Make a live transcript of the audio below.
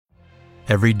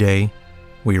Every day,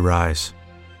 we rise,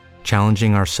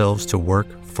 challenging ourselves to work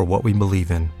for what we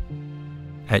believe in.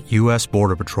 At U.S.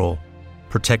 Border Patrol,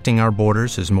 protecting our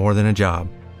borders is more than a job.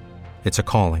 It's a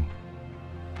calling.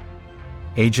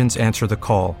 Agents answer the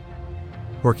call,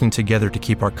 working together to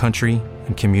keep our country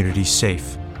and communities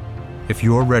safe. If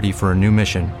you're ready for a new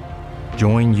mission,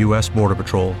 join U.S. Border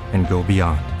Patrol and go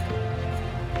beyond.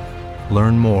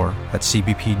 Learn more at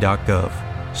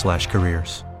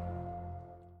cbp.gov/careers.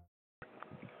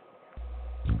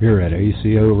 Here at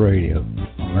ACO Radio,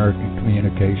 American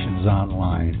Communications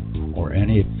Online, or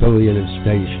any affiliated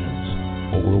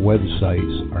stations or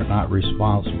websites are not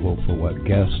responsible for what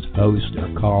guest hosts or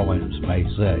call-ins may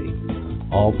say.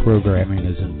 All programming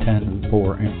is intended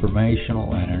for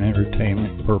informational and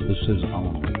entertainment purposes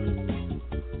only.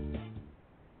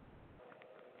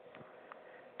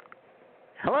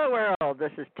 Hello world,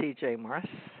 this is TJ Morris,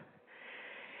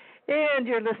 and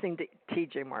you're listening to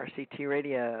TJ Morris ET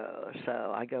Radio.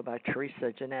 So I go by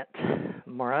Teresa Jeanette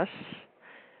Morris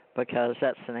because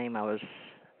that's the name I was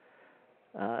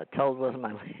told was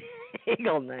my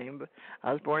legal name.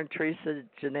 I was born Teresa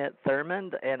Jeanette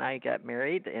Thurmond, and I got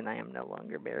married, and I am no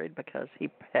longer married because he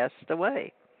passed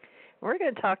away. We're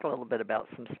going to talk a little bit about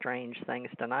some strange things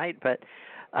tonight, but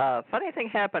funny thing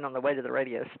happened on the way to the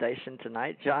radio station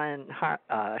tonight. John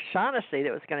Shaughnessy,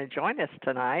 that was going to join us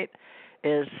tonight,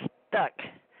 is stuck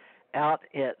out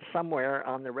at somewhere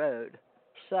on the road.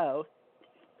 So,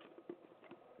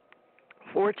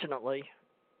 fortunately,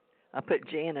 I put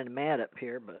Jan and Matt up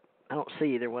here, but I don't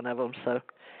see either one of them, so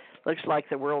looks like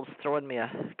the world's throwing me a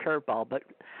curveball. But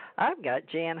I've got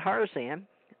Jan Harzan,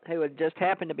 who had just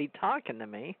happened to be talking to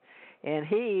me, and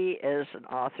he is an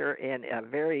author and a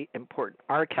very important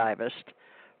archivist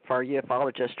for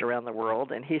ufologists around the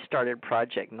world, and he started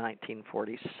Project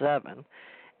 1947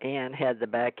 and had the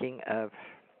backing of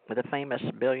the famous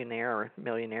billionaire or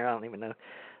millionaire, I don't even know,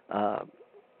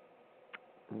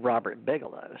 Robert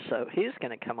Bigelow. So he's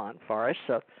going to come on for us.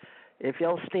 So if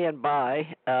you'll stand by,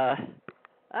 I'm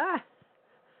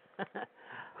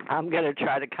going to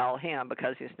try to call him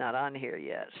because he's not on here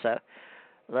yet. So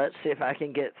let's see if I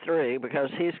can get through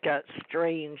because he's got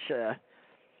strange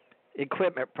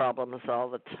equipment problems all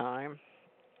the time,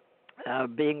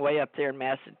 being way up there in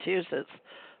Massachusetts.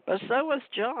 But so was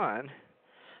John.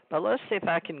 But let's see if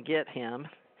I can get him,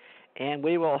 and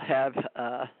we will have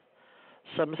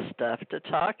some stuff to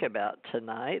talk about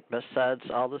tonight besides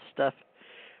all the stuff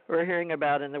we're hearing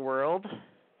about in the world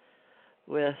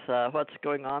with what's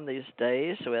going on these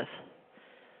days with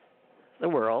the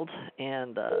world.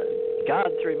 And God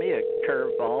threw me a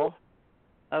curveball.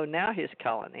 Oh, now he's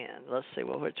calling in. Let's see.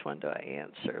 Well, which one do I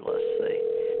answer? Let's see.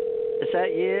 Is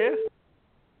that you?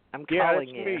 I'm calling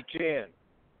you. Yeah, it's me, Jan.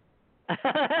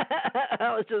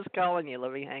 I was just calling you.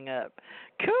 Let me hang up.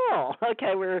 Cool.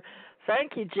 Okay,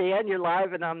 thank you, Jan. You're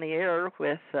live and on the air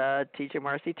with TJ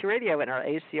Morris ET Radio and our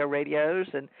ACO radios,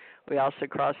 and we also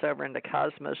cross over into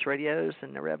Cosmos radios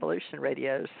and the Revolution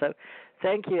radios. So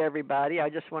thank you, everybody. I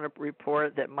just want to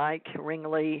report that Mike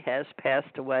Ringley has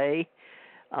passed away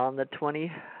on the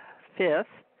 25th,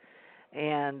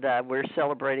 and we're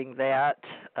celebrating that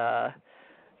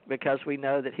because we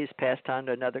know that he's passed on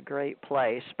to another great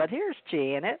place. But here's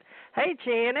Janet. Hey,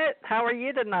 Janet, how are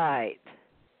you tonight?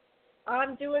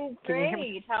 I'm doing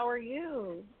great. How are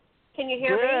you? Can you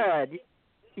hear me? Good.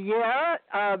 Yeah.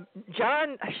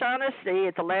 John Shaughnessy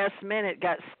at the last minute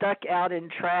got stuck out in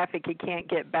traffic. He can't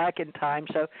get back in time.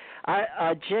 So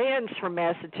Jan's from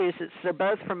Massachusetts. They're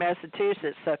both from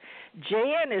Massachusetts. So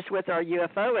Jan is with our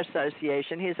UFO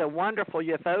Association. He's a wonderful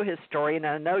UFO historian.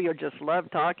 I know you'll just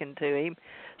love talking to him.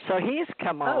 So he's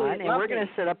come on, and we're going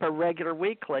to set up a regular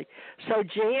weekly. So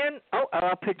Jan,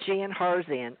 I'll put Jan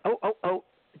Harzan.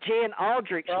 Jan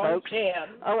Aldrich, folks. Jan.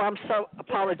 Oh, I'm so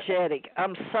apologetic.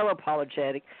 Oh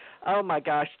my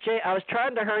gosh, I was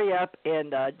trying to hurry up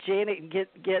and Janet get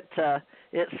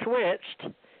it switched.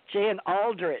 Jan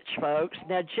Aldrich, folks.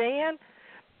 Now, Jan,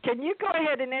 can you go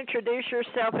ahead and introduce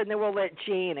yourself, and then we'll let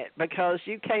Janet, because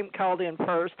you called in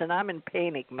first, and I'm in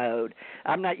panic mode.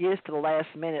 I'm not used to the last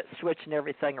minute switching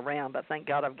everything around, but thank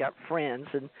God I've got friends.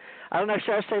 And I don't know,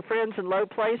 should I say friends in low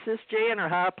places, Jan, or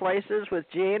high places with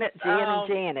Jan and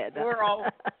Janet? We're all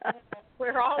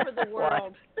over the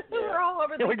world. We're all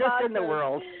over the We're just in the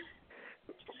world.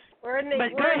 We're in the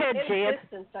But go ahead, Jan.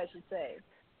 Existence, I should say.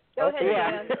 Go ahead,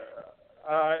 Jan.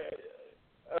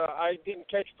 I didn't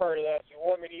catch part of that. You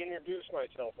want me to introduce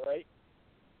myself, right?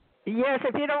 Yes,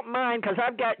 if you don't mind, because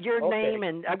I've got your name,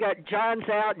 and I've got John's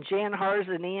out and Jan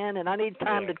Harzan in, and I need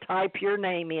time to type your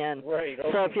name in. Right.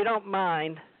 Okay. So if you don't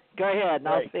mind, go ahead, and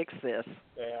I'll fix this.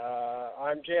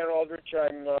 I'm Jan Aldrich.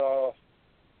 I'm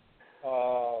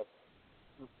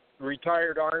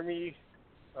retired Army,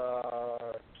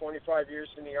 25 years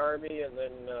in the Army, and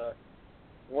then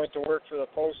went to work for the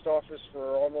post office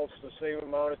for almost the same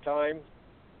amount of time.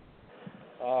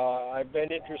 I've been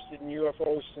interested in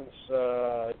UFOs since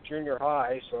junior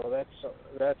high, so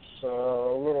that's a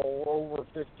little over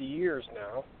 50 years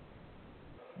now.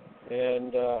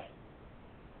 And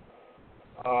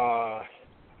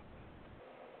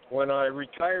when I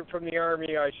retired from the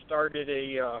Army, I started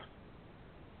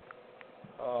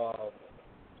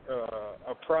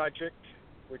a project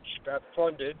which got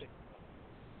funded.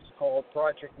 It's called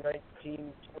Project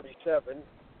 1927,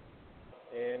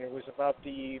 and it was about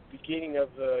the beginning of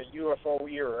the UFO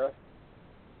era,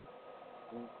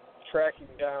 tracking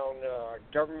down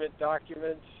government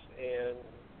documents and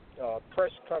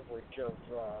press coverage of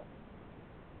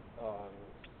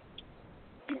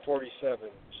 1947.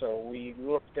 So we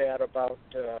looked at about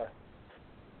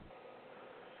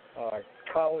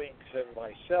colleagues and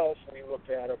myself, we looked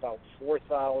at about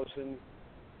 4,000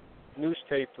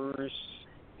 newspapers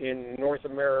in North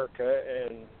America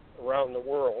and around the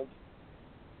world,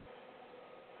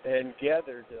 and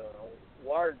gathered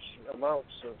large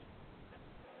amounts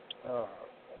of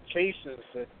cases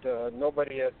that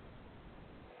nobody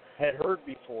had heard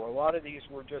before. A lot of these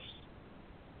were just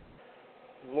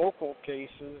local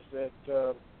cases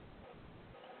that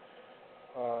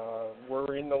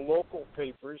were in the local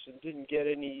papers and didn't get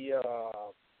any,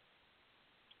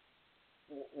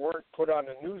 weren't put on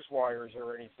the news wires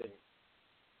or anything.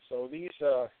 So these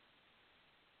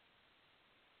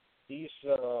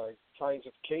kinds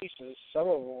of cases, some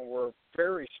of them were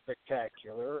very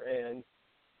spectacular, and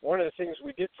one of the things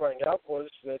we did find out was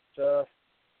that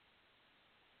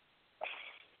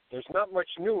there's not much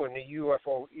new in the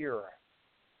UFO era.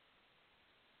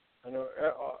 I know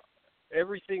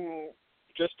everything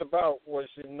just about was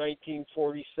in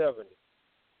 1947,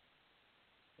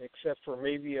 except for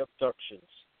maybe abductions.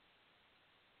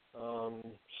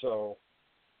 So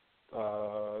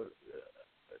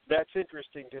that's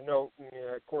interesting to note.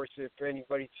 And, of course, if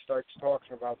anybody starts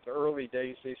talking about the early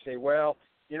days, they say, well,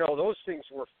 you know, those things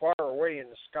were far away in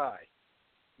the sky.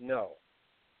 No.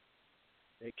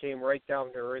 They came right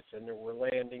down to Earth, and there were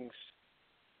landings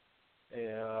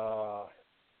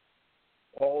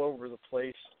all over the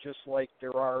place, just like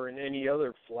there are in any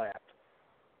other flap.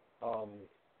 And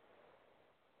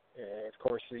of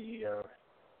course, the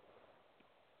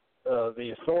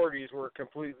authorities were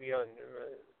completely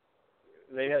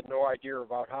they had no idea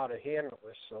about how to handle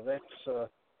this. So that's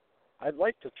I'd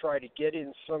like to try to get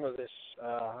in some of this,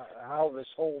 how this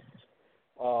whole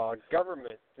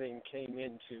government thing came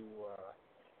into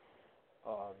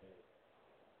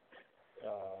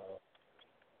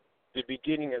the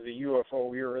beginning of the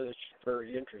UFO era. That's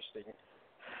very interesting.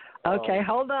 Okay,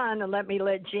 hold on and let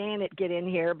Janet get in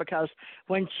here, because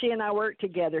when she and I work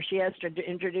together, she has to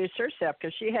introduce herself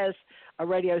because she has a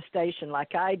radio station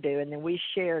like I do, and then we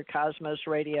share Cosmos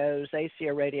radios,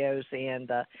 ACO radios,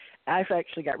 and I've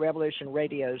actually got Revolution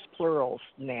radios, plurals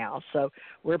now. So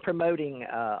we're promoting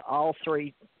all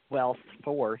three, well,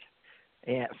 four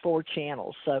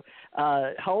channels. So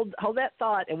hold that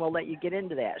thought, and we'll let you get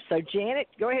into that. So Janet,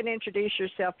 go ahead and introduce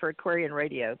yourself for Aquarian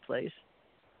Radio, please.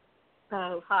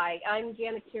 Oh, hi. I'm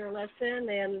Janet Kierlesson,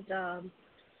 and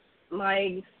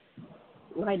my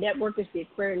network is the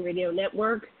Aquarian Radio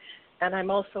Network, and I'm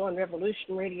also on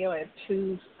Revolution Radio. I have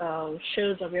two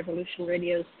shows on Revolution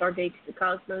Radio, Stardate to the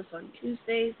Cosmos on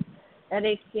Tuesdays at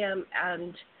 8 p.m.,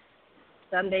 and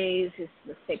Sundays is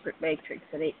the Sacred Matrix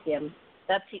at 8 p.m.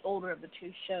 That's the older of the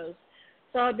two shows.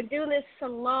 So I've been doing this a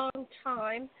long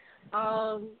time.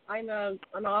 I'm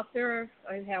an author.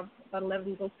 I have about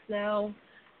 11 books now.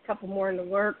 Couple more in the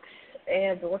works,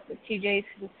 and I worked with TJ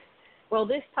since, well,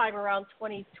 this time around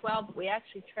 2012, but we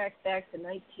actually tracked back to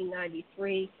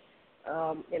 1993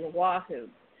 in Oahu.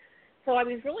 So I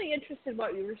was really interested in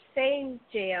what you were saying,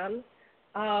 Jan.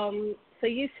 So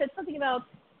you said something about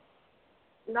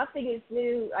nothing is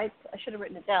new. I should have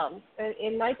written it down.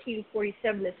 In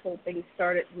 1947, this whole thing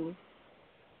started. And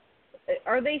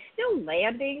are they still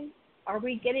landing? Are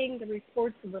we getting the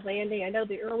reports of the landing? I know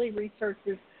the early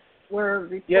researchers were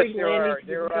reporting landings.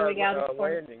 There are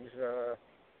landings.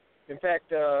 In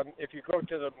fact, if you go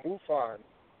to the MUFON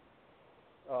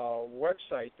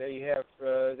website, they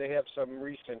have some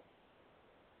recent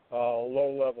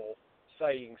low-level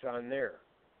sightings on there.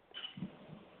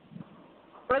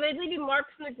 Are they leaving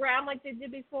marks on the ground like they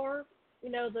did before? You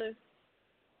know,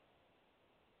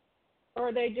 or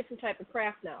are they a different type of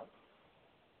craft now?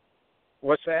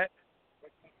 What's that?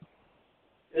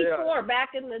 Before, back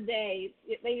in the day,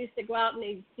 they used to go out and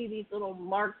they'd see these little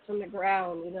marks on the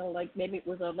ground, you know, like maybe it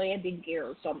was a landing gear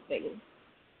or something.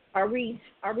 Are we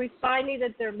finding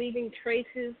that they're leaving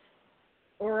traces,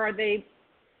 or are they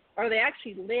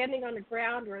actually landing on the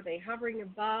ground, or are they hovering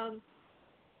above?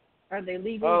 Are they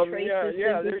leaving traces?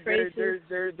 Yeah.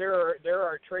 There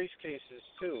are trace cases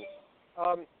too.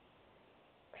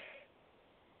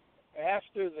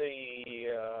 After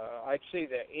I'd say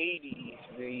the 80s,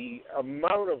 the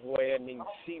amount of landings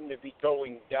seem to be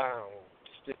going down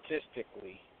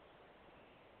statistically,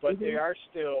 but there's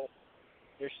still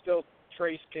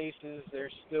trace cases.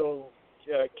 There's still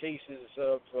cases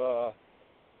of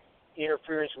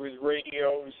interference with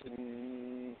radios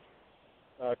and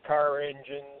car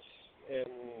engines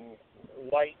and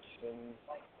lights and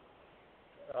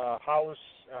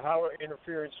how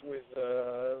interference with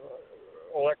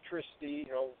electricity,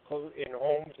 in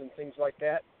homes and things like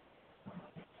that.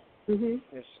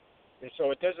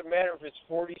 So it doesn't matter if it's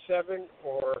 47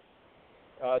 or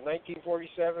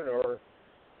 1947 or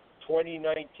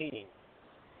 2019.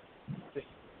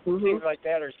 Things like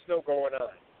that are still going on.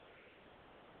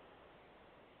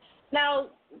 Now,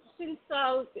 since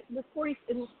in the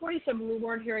 47 we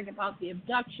weren't hearing about the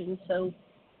abductions, so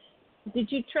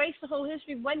did you trace the whole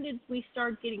history? When did we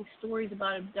start getting stories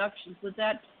about abductions? Was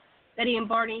that Betty and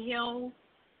Barney Hill?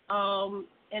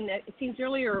 And it seems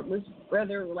earlier it was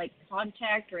rather like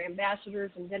contact or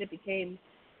ambassadors, and then it became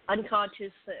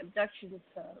unconscious abductions,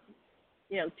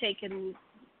 taken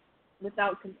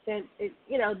without consent.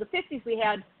 The 50s we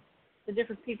had the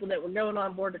different people that were known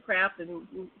on board the craft, and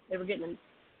they were getting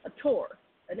a tour.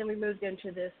 And then we moved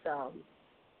into this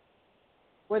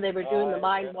where they were doing the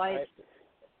mind wipes.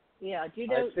 Yeah, do you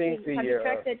know? Have you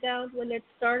tracked that down when it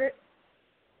started?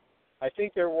 I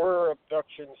think there were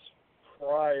abductions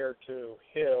prior to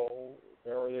Hill.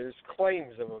 There's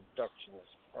claims of abductions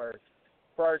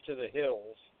prior to the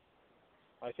Hills.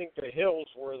 I think the Hills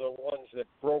were the ones that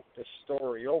broke the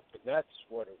story open. That's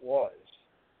what it was.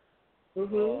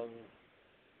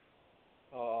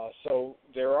 So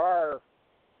there are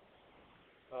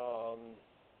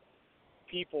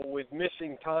people with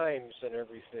missing times and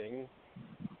everything,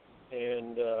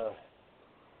 and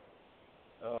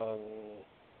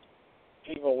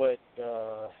people that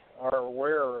are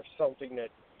aware of something that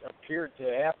appeared to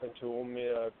happen to them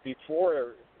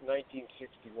before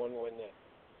 1961 when the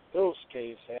Hills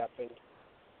case happened.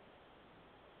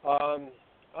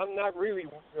 I'm not really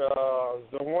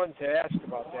the one to ask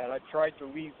about that. I tried to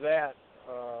leave that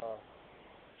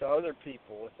to other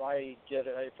people.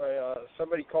 If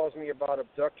somebody calls me about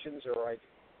abductions or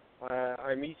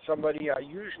I meet somebody, I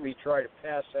usually try to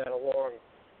pass that along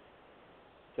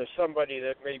to somebody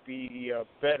that may be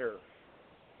better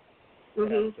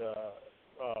at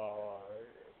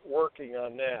working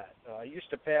on that. I used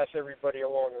to pass everybody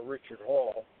along to Richard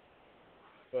Hall,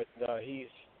 but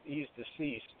he's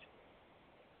deceased.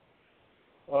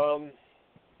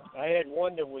 I had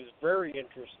one that was very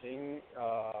interesting.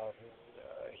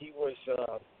 He was,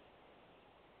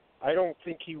 I don't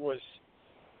think he was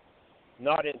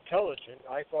not intelligent.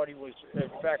 I thought he was, in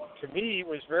fact, to me, he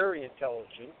was very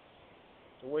intelligent,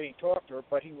 the way he talked to her,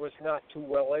 but he was not too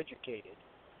well educated.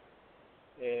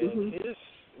 And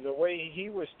the way he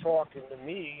was talking to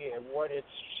me and what it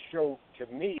showed to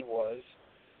me was,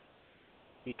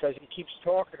 because he keeps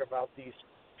talking about these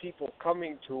people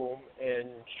coming to him and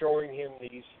showing him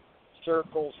these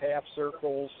circles, half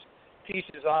circles,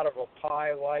 pieces out of a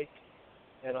pie like,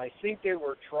 and I think they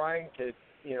were trying to,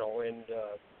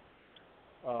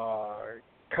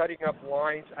 cutting up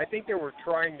lines. I think they were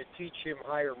trying to teach him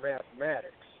higher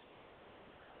mathematics.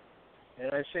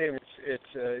 And I'm saying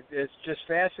it's just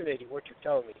fascinating what you're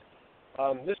telling me.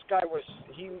 This guy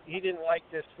he didn't like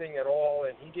this thing at all,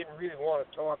 and he didn't really want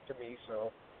to talk to me.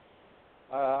 So,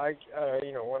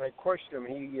 when I questioned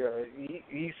him,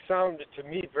 he sounded to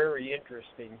me very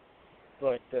interesting,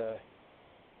 but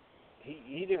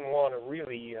he didn't want to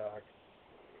really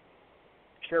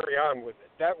carry on with it.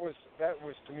 That was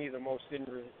to me the most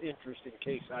interesting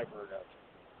case I've heard of.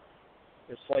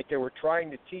 It's like they were trying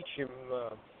to teach him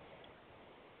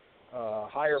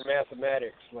higher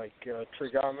mathematics, like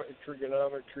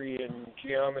trigonometry and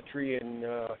geometry and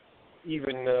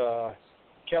even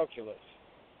calculus.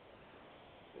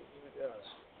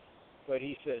 But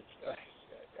he said,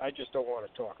 I just don't want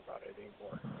to talk about it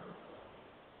anymore.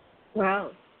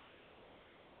 Wow.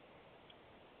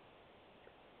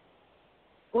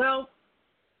 Well,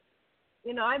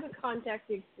 I'm a contact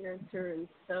experiencer, and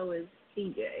so is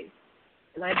TJ.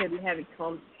 And I've been having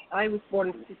I was born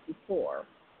in 1964,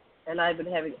 and I've been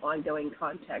having ongoing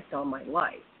contact all my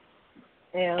life.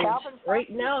 And right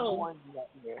now, born in that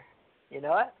year. You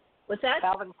know it? What's that?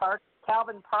 Calvin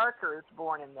Parker is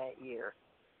born in that year.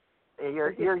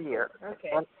 your year.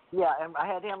 Okay. And I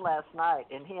had him last night,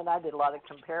 and he and I did a lot of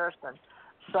comparison.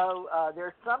 So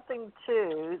there's something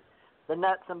to the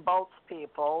nuts and bolts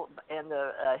people and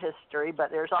the history, but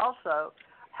there's also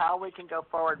how we can go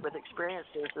forward with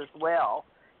experiences as well.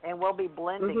 And we'll be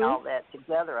blending all that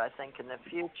together, I think, in the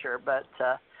future. But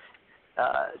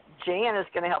Jan is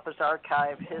going to help us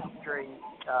archive history.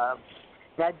 Now,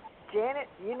 Janet,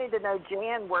 you need to know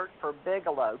Jan worked for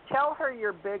Bigelow. Tell her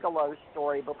your Bigelow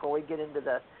story before we get into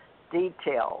the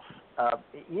details.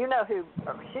 She knows who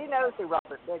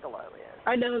Robert Bigelow is.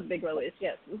 I know who Bigelow is,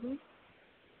 yes.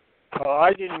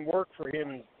 I didn't work for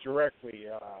him directly.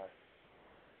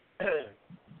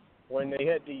 When they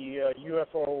had the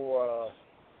UFO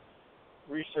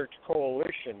Research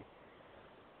Coalition,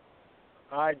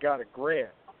 I got a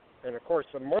grant. And, of course,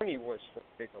 the money was for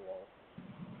Bigelow.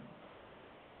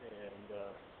 And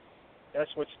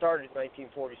that's what started in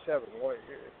 1947.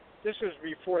 This was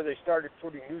before they started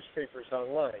putting newspapers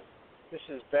online. This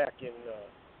is back in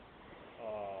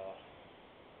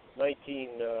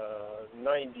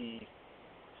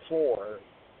 1994,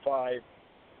 5,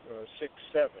 6,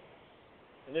 7.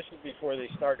 And this is before they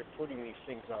started putting these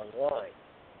things online.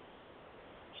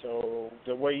 So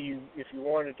the way if you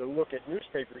wanted to look at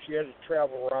newspapers, you had to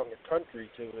travel around the country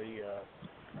to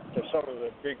some of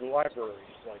the big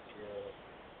libraries, like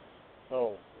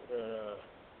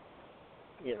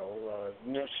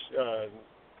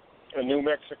New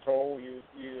Mexico.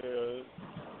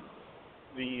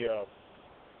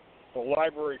 The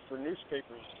library for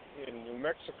newspapers in New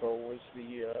Mexico was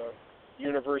the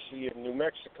University of New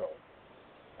Mexico.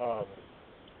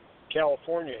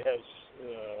 California has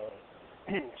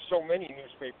so many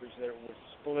newspapers that it was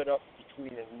split up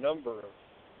between a number of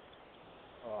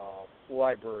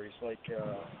libraries, like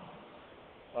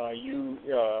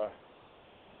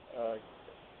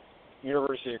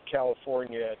University of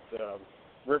California at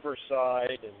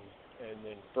Riverside, and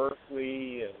then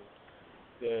Berkeley, and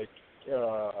the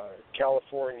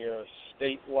California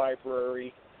State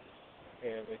Library,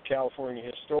 and the California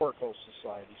Historical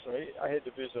Society. So I had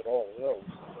to visit all of those.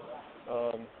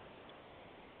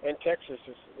 And Texas,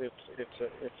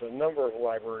 it's a number of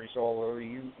libraries, although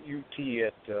UT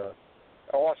at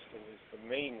Austin is the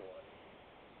main one.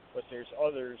 But there's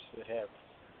others that have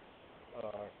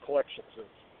collections of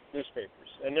newspapers.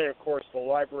 And then, of course, the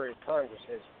Library of Congress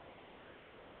has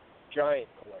giant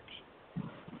collection.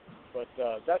 But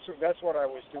that's what I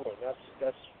was doing.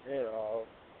 That's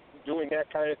doing that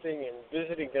kind of thing and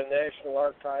visiting the National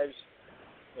Archives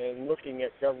and looking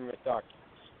at government documents.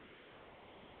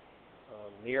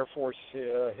 The Air Force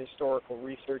Historical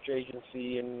Research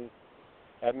Agency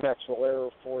at Maxwell Air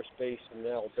Force Base in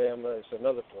Alabama is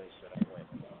another place that I went.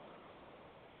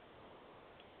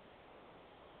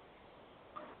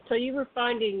 So you were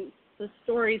finding the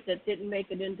stories that didn't make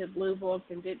it into Blue Book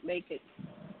and didn't make it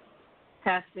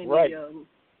past any... Right.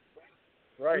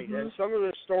 Right, and some of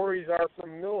the stories are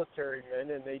from military men,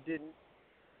 and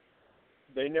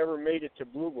they never made it to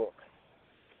Blue Book.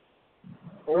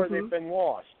 Or they've been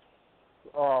lost.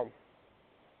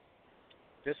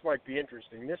 This might be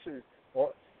interesting. This is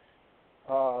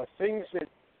things that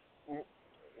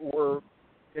were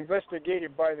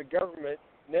investigated by the government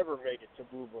never made it to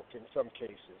Blue Book in some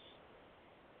cases.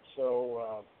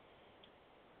 So,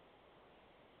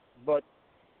 but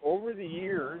over the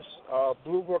years,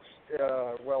 Blue Book,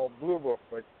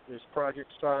 but there's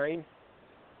Project Sign.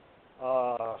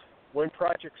 When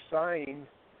Project Sign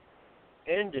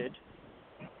ended,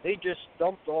 they just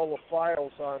dumped all the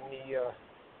files on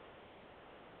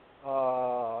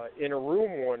in a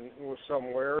room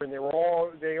somewhere, and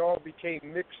they all became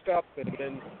mixed up, and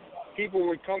then people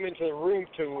would come into the room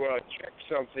to check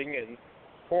something and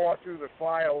paw through the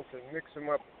files and mix them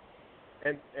up,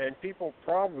 and people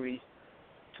probably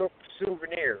took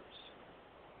souvenirs.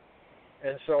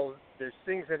 And so there's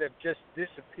things that have just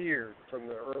disappeared from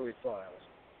the early files.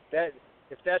 That,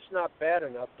 if that's not bad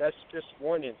enough, that's just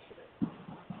one incident.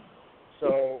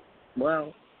 So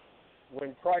wow.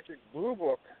 When Project Blue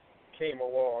Book came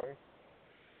along,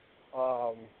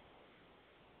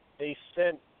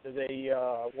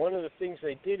 one of the things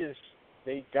they did is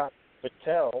they got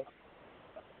Battelle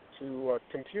to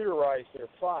computerize their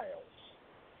files.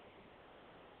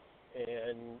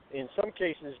 And in some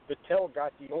cases, Battelle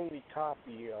got the only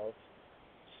copy of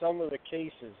some of the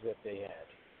cases that they had.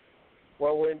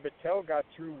 Well, when Battelle got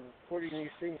through putting these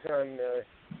things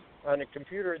on a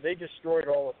computer, they destroyed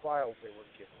all the files they were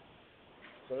given.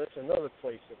 So that's another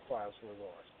place that files were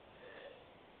lost.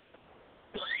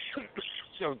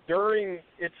 So during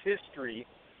its history,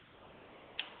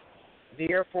 the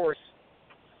Air Force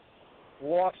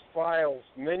lost files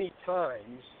many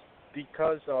times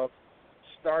because of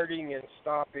starting and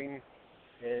stopping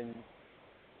and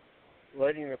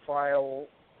letting the files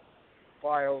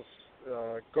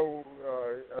go,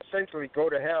 essentially go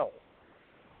to hell,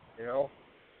 you know,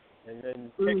 and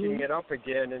then picking it up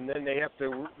again, and then they have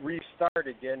to restart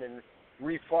again and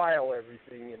refile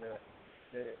everything.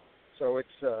 So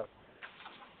it's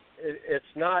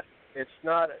not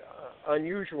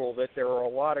unusual that there are a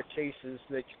lot of cases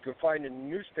that you can find in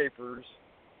newspapers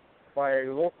by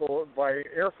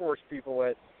Air Force people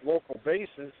at local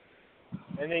bases,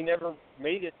 and they never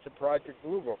made it to Project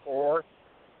Blue Book, or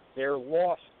they're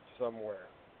lost somewhere.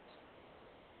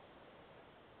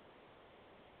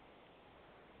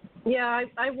 Yeah,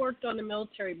 I worked on a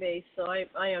military base, so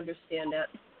I understand that.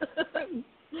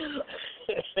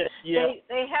 Yeah.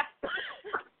 They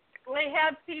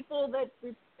have people that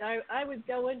I would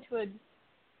go into a,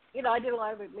 you know, I did a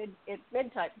lot of mid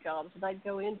type jobs, and I'd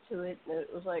go into it, and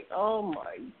it was like, oh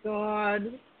my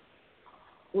God,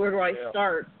 where do I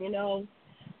start? You know,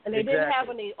 and they didn't have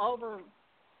any overlap.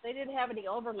 They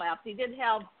did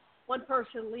have one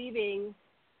person leaving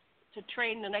to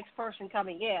train the next person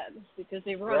coming in because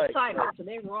they were on assignment, so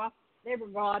they were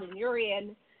gone, and you're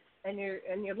in, and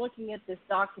you're looking at this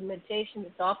documentation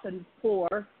that's often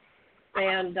poor,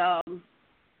 and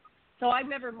so I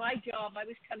remember my job, I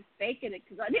was kind of faking it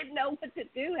because I didn't know what to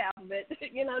do half of it,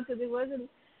 you know, because there wasn't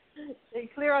a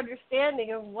clear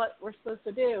understanding of what we're supposed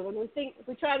to do. And we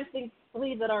try to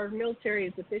believe that our military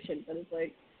is efficient, but it's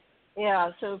like,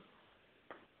 yeah, so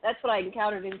that's what I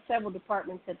encountered in several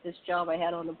departments at this job I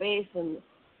had on the base, and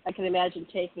I can imagine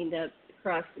taking that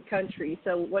across the country.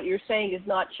 So what you're saying is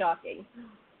not shocking.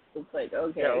 It's like,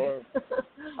 okay. Yeah, well,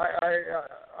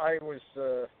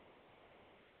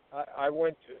 I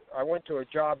went to a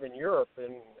job in Europe,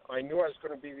 and I knew I was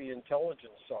going to be the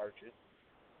intelligence sergeant.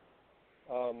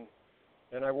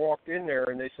 And I walked in there,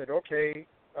 and they said, "Okay,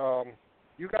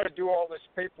 you got to do all this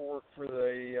paperwork for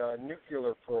the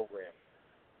nuclear program."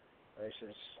 I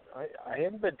said, "I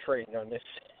haven't been trained on this."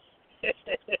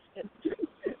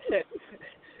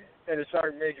 And the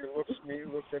sergeant major looks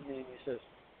at me, and he says,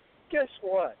 "Guess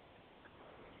what?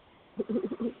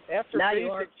 After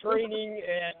basic training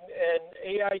and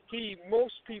AIT,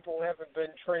 most people haven't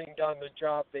been trained on the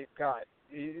job they've got.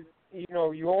 You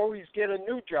know, you always get a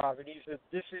new job." And he said,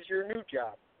 "This is your new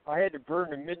job." I had to burn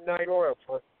the midnight oil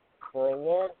for a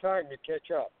long time to catch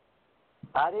up.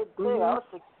 I did too. I was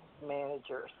a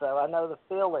manager, so I know the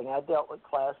feeling. I dealt with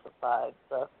classified.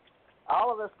 So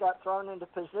all of us got thrown into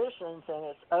positions, and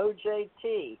it's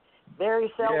OJT.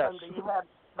 Very seldom do you have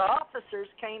the officers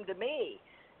came to me.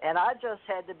 And I just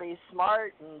had to be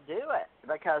smart and do it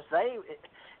because and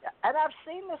I've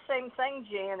seen the same thing,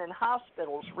 Jan, in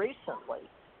hospitals recently.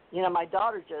 You know, my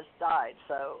daughter just died,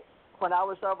 so when I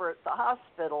was over at the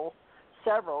hospital,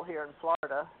 several here in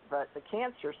Florida, but the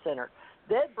cancer center,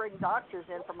 they'd bring doctors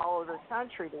in from all over the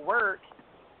country to work,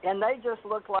 and they just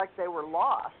looked like they were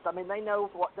lost. I mean, they know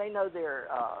their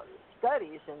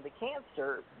studies in the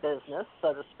cancer business,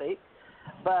 so to speak,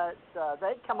 but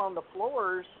they'd come on the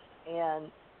floors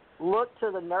and look to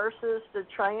the nurses to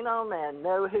train them and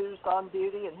know who's on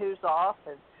duty and who's off.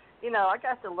 And, you know, I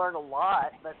got to learn a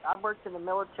lot, but I worked in the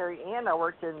military and I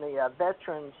worked in the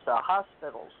veterans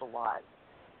hospitals a lot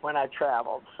when I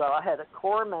traveled. So I had a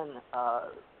corpsman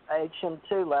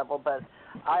HM2 level, but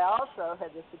I also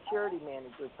had the security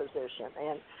manager position.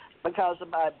 And because of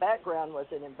my background was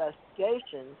in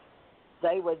investigations,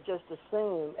 they would just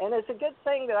assume, and it's a good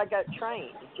thing that I got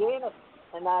trained. Janet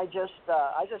and I just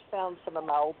found some of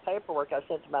my old paperwork I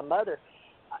sent to my mother.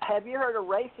 Have you heard of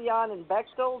Raytheon and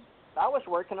Bechtel? I was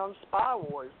working on Spy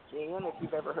Wars, Jan, if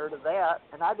you've ever heard of that,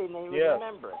 and I didn't even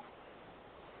remember it.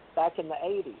 Back in the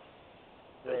 80s.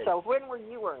 Right. So when were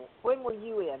you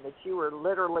in that you were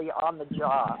literally on the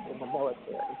job in the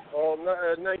military? Oh,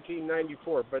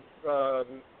 1994, but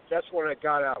that's when I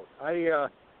got out. I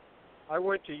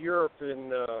went to Europe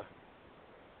in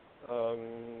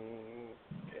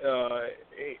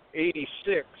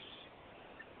 86,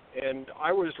 and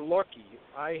I was lucky.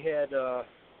 I had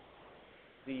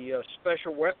the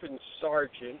special weapons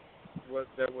sergeant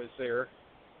that was there.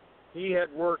 He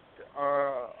had worked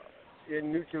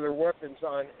in nuclear weapons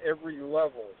on every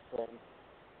level,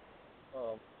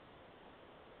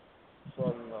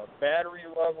 from battery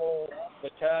level,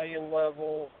 battalion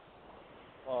level,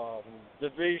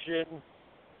 division,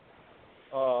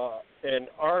 and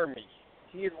army.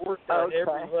 He had worked on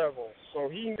every level, so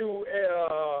he knew.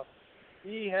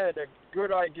 He had a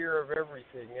good idea of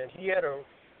everything, and he had a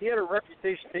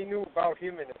reputation. They knew about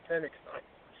him in the Pentagon.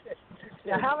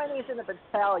 Now, how many is in a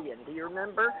battalion? Do you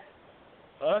remember?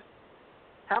 Huh?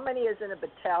 How many is in a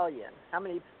battalion? How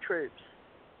many troops?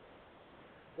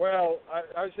 Well,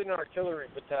 I was in an artillery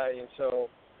battalion, so,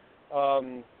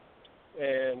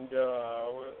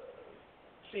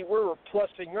 see, we were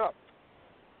plussing up.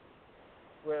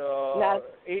 Well,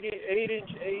 8-inch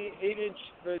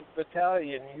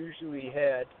battalion usually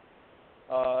had,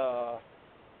 8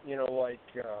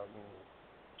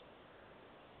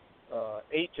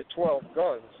 to 12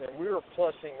 guns, and we were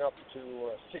plussing up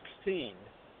to 16.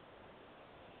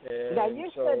 And now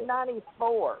you said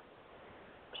 94.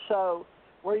 So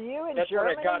were you in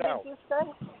Germany? When I got out. Did you say?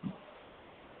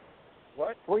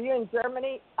 What? Were you in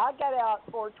Germany? I got out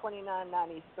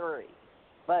 4/29/93,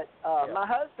 but my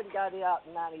husband got out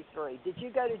in 93. Did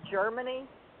you go to Germany?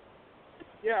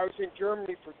 Yeah, I was in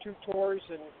Germany for 2 tours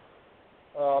and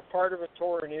part of a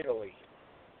tour in Italy.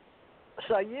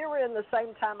 So you were in the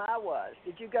same time I was.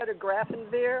 Did you go to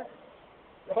Grafenwehr?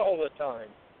 All the time.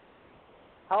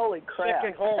 Holy crap.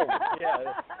 Second home,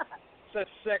 yeah. It's a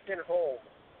second home.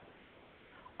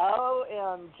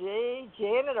 OMG.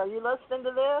 Janet, are you listening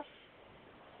to this?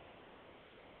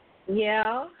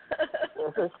 Yeah.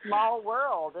 It's a small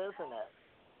world, isn't it?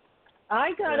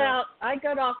 I got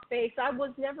off base. I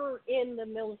was never in the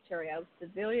military. I was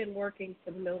civilian working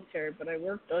for the military, but I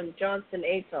worked on Johnson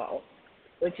Atoll,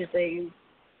 which is a,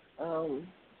 I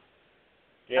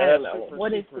don't know,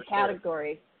 what is the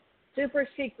category? There. Super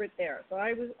secret there. So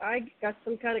I got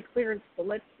some kind of clearance to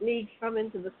let me come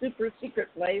into the super secret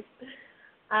place.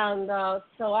 And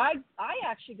so I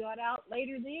actually got out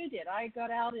later than you did. I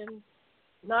got out in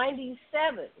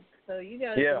 97. So you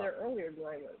guys were there earlier than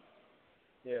I was.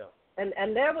 Yeah.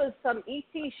 And there was some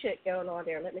ET shit going on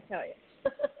there, let me tell you.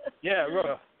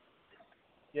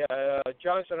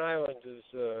 Johnson Island is.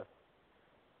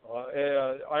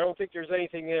 I don't think there's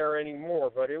anything there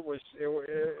anymore, but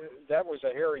that was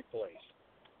a hairy place.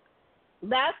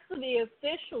 That's the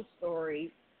official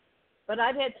story, but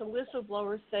I've had some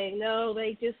whistleblowers saying no,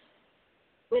 they just,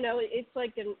 it's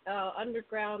like an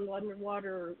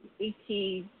underwater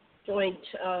ET joint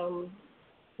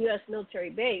U.S. military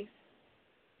base.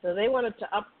 So they wanted to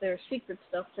up their secret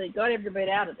stuff, so they got everybody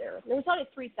out of there. There was only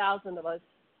 3,000 of us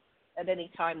at any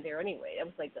time there anyway. It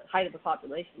was like the height of the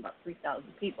population, about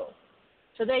 3,000 people.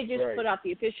 So they just put out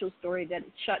the official story that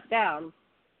it shut down.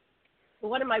 But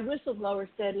one of my whistleblowers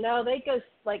said, no, they go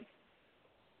like,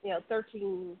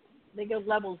 13, they go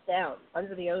levels down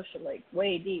under the ocean, like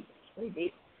way deep,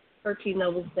 13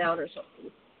 levels down or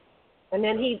something. And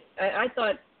then I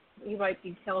thought he might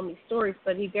be telling me stories,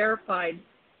 but he verified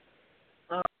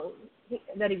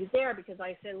that he was there because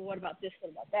I said, well, what about this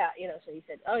and about that? So he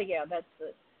said, oh, yeah, that's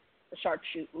the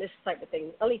sharpshoot and this type of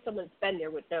thing. Only someone that's been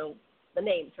there would know the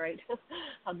names, right,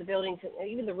 of the buildings. And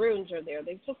even the ruins are there.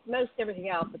 They took most everything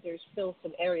out, but there's still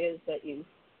some areas that the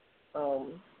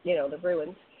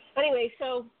ruins. Anyway,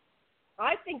 so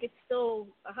I think it's still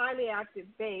a highly active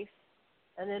base.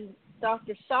 And then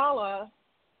Dr. Sala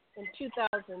in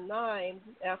 2009,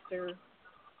 after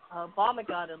Obama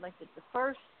got elected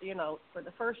for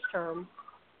the first term,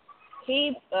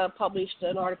 he published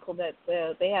an article that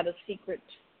they had a secret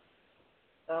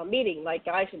meeting like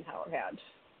Eisenhower had.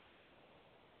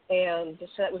 And so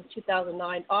that was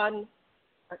 2009 on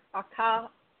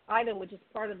ACO Island, which is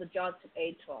part of the Johnson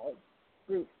Atoll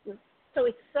group. So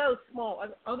it's so small.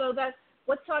 Although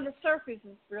what's on the surface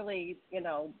is really,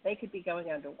 they could be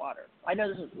going underwater. I know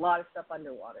there's a lot of stuff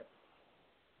underwater.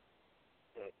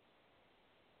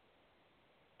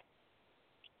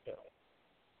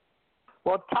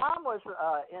 Well, Tom was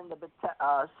in the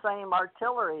same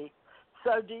artillery.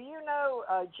 So do you know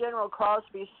General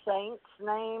Crosby Saint's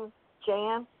name,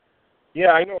 Jan?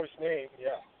 Yeah, I know his name,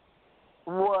 yeah.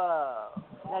 Whoa.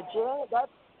 Now, Jan,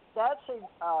 that's who,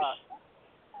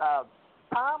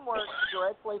 Tom worked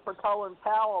directly for Colin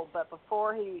Powell, but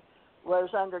before he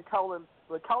was under Colin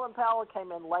Powell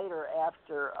came in later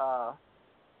after,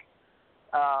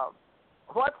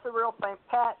 what's the real thing,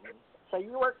 Patton. So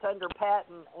you worked under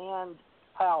Patton and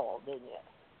Powell, didn't you?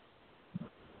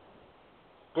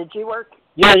 Did you work?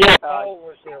 Yeah. Powell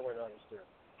was there when I was there.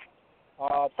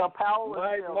 So Powell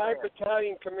was my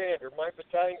battalion commander. My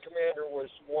battalion commander was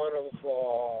one of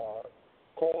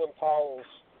Colin Powell's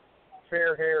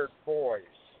fair-haired boys.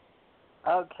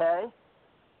 Okay.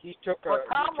 He took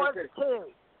Tom was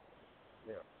too.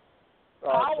 Yeah.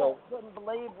 Powell couldn't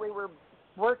believe we were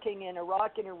working in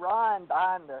Iraq and Iran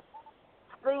behind the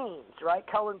scenes, right?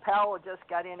 Colin Powell just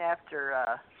got in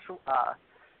after,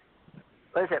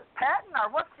 what is it, Patton, or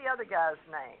what's the other guy's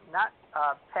name? Not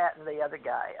Patton, the other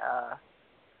guy.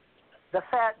 The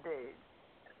fat dude.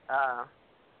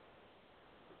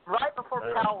 Right before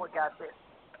Powell got there.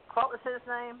 What was his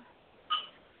name?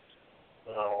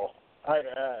 No, I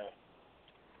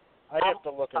have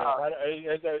to look it up.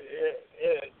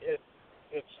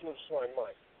 It slips my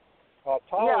mind.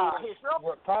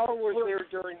 Powell was there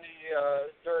during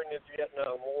the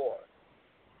Vietnam War.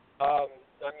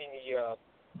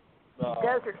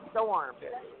 Desert Storm.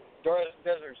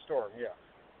 Desert Storm, yeah.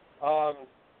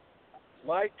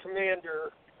 My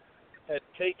commander had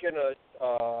taken an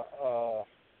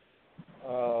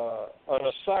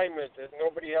assignment that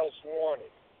nobody else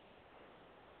wanted,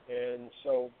 and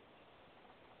so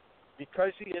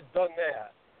because he had done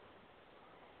that,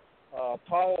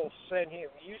 Powell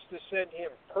used to send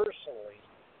him personally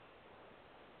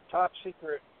top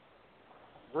secret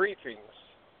briefings.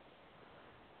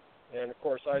 And of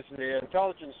course, I was the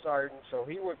intelligence sergeant, so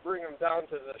he would bring them down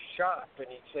to the shop, and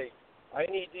he'd say, "I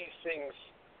need these things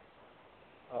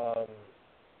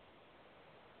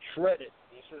shredded."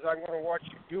 He says, "I'm going to watch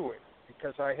you do it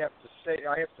because I have to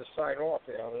sign off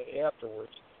on it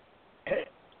afterwards."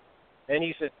 And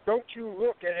he said, "Don't you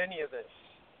look at any of this."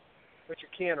 But you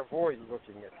can't avoid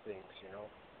looking at things, you know.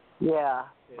 Yeah,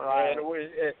 right. And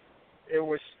it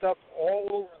was stuff all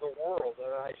over the world.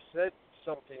 And I said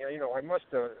something, you know,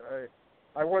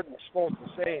 I wasn't supposed to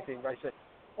say anything, but I said,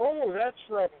 "Oh, that's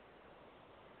from,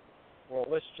 well,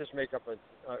 let's just make up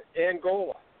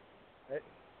Angola."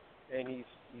 And he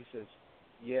says,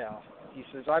 "Yeah." He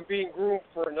says, "I'm being groomed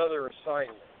for another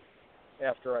assignment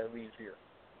after I leave here."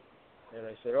 And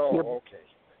I said, "Oh, okay."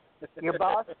 Your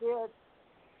boss did?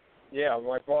 Yeah,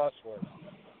 my boss was.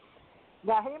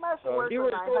 Now, he must have worked he was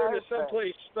with my going husband. to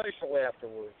someplace special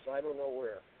afterwards. I don't know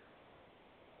where.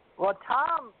 Well,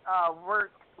 Tom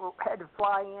had to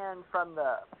fly in from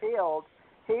the field.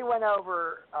 He went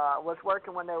over, was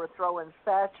working when they were throwing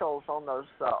satchels on those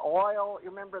oil. You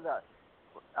remember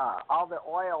all the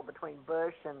oil between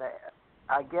Bush and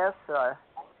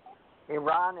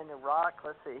Iran and Iraq.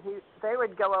 Let's see. They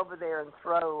would go over there and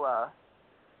throw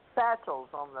satchels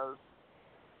on those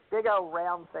big old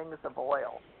round things of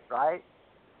oil, right?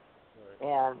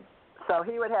 And so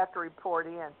he would have to report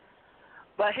in.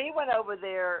 But he went over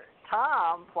there,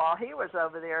 Tom, while he was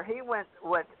over there, he went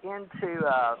into,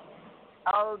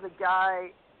 the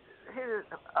guy,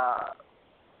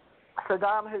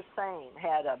 Saddam Hussein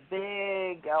had a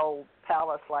big old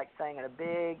palace-like thing and a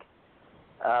big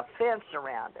fence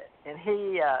around it. And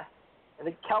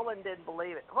Cullen didn't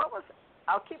believe it.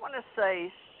 I keep wanting to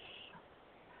say,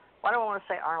 I don't want to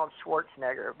say Arnold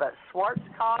Schwarzenegger, but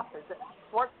Schwarzkopf, is it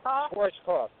Schwarzkopf?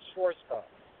 Schwarzkopf.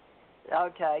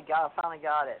 Okay, I finally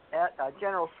got it.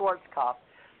 General Schwarzkopf.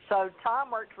 So Tom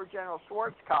worked for General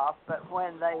Schwarzkopf, but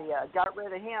when they got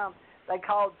rid of him, they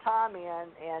called Tom in,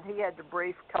 and he had to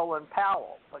brief Colin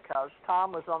Powell because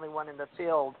Tom was the only one in the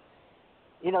field.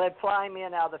 You know, they'd fly him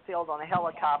in out of the field on a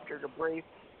helicopter to brief,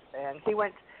 and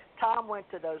Tom went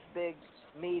to those big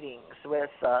meetings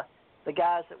with the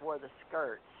guys that wore the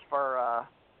skirts for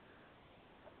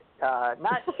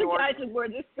not the guys that wore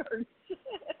the skirts.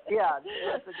 Yeah, it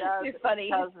was the guys. You're funny.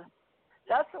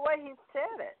 That's the way he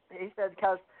said it. He said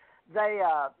because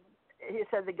he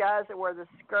said the guys that wore the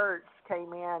skirts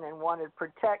came in and wanted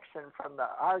protection from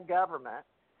our government,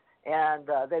 and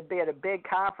they'd be at a big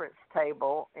conference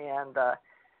table, and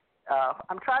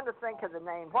I'm trying to think of the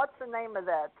name. What's the name of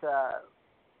that?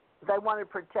 They wanted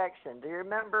protection. Do you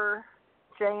remember,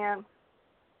 Jan?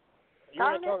 You're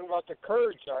not talking about the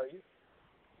Kurds, are you?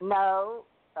 No,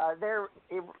 they're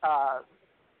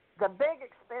the big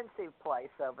expensive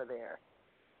place over there.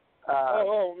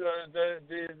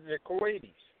 The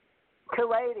Kuwaitis.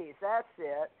 Kuwaitis, that's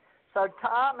it. So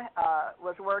Tom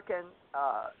was working,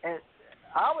 and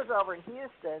I was over in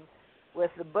Houston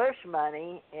with the Bush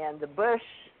money and the Bush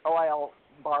oil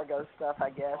embargo stuff, I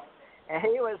guess. And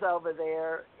he was over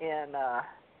there in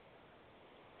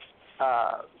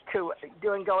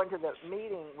going to the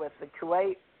meeting with the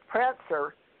Kuwait prince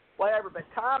or whatever. But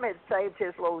Tom had saved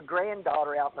his little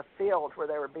granddaughter out in the field where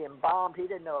they were being bombed. He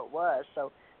didn't know it was,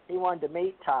 so he wanted to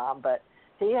meet Tom. But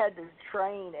he had to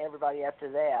train everybody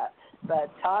after that. But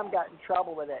Tom got in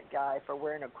trouble with that guy for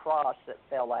wearing a cross that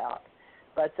fell out.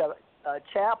 But the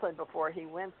chaplain, before he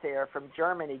went there from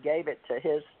Germany, gave it to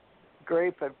his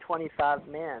group of 25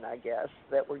 men, I guess,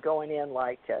 that were going in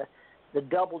like the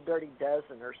double dirty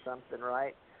dozen or something,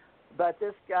 right? But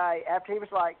this guy, after he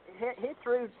was like, he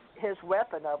threw his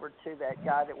weapon over to that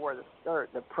guy that wore the skirt,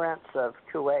 the Prince of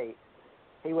Kuwait.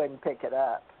 He wouldn't pick it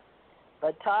up.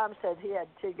 But Tom said he had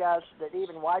two guys that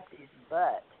even wiped his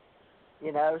butt,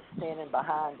 you know, standing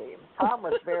behind him. Tom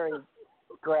was very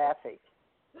graphic.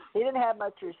 He didn't have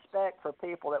much respect for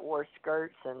people that wore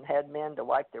skirts and had men to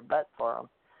wipe their butt for them.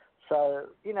 So,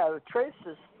 you know, truth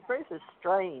is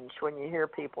strange when you hear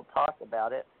people talk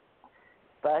about it.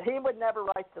 But he would never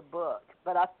write the book.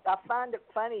 But I find it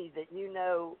funny that you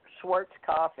know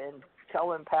Schwarzkopf and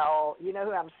Colin Powell. You know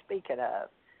who I'm speaking of.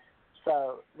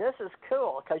 So this is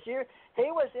cool because he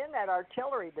was in that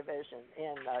artillery division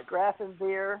in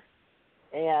Grafenwehr,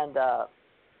 and I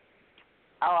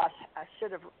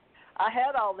should have. I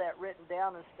had all that written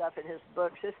down and stuff in his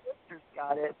books. His sister's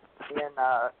got it in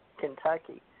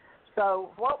Kentucky.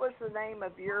 So what was the name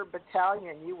of your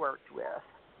battalion you worked with?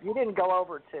 You didn't go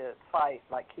over to fight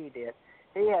like he did.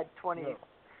 He had 20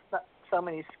 so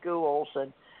many schools,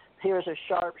 and he was a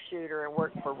sharpshooter and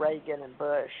worked for Reagan and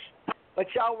Bush.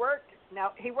 But y'all worked.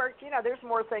 Now he worked. There's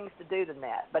more things to do than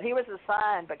that. But he was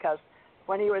assigned because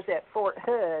when he was at Fort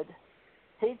Hood,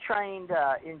 he trained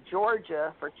in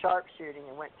Georgia for sharpshooting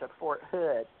and went to Fort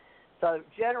Hood. So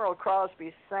General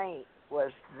Crosby Saint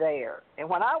was there. And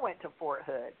when I went to Fort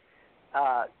Hood,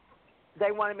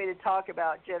 they wanted me to talk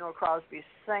about General Crosby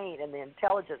Saint in the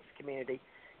intelligence community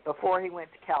before he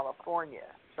went to California.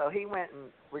 So he went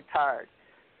and retired.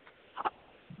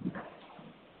 You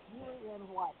were in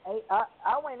what?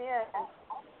 I went in.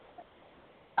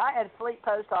 I had Fleet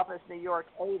Post Office, New York,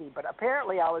 80, but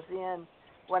apparently I was in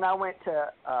when I went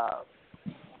to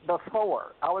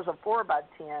before. I was a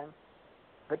 4x10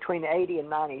 between 80 and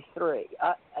 93.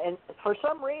 And for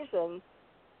some reason,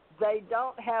 they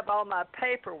don't have all my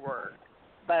paperwork,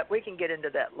 but we can get into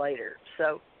that later.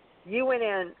 So you went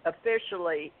in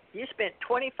officially, you spent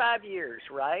 25 years,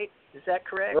 right? Is that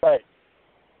correct? Right.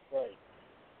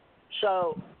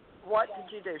 So what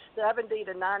did you do, 70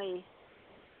 to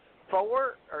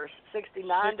 94 or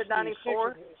 69 to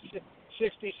 94?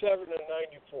 67 and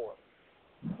 94.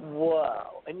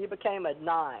 Whoa. And you became a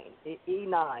 9,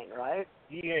 E9, right?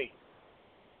 E8.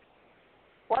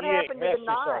 What E8, happened to the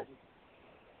 9? Sergeant.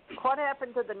 What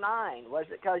happened to the 9? Was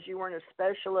it because you weren't a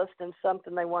specialist in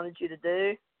something they wanted you to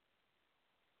do?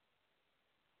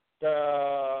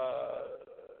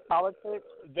 Politics?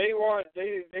 They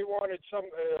wanted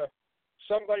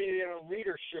somebody in a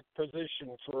leadership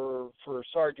position for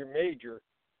Sergeant Major,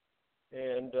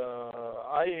 and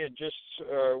I had just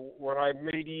when I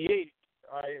made E8,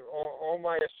 all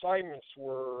my assignments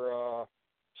were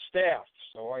staff,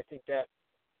 so I think that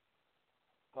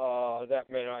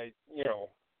meant I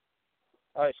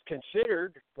was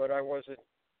considered, but I wasn't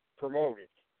promoted.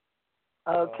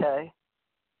 Okay.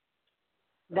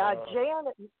 Now,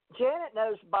 Janet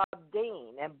knows Bob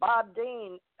Dean, and Bob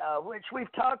Dean, which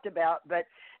we've talked about, but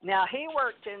now he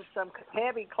worked in some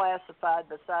heavy classified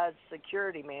besides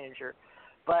security manager,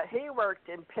 but he worked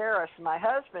in Paris. My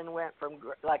husband went from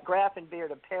like Grafenwehr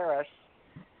to Paris,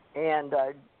 and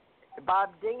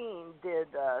Bob Dean did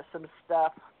some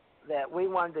stuff that we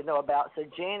wanted to know about, so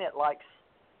Janet likes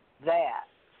that.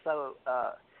 So,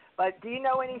 but do you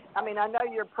know any? I mean, I know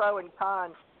you're pro and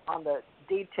con on the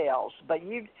details, but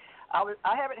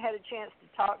I haven't had a chance to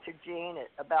talk to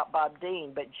Janet about Bob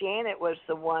Dean, but Janet was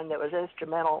the one that was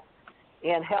instrumental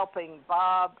in helping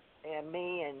Bob and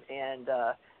me, and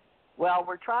well,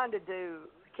 we're trying to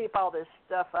keep all this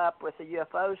stuff up with the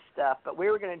UFO stuff, but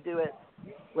we were going to do it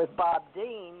with Bob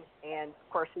Dean, and of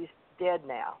course he's dead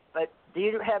now. But do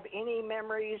you have any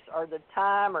memories or the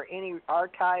time or any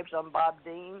archives on Bob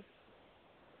Dean?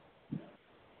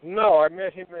 No, I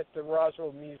met him at the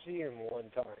Roswell Museum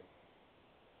one time.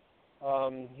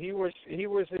 He was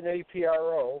an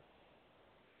APRO,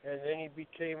 and then he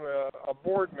became a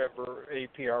board member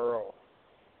APRO.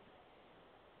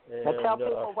 And, well, tell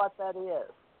people what that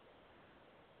is.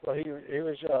 Well, he was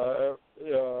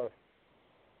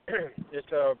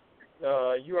it's a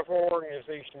UFO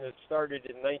organization that started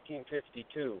in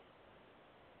 1952,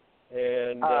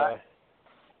 and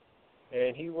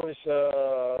he was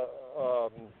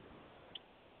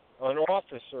an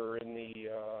officer in the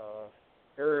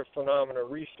Area Phenomena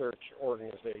Research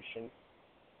Organization.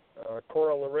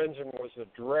 Cora Lorenzen was the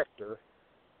director,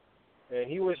 and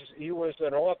he was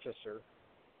an officer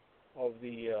of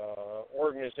the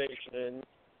organization,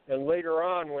 and later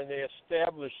on, when they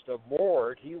established a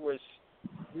board, he was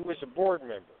a board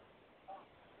member.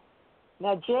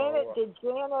 Now, Janet, did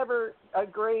Jan ever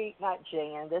agree? Not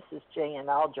Jan. This is Jan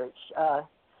Aldrich.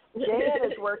 Jan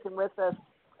is working with us.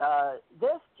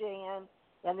 This Jan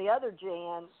and the other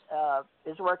Jan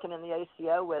is working in the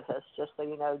ACO with us, just so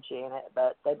you know, Janet.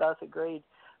 But they both agreed.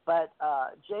 But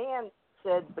Jan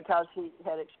said because he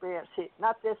had experience,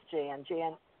 not this Jan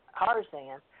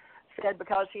Harzan, said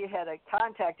because he had a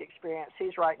contact experience,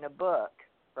 he's writing a book,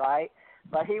 right?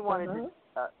 But he wanted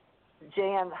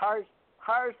Jan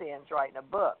Harzan's writing a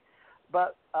book.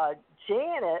 But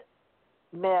Janet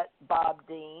met Bob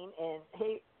Dean, and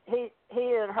he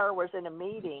and her was in a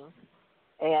meeting,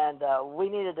 and we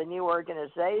needed a new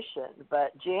organization.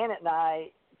 But Janet and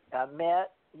I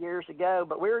met years ago,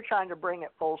 but we were trying to bring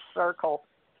it full circle.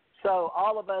 So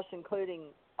all of us,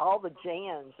 including all the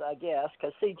Jans, I guess,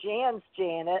 because see, Jan's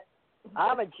Janet,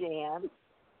 I'm a Jan,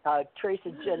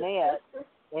 Teresa Jeanette,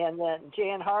 and then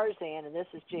Jan Harzan, and this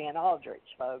is Jan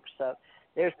Aldrich, folks. So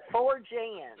there's 4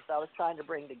 Jans I was trying to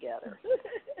bring together.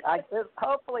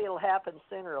 Hopefully it'll happen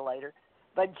sooner or later.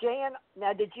 But Jan,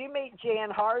 now did you meet Jan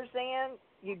Harzan?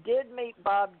 You did meet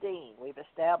Bob Dean. We've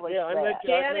established that. I met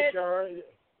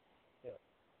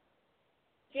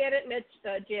Janet met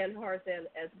Jan Harzan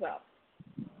as well.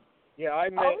 Yeah, I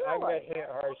met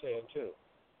Harzan too.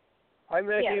 I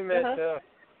met him at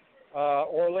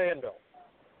Orlando.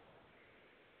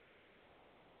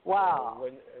 Wow.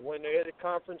 When they had a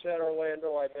conference at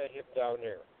Orlando, I met him down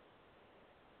there.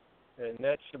 And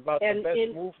that's about the best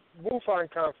MUFON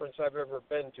conference I've ever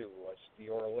been to, was the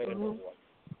Orlando one.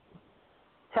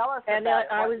 Tell us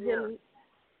about it.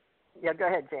 Yeah, go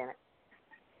ahead, Janet.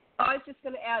 I was just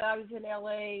going to add, I was in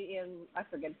L.A. I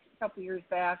forget, a couple years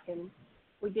back, and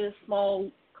we did a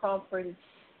small conference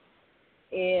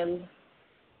in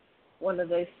one of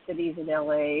those cities in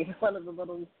L.A., one of the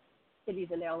little cities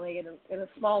in L.A., in a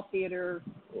small theater,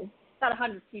 about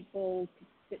 100 people,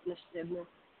 fitness gym.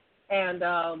 And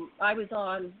I was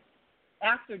on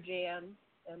after Jan,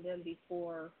 and then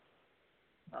before,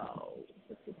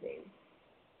 what's his name?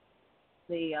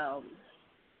 The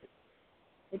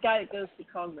guy that goes to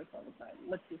Congress all the time.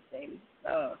 What's his name?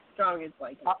 Strong is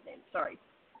like his name. Sorry.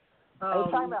 Are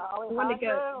you talking about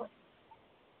Alejandro?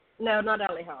 No, not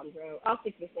Alejandro. I'll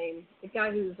think of his name. The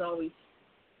guy who's always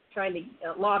trying to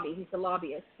lobby. He's a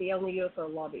lobbyist, the only UFO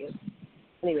lobbyist.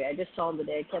 Anyway, I just saw him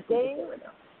today. I can't think of it right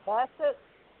now. Bassett?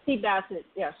 Steve Bassett.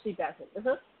 Yeah, Steve Bassett.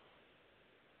 Okay.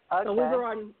 So we were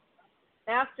on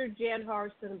after Jan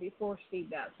Harzan and before Steve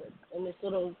Bassett in this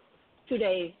little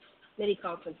 2-day mini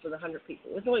conference with 100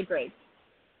 people. It was really great.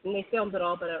 And they filmed it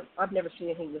all, but I've never seen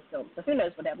anything with film. So who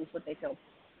knows what happens with they film.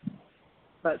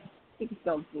 But you can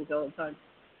film things all the time.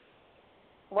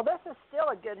 Well, this is still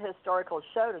a good historical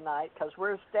show tonight because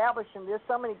we're establishing there's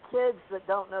so many kids that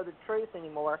don't know the truth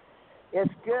anymore.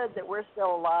 It's good that we're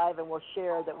still alive and we'll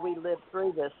share that we lived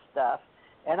through this stuff.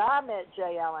 And I met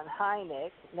J. Allen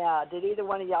Hynek. Now, did either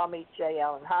one of y'all meet J.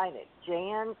 Allen Hynek?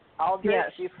 Jan Aldrich,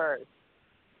 yes. You've heard?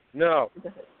 No.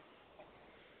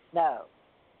 No.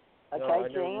 Okay, no, I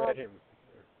Jan. never met him.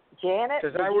 Janet?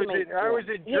 Because I was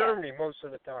in Germany most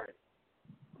of the time.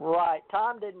 Right.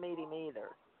 Tom didn't meet him either.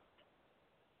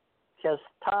 Because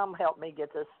Tom helped me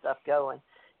get this stuff going.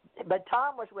 But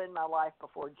Tom was in my life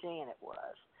before Janet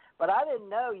was. But I didn't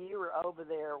know you were over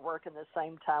there working the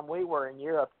same time we were in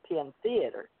European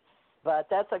theater. But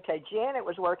that's okay. Janet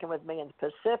was working with me in the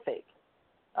Pacific,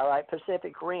 all right,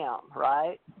 Pacific Rim,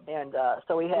 right? And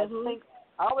so we had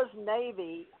I was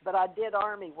Navy, but I did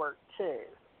Army work too.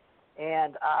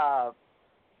 And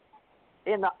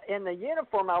in the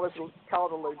uniform, I was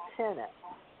called a lieutenant.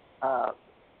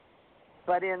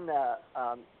 But in the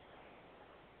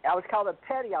I was called a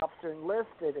petty officer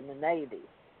enlisted in the Navy.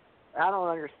 I don't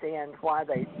understand why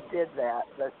they did that,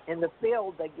 but in the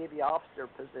field they give you officer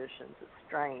positions. It's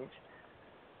strange.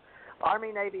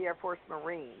 Army, Navy, Air Force,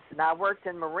 Marines. And I worked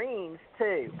in Marines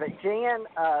too. But Jan,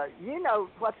 you know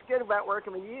what's good about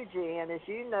working with you, Jan, is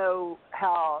you know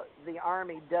how the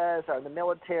Army does, or the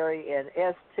military in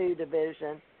S2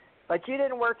 division. But you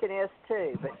didn't work in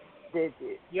S2, but did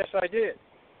you? Yes, I did.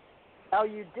 Oh,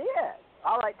 you did?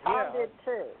 All right, Tom did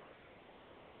too.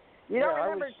 You don't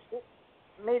remember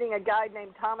meeting a guy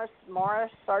named Thomas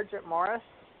Morris, Sergeant Morris?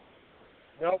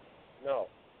 Nope, no.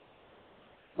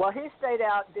 Well, he stayed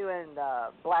out doing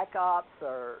black ops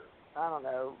or, I don't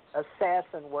know,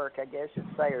 assassin work, I guess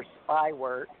you'd say, or spy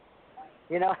work.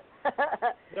 You know?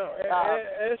 No,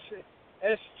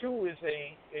 S2 is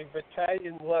a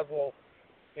battalion-level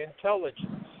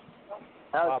intelligence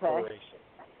operation.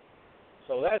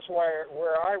 So that's where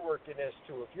I worked in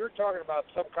S2. If you're talking about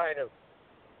some kind of,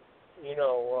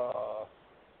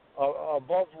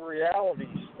 above reality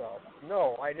stuff,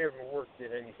 no, I never worked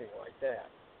in anything like that.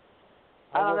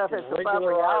 I don't know if it's above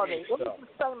reality. It was the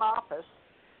same office.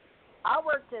 I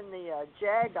worked in the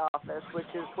JAG office,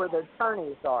 which is where the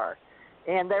attorneys are.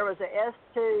 And there was a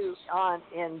S2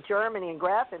 in Germany, in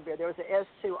Grafenberg. There was an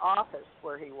S2 office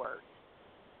where he worked.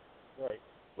 Right.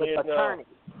 With attorneys.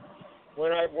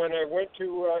 When I went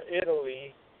to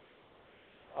Italy,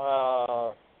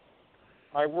 I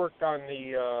worked on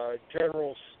the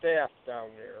general staff down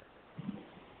there.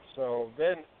 So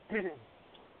then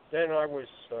I was,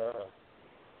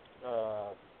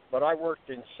 but I worked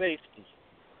in safety.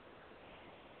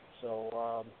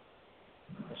 So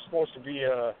was supposed to be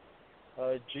a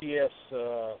GS,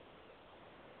 I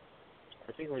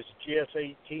think it was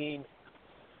GS-18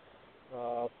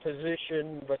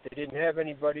 position, but they didn't have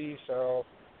anybody, so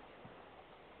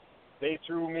they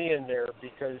threw me in there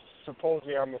because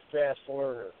supposedly I'm a fast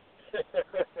learner. Good.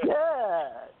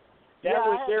 That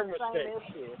was I their had the same mistake.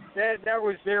 issue. That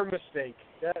was their mistake.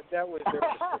 That was their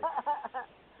mistake.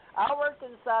 I worked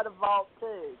inside a vault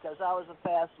too because I was a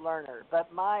fast learner,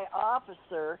 but my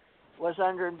officer was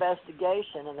under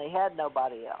investigation and they had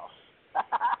nobody else.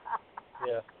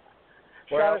 Yeah.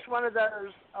 So Well, it's one of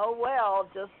those, oh well,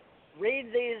 just read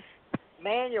these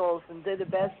manuals and do the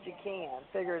best you can.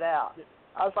 Figure it out.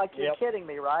 I was like, you're kidding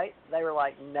me, right? They were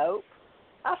like, nope.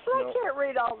 I said, Nope. I can't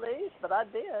read all these, but I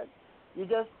did. You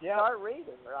just start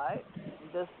reading, right? You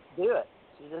just do it.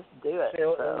 You just do it.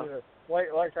 So.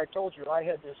 Like I told you, I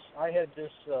had this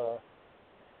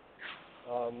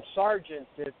sergeant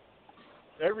that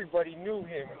everybody knew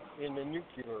him in the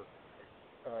nuclear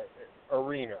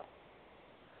arena.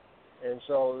 And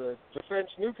so the Defense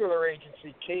Nuclear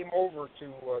Agency came over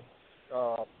to,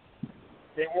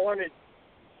 they wanted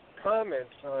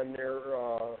comments on their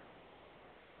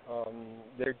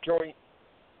joint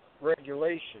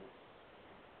regulation,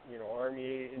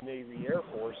 Army, Navy, Air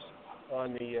Force,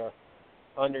 on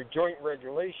their joint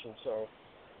regulation. So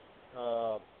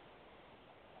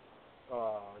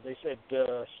they said,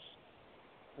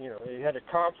 they had a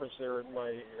conference there at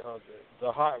my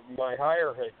my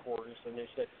higher headquarters, and they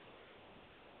said,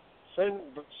 send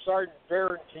Sergeant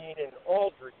Barentine and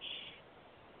Aldrich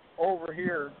over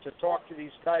here to talk to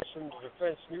these guys from the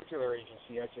Defense Nuclear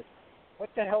Agency. I said, what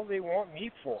the hell do they want me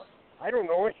for? I don't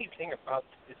know anything about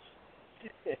this.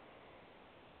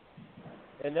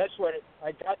 And that's when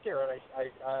I got there, and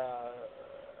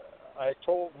I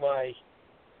told my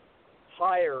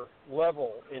higher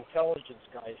level intelligence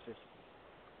guy, I said,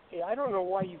 hey, I don't know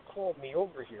why you called me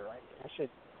over here. I said,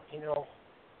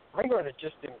 I'm going to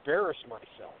just embarrass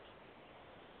myself.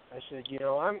 I said,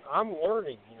 I'm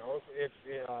learning.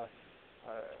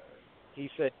 He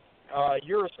said,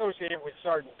 you're associated with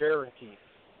Sergeant Barentine.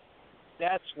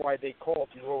 That's why they called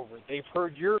you over. They've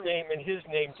heard your name and his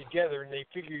name together, and they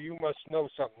figure you must know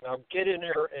something. Now get in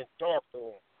there and talk to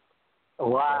him.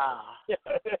 Wow.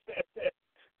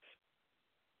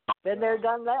 Been there,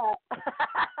 done that.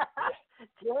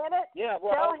 Janet, yeah,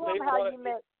 well, tell him how you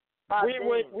met. We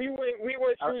went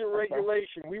through the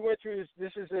regulation. We went through this.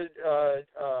 This is a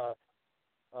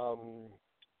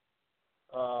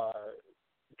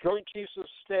Joint Chiefs of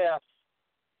Staff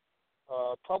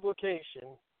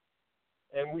publication,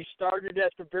 and we started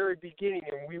at the very beginning,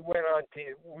 and we went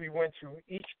through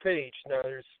each page. Now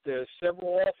there's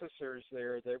several officers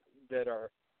there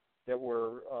that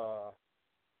were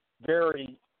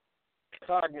very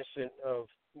cognizant of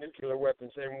nuclear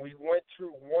weapons, and we went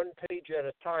through one page at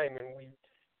a time, and we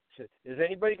said, has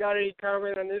anybody got any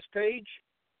comment on this page?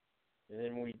 And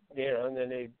then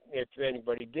if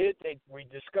anybody did, we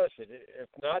discussed it. If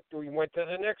not, we went to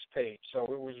the next page. So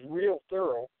it was real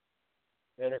thorough.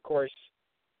 And of course,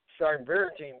 Sergeant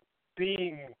Barentine,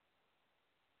 being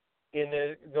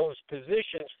in those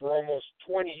positions for almost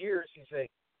 20 years, he said,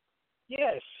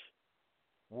 yes,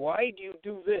 why do you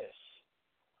do this?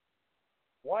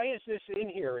 Why is this in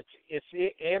here? It's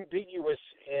ambiguous,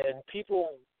 and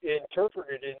people interpret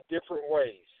it in different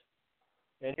ways.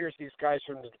 And here's these guys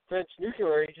from the Defense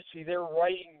Nuclear Agency. They're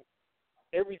writing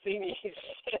everything he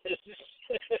says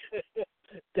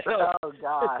down. Oh,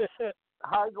 gosh.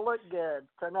 Hard to look good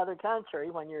to another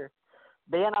country when you're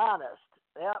being honest.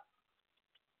 Yep.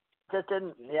 Just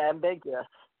didn't, ambiguous.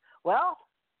 Well,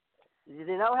 you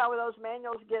know how those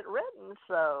manuals get written,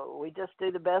 so we just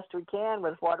do the best we can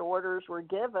with what orders we're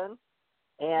given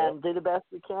and do the best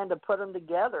we can to put them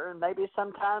together. And maybe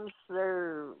sometimes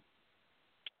they're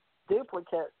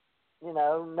duplicate,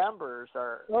 numbers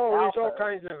or there's all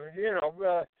kinds of,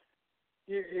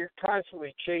 you're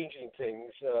constantly changing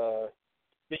things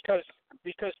because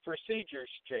procedures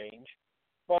change,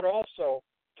 but also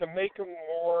to make them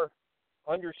more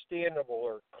understandable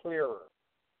or clearer.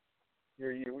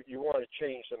 You want to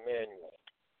change the manual.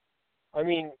 I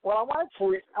mean, well,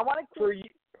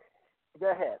 go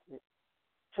ahead.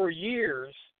 For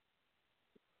years,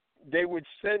 they would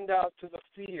send out to the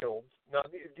field. Now,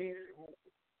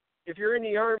 if you're in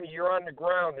the Army, you're on the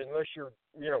ground unless you're,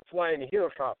 flying a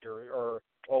helicopter or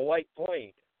a light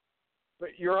plane.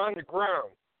 But you're on the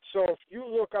ground. So if you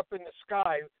look up in the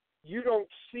sky, you don't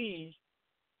see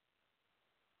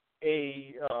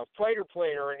a fighter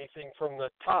plane or anything from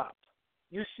the top.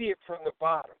 You see it from the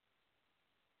bottom.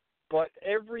 But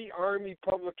every Army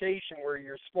publication where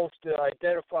you're supposed to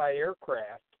identify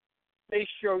aircraft, they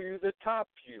show you the top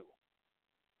view.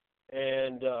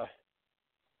 And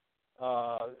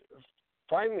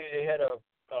finally they had a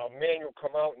manual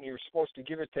come out, and you're supposed to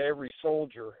give it to every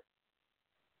soldier,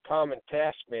 common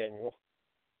task manual,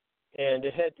 and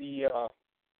it had the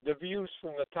views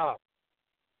from the top.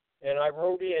 And I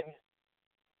wrote in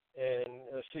and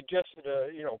suggested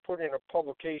put in a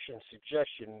publication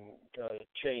suggestion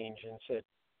change and said,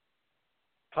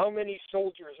 how many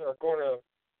soldiers are going to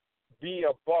be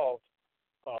above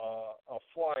a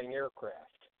flying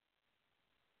aircraft?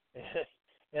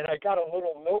 And I got a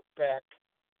little note back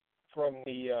from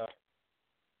the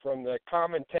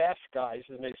common task guys,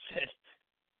 and they said,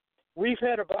 we've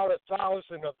had about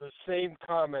 1,000 of the same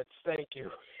comments, thank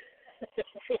you.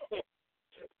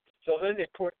 So then they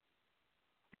put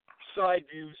side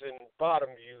views and bottom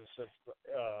views of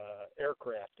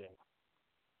aircraft in.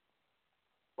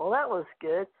 Well, that was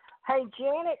good. Hey,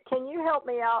 Janet, can you help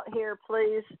me out here,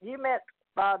 please? You met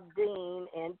Bob Dean,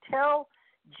 and tell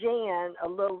Jan a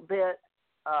little bit.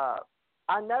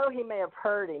 I know he may have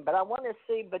heard him, but I want to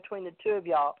see between the two of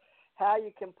y'all how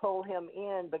you can pull him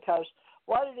in, because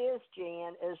what it is,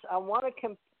 Jan, is I want to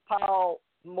compile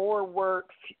more work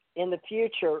in the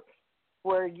future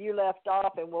where you left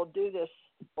off, and we'll do this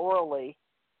orally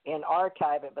and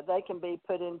archive it, but they can be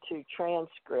put into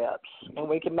transcripts, and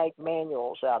we can make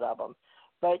manuals out of them.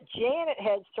 But Janet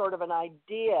had sort of an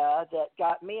idea that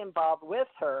got me and Bob with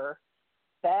her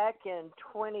back in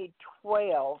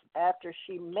 2012 after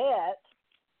she met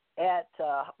at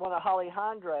one of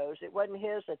Alejandro's. It wasn't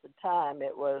his at the time.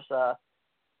 It was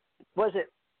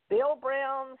it Bill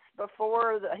Brown's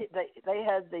before they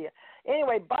had the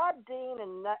anyway. Bob Dean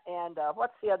and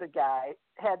what's the other guy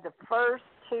had the first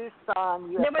Tucson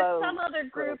UFO. There was some other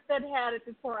group that had it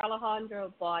before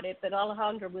Alejandro bought it, but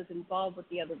Alejandro was involved with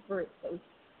the other group. So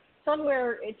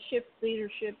somewhere it shifted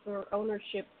leadership or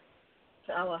ownership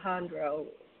to Alejandro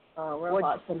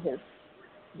robots and his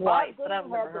wife, but I've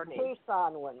never heard the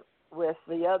Tucson one with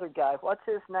the other guy. What's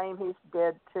his name? He's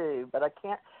dead too, but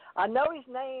I know his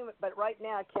name, but right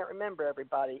now I can't remember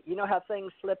everybody. You know how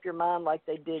things slip your mind like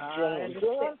they did Jan.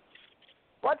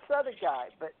 What's the other guy?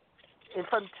 But it's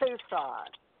from Tucson.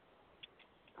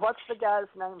 What's the guy's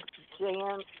name?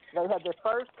 Jan. They had their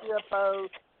first UFO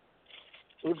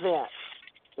event.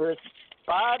 It was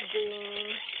Bob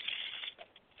Dean,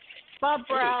 Bob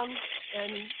Brown,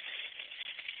 and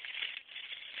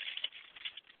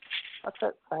what's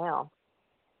that sound?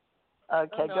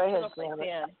 Okay, go ahead,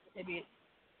 Janet. Maybe.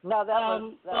 No, that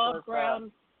was Bob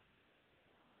Brown.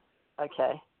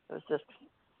 Okay, it was just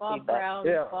Bob feedback. Brown,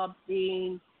 Yeah. Bob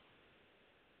Dean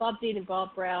and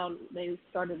Bob Brown. They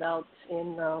started out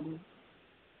in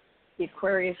the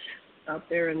Aquarius out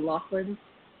there in Laughlin,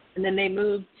 and then they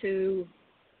moved to.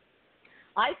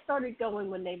 I started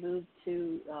going when they moved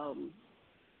to what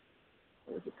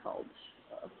was it called?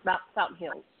 Fountain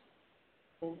Hills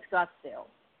in Scottsdale,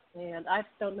 and I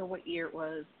don't know what year it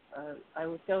was. I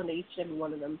was going to each and every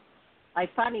one of them. I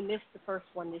finally missed the first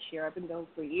one this year. I've been going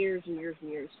for years and years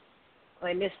and years.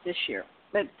 I missed this year.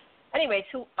 But anyway,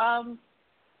 so Bob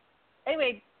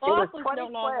was no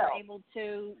longer able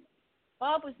to.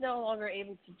 Bob was no longer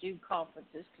able to do conferences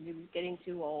because he was getting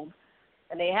too old,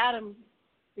 and they had him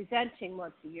presenting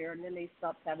once a year, and then they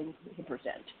stopped having him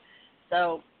present.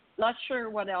 So not sure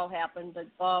what all happened, but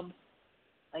Bob,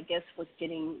 I guess, was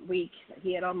getting weak.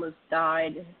 He had almost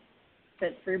died.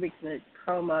 Spent 3 weeks in a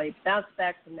coma. He bounced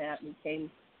back from that and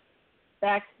came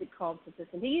back to the conferences.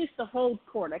 And he used to hold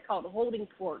court. I call it holding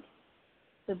court.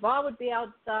 So Bob would be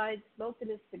outside smoking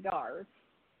his cigars.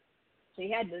 So he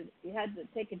had to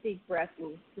take a deep breath,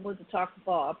 and he wanted to talk to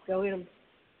Bob, go in and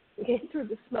get through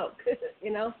the smoke,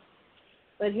 you know.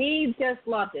 But he just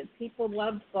loved it. People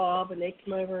loved Bob, and they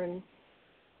came over, and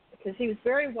because he was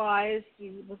very wise.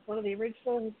 He was one of the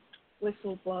original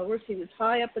whistleblowers. He was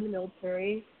high up in the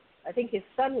military. I think his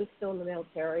son was still in the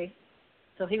military.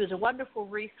 So he was a wonderful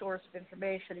resource of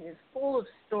information. He was full of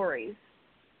stories.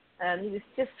 And he was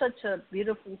just such a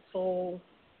beautiful soul,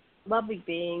 lovely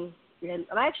being. And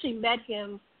I actually met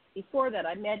him, before that,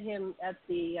 I met him at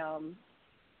the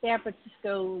San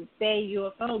Francisco Bay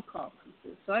UFO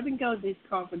conferences. So I've been going to these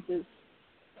conferences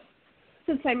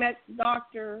since I met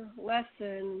Dr.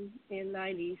 Lesson in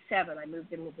 97. I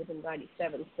moved in with him in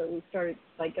 97. So we started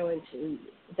by going to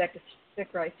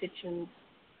Zechariah Sitchin's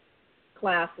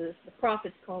classes, the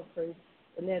Prophets Conference,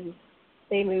 and then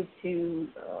they moved to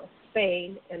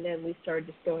Spain, and then we started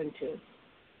just going to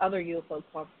other UFO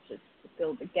conferences to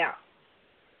fill the gap.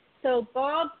 So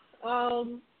Bob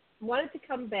wanted to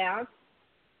come back.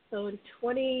 So in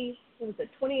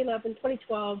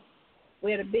 2012,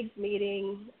 we had a big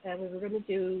meeting, and we were going to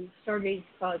do Stargaze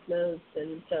Cosmos,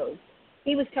 and so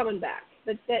he was coming back,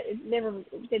 but that it never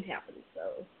did happen.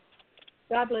 So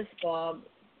God bless Bob.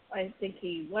 I think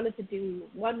he wanted to do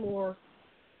one more,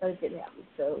 but it didn't happen.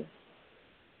 So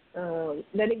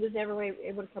then he was never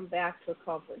able to come back to a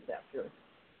conference after.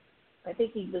 I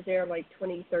think he was there like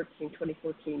 2013,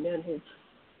 2014. Then his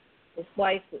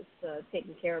wife was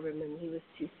taking care of him, and he was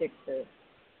too sick to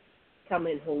come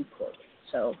in home court.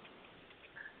 So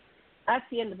that's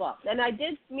the end of Bob. And I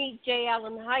did meet J.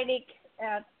 Allen Hynek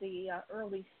at the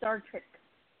early Star Trek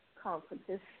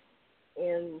conferences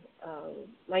in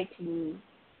let's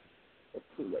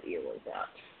see, what year was that?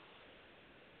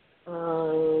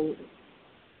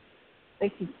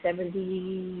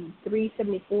 1973,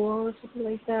 74, or something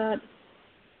like that,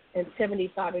 and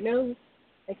 75. I know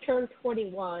I turned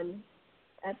 21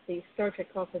 at the Star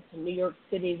Trek conference in New York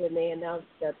City when they announced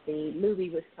that the movie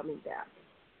was coming back.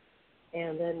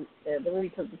 And then the movie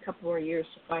took a couple more years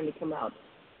to finally come out.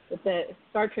 But the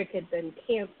Star Trek had been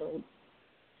canceled.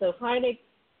 So Hynek,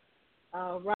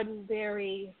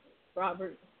 Roddenberry,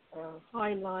 Robert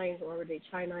Heinlein, Robert H.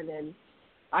 Heinlein, and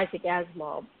Isaac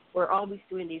Asimov were always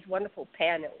doing these wonderful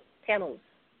panels.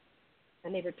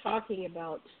 And they were talking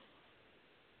about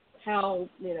how,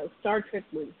 Star Trek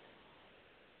was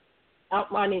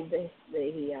outlining the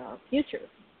future.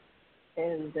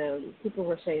 And people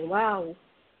were saying, wow,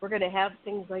 we're going to have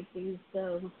things like these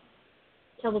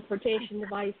teleportation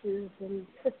devices and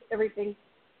everything.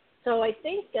 So I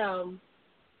think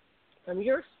from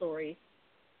your story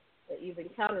that you've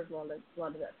encountered a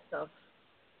lot of that stuff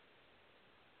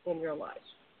in your life.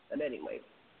 But anyway,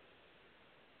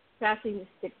 passing the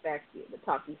stick back to you, the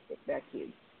talking stick back to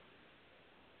you.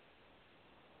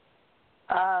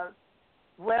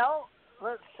 Well,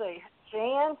 let's see.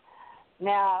 Jan,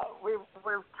 now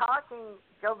we're talking,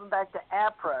 going back to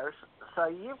APROS, so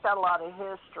you've got a lot of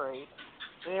history.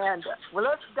 And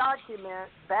let's document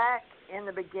back in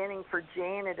the beginning for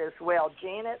Janet as well.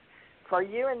 Janet, for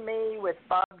you and me with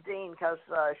Bob Dean, because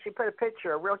she put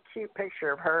a real cute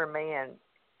picture of her and me and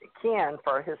Ken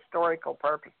for historical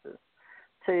purposes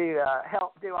to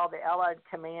help do all the Allied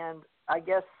Command, I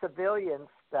guess, civilian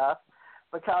stuff,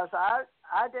 because I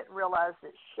didn't realize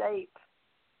that SHAPE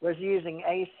was using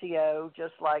ACO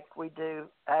just like we do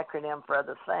acronym for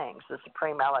other things, the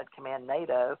Supreme Allied Command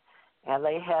NATO, and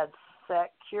they had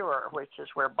SECURE, which is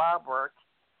where Bob worked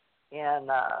in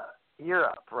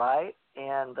Europe, right?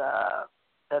 And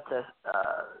at the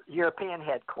European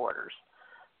headquarters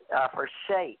for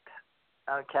SHAPE,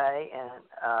 okay, and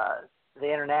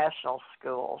the international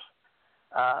schools.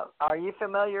 Are you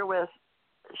familiar with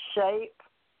SHAPE?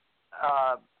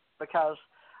 Because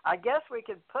I guess we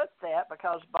could put that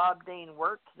because Bob Dean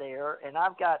worked there, and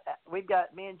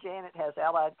me and Janet has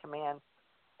Allied Command,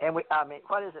 and what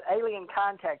is it, Alien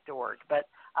Contact Org. But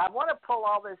I want to pull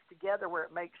all this together where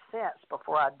it makes sense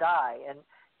before I die. And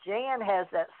Jan has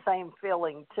that same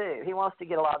feeling too. He wants to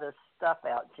get a lot of this stuff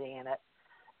out, Janet,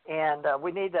 and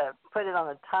we need to put it on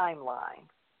a timeline,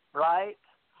 right?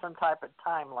 Some type of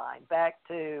timeline back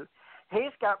to.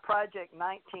 He's got Project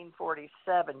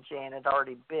 1947, Janet,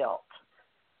 already built.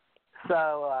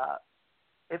 So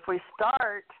if we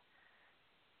start,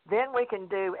 then we can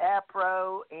do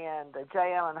APRO and the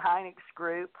J. Allen Hynek's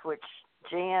group, which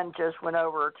Jan just went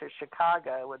over to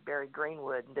Chicago with Barry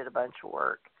Greenwood and did a bunch of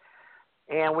work.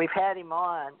 And we've had him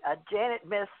on. Janet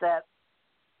missed that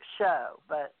show,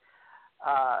 but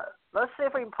let's see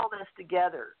if we can pull this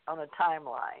together on a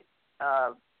timeline.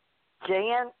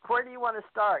 Jan, where do you want to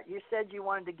start? You said you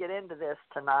wanted to get into this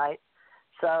tonight.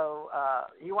 So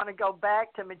you want to go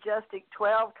back to Majestic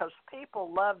 12 because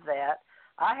people love that.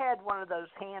 I had one of those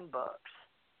handbooks.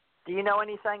 Do you know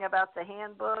anything about the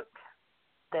handbook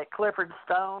that Clifford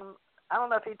Stone, I don't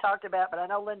know if he talked about, but I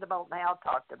know Linda Moulton Howe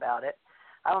talked about it.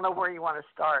 I don't know where you want to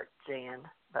start, Jan.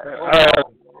 But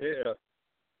yeah.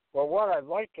 Well, what I'd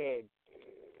like to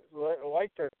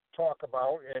talk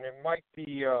about, and it might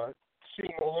be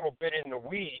seem a little bit in the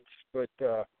weeds, but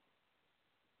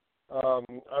I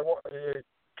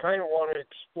kind of want to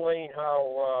explain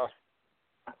how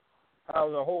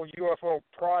the whole UFO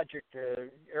project,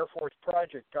 Air Force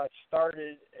project, got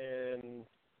started and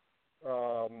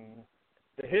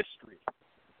the history.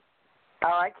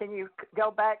 All right, can you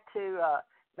go back to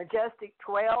Majestic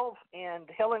 12 and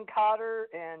Helen Cotter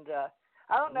and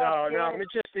I don't know. No,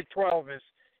 Majestic 12 is.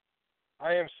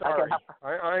 I am sorry.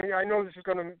 Okay. I know this is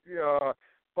going to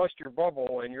bust your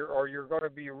bubble, and you're going to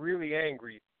be really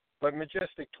angry. But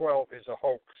Majestic 12 is a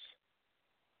hoax.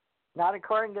 Not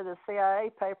according to the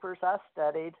CIA papers I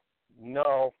studied.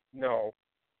 No.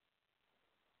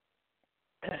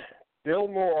 Bill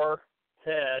Moore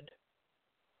had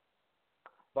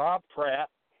Bob Pratt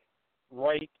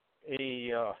write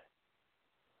a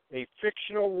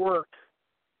fictional work.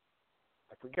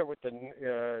 I forget what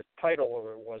the title of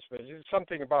it was, but it's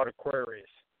something about Aquarius.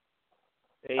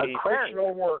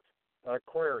 Fictional work,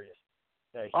 Aquarius.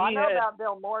 Now, I know about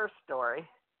Bill Moore's story.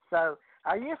 So,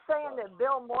 are you saying that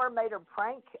Bill Moore made a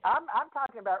prank? I'm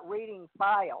talking about reading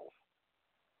files.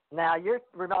 Now you're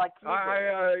like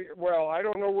well, I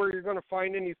don't know where you're going to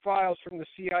find any files from the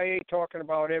CIA talking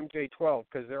about MJ-12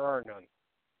 because there are none.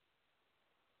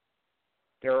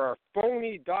 There are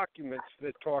phony documents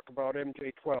that talk about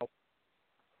MJ-12,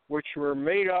 which were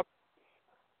made up,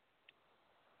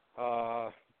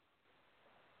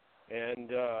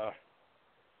 and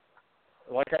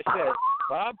like I said,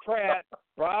 Bob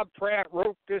Pratt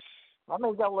wrote this. Let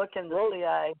me go look in the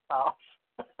CIA files.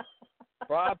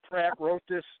 Bob Pratt wrote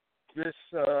this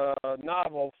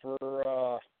novel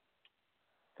for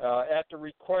at the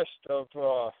request of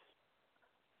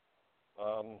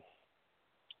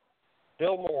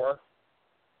Bill Moore,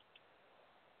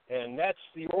 and that's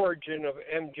the origin of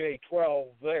MJ-12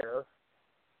 there.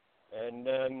 And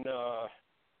then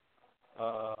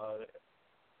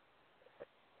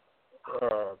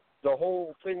the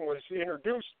whole thing was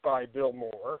introduced by Bill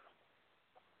Moore,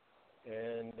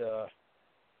 and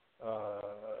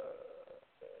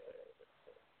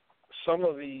some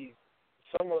of the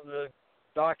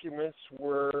documents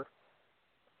were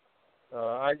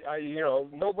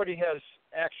nobody has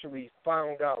actually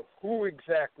found out who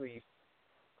exactly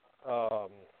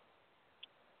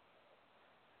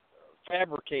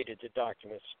fabricated the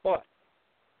documents, but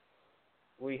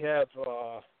we have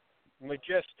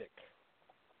Majestic.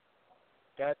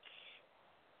 That's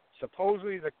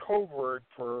supposedly the code word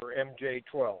for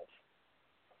MJ-12.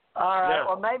 All right. Now,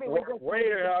 well, maybe we just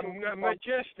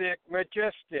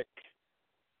Majestic.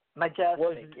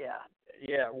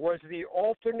 Was the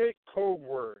alternate code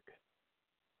word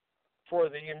for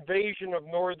the invasion of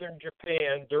northern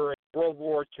Japan during World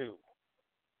War II.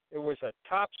 It was a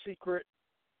top secret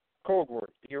code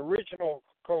word. The original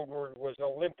code word was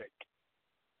Olympic,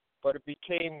 but it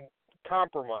became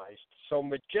compromised. So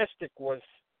Majestic was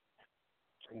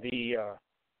the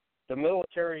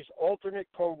military's alternate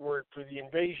code word for the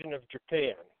invasion of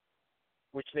Japan,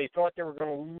 which they thought they were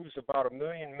going to lose about 1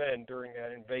 million men during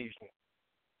that invasion.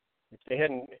 If they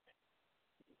hadn't,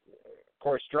 of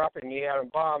course, dropping the atom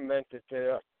bomb meant that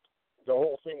the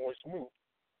whole thing was moot.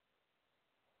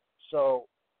 So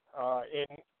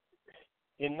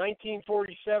in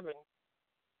 1947,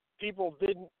 people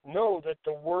didn't know that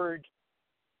the word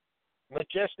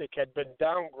Majestic had been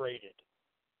downgraded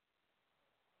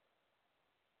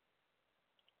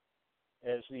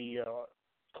as the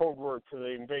code word for the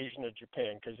invasion of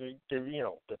Japan, because the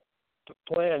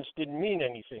plans didn't mean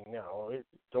anything now.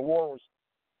 The war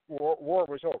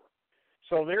was over.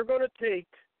 So they're going to take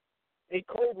a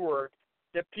code word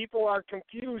that people are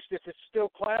confused if it's still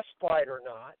classified or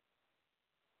not,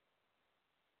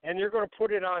 and they're going to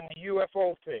put it on the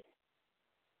UFO thing.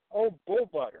 Oh, bull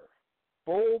butter.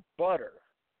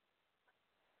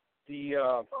 The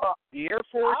Air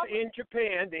Force in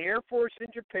Japan,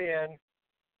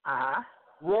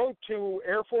 wrote to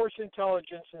Air Force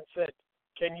intelligence and said,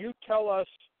 "Can you tell us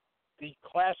the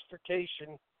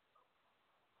classification?"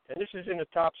 And this is in a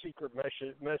top secret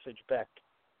message back.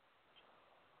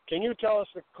 Can you tell us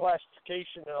the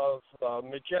classification of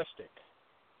Majestic?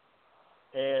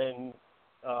 And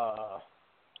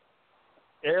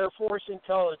Air Force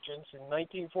intelligence in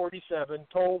 1947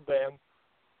 told them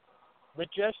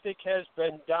Majestic has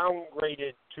been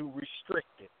downgraded to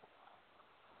restricted.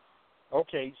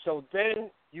 Okay, so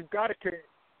then you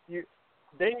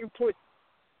put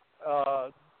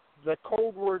the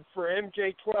code word for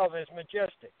MJ-12 as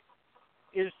Majestic.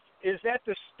 Is that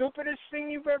the stupidest thing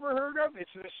you've ever heard of?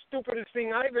 It's the stupidest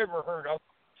thing I've ever heard of.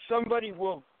 Somebody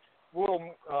will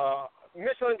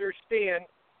misunderstand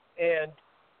and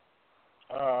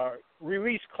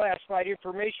release classified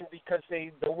information because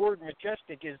the word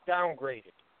Majestic is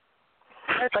downgraded.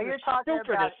 That's so the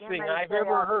stupidest thing I've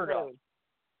ever heard of.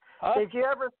 Huh? Did you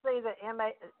ever see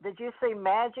Did you see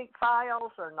Magic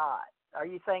Files or not? Are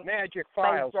you thinking Magic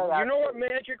Files? You know what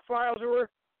Magic Files were?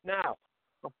 Now.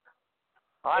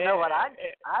 I know what I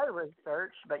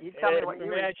researched, but you tell me what you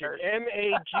Magic, researched.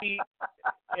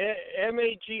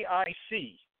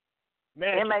 M-A-G-I-C.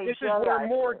 Magic. This is where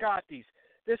Moore got these.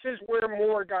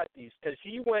 Because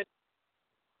he went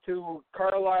to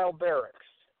Carlisle Barracks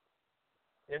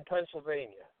in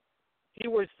Pennsylvania. He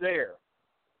was there.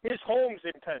 His home's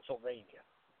in Pennsylvania.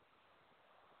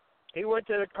 He went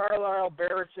to the Carlisle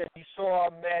Barracks and he saw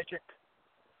a magic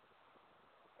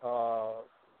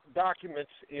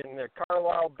documents in the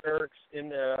Carlisle Barracks in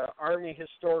the Army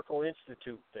Historical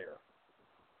Institute there.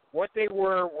 What they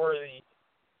were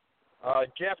the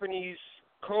Japanese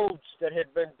codes that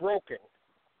had been broken.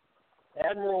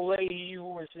 Admiral Leahy, who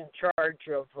was in charge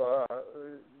of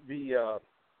the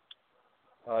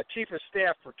Chief of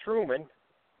Staff for Truman,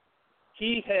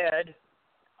 he had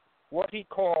what he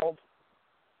called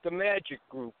the Magic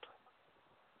Group,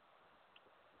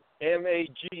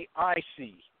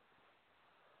 MAGIC.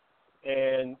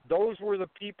 And those were the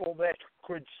people that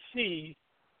could see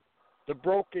the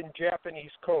broken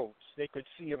Japanese codes. They could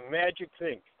see a magic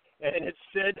thing. And it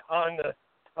said on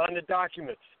the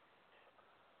documents,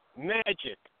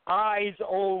 magic, eyes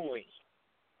only.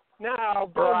 Now,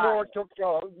 Bill Moore took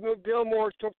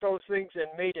those things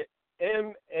and made it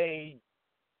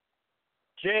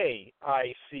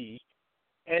MAJIC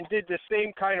and did the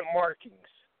same kind of markings.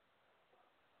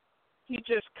 He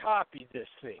just copied this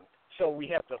thing. So we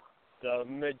have the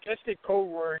majestic code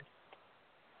word,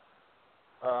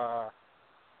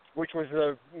 which was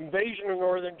the invasion of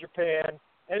northern Japan,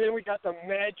 and then we got the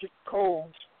magic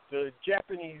codes, the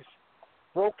Japanese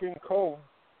broken code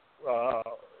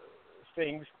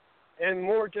things, and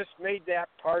Moore just made that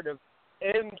part of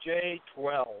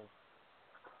MJ12.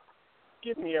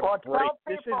 Give me a break.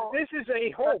 This is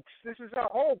a hoax. This is a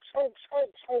hoax.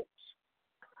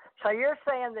 So you're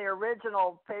saying the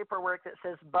original paperwork that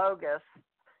says bogus,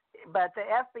 but the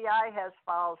FBI has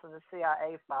files and the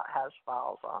CIA has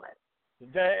files on it.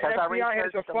 The FBI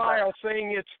has a file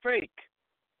saying it's fake.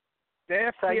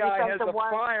 The FBI has a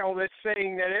file that's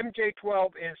saying that MJ12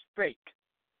 is fake.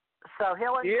 So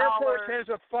Hill and the Air Force has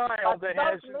a file that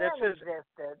says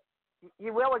existed.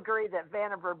 You will agree that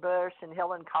Vannevar Bush and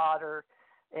Hill and Cotter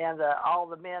and all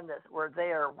the men that were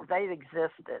there, they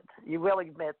existed. You will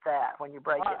admit that when you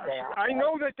break it down. I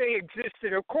know that they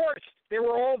existed. Of course, they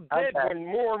were all dead when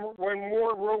Moore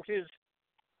wrote his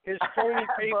phony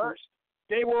papers.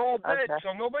 They were all dead,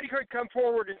 so nobody could come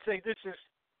forward and say this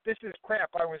is crap.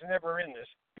 I was never in this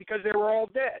because they were all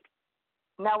dead.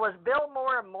 Now, was Bill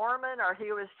Moore a Mormon or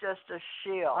he was just a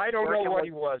shield? I don't know what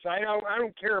he was. I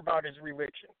don't care about his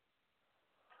religion.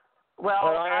 Well,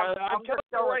 I'm telling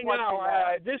you right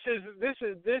now, this is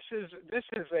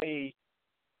a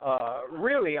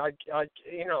really I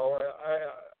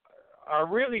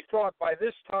really thought by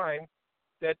this time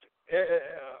that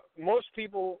most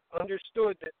people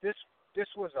understood that this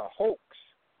was a hoax.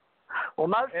 Well,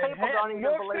 most people don't even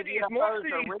believe most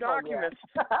of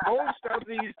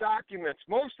these documents,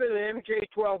 most of the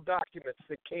MJ12 documents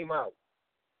that came out,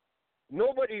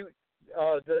 nobody,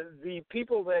 the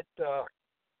people that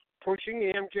pushing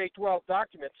the MJ12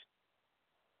 documents,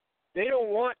 they don't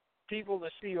want people to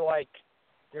see, like,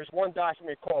 there's one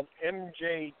document called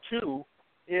MJ2.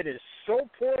 It is so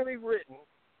poorly written,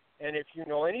 and if you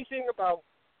know anything about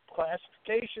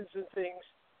classifications and things,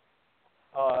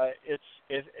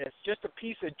 it's just a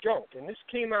piece of junk. And this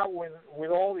came out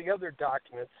with all the other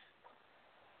documents,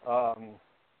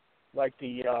 like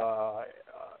the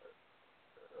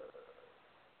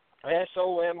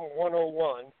SOM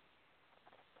 101.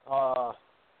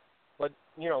 But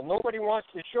nobody wants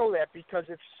to show that because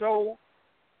it's so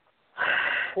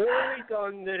poorly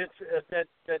done that it's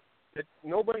that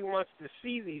nobody wants to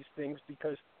see these things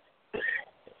because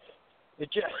it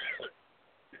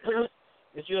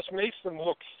just makes them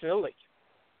look silly.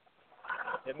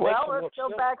 Let's go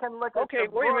back and look at. Okay,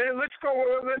 wait a minute. Let's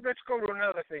go to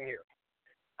another thing here.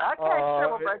 Okay, sure,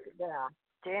 we'll break it down.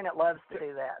 Janet loves to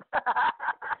do that.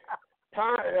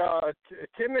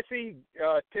 Timothy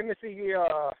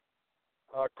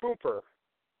Cooper.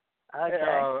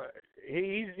 Okay.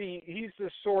 He's the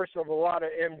source of a lot of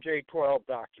MJ12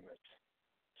 documents.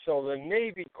 So the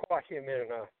Navy caught him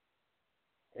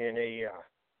in a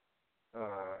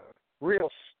real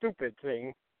stupid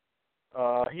thing.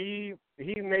 He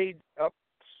made up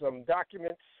some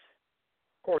documents.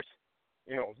 Of course,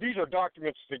 these are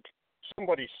documents that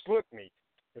somebody slipped me.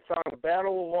 It's on the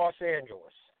Battle of Los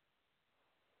Angeles.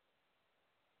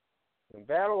 The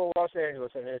Battle of Los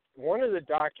Angeles, and one of the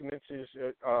documents is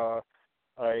a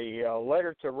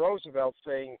letter to Roosevelt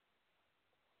saying,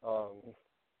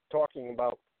 talking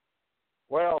about,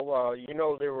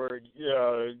 there were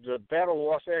the Battle of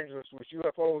Los Angeles was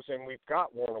UFOs, and we've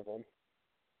got one of them.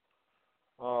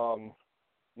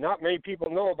 Not many people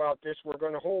know about this. We're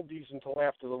going to hold these until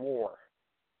after the war.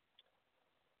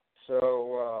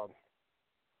 So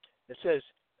it says,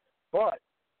 but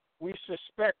we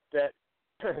suspect that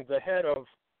the head of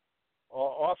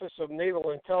Office of Naval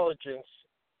Intelligence,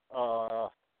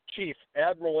 Chief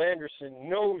Admiral Anderson,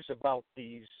 knows about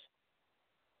these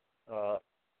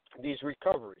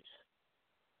recoveries.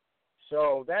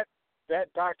 So that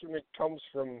document comes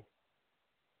from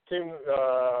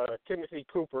Timothy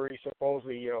Cooper. He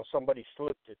supposedly, somebody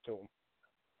slipped it to him.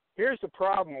 Here's the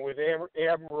problem with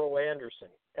Admiral Anderson.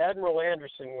 Admiral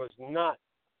Anderson was not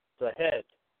the head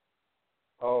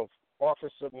of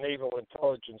Office of Naval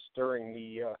Intelligence during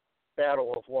the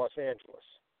Battle of Los Angeles.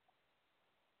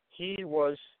 He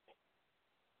was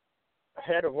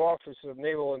head of Office of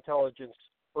Naval Intelligence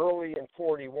early in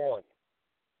 1941.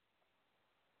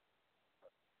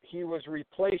 He was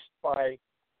replaced by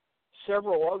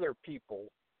several other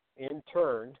people in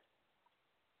turn.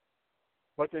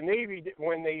 But the Navy,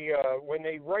 when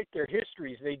they write their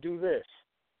histories, they do this.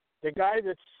 The guy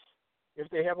if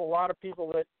they have a lot of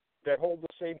people that hold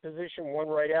the same position, one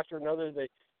right after another,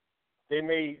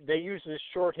 they use this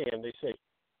shorthand. They say,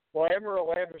 well,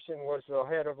 Admiral Anderson was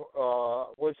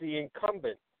the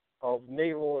incumbent of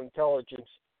naval intelligence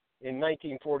in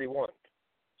 1941.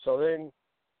 So then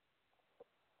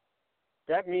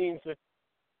that means that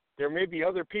there may be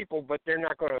other people, but they're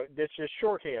not going to. That's just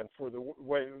shorthand for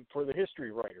the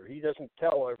history writer. He doesn't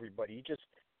tell everybody.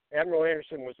 Admiral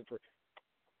Anderson was the first.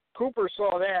 Cooper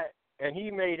saw that, and he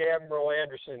made Admiral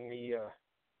Anderson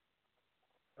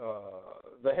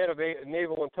the head of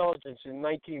naval intelligence in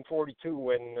 1942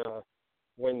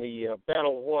 when the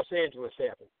Battle of Los Angeles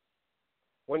happened.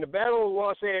 When the Battle of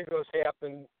Los Angeles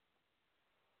happened,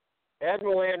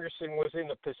 Admiral Anderson was in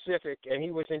the Pacific, and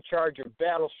he was in charge of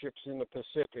battleships in the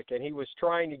Pacific, and he was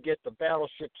trying to get the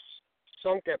battleships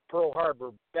sunk at Pearl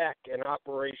Harbor back and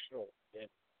operational.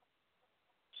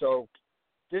 So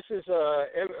this is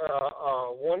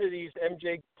one of these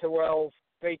MJ-12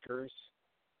 fakers,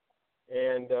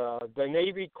 and the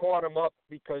Navy caught him up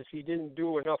because he didn't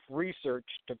do enough research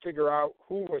to figure out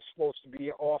who was supposed to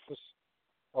be Office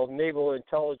of Naval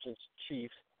Intelligence Chief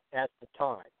at the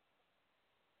time.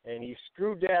 And he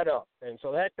screwed that up. And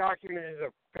so that document is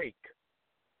a fake.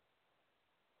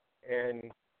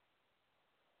 And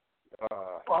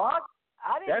well,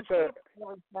 I didn't see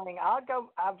everything.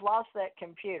 I've lost that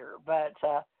computer, but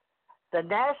the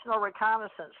National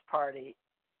Reconnaissance Party,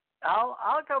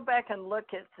 I'll go back and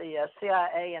look at the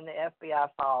CIA and the FBI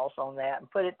files on that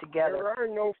and put it together. There are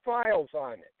no files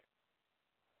on it.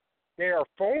 They are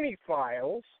phony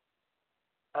files.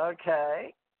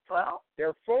 Okay. Well,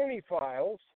 they're phony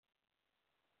files.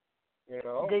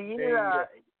 Do you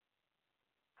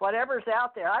whatever's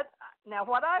out there? Now,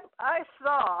 what I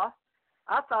saw,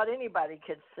 I thought anybody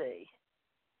could see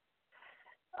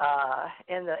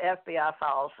in the FBI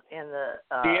files. In the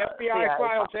FBI CIA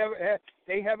files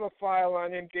have a file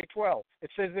on MJ-12. It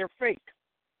says they're fake.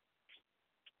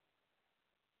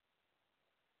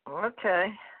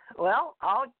 Okay. Well,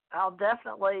 I'll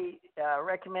definitely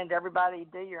recommend everybody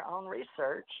do your own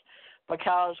research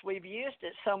because we've used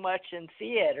it so much in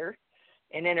theater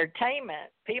and entertainment.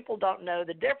 People don't know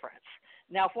the difference.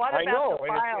 Now, what about I know, the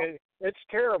file? It's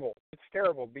terrible. It's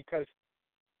terrible because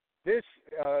this,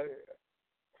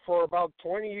 for about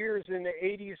 20 years in the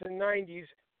 80s and 90s,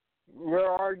 we're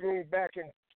arguing back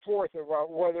and forth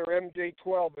about whether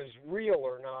MJ-12 is real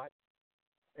or not.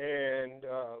 And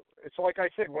it's like I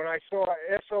said, when I saw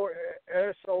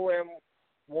SOM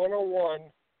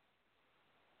 101,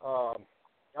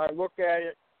 I looked at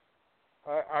it.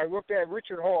 I looked at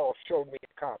Richard Hall showed me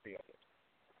a copy of it.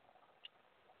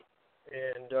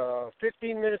 And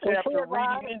 15 minutes after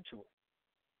reading into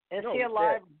it. Is he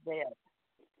alive or dead?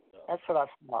 No. That's what I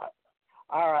thought.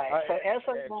 All right. So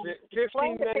SOM,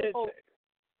 15 minutes.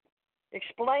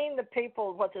 Explain to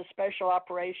people what the Special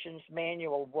Operations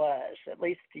Manual was, at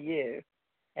least to you,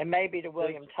 and maybe to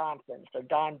William Tompkins or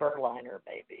Don Berliner,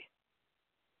 maybe.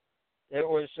 It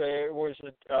was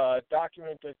a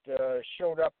document that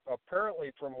showed up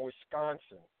apparently from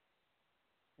Wisconsin,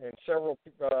 and several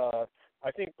people.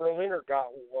 I think Berliner got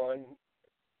one.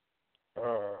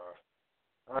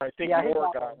 I think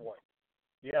Moore got one.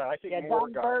 Yeah, I think Moore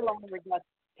got one. Don Berliner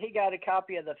got a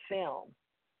copy of the film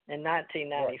in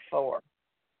 1994.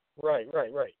 Right.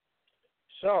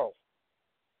 So,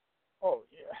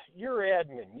 you're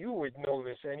admin. You would know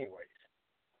this anyways.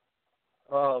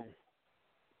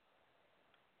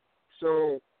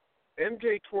 So,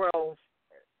 MJ-12,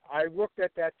 I looked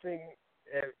at that thing.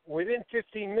 Within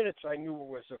 15 minutes, I knew it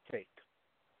was a fake.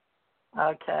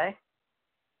 Okay.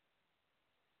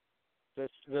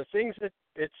 The things that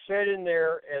it said in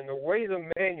there and the way the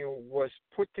manual was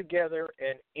put together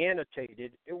and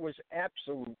annotated, it was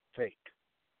absolute fake.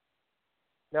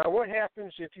 Now, what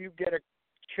happens if you get a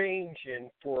change in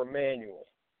for a manual?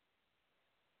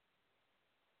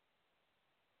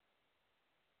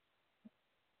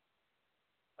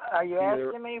 Are you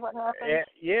asking me what happens?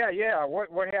 Yeah.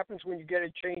 What happens when you get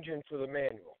a change in for the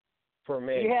manual? for a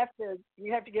manual.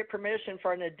 You have to get permission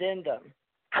for an addendum.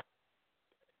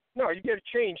 No, you get a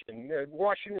change in.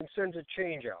 Washington sends a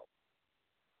change out.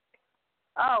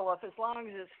 Oh, well, if as long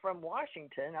as it's from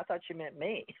Washington, I thought you meant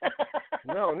me.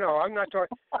 No, I'm not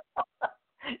talking.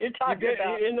 You're talking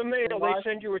about in the mail. They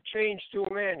send you a change to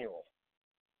a manual.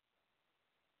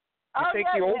 You take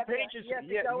the old pages.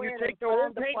 You take the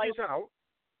old pages out.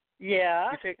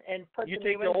 Yeah. You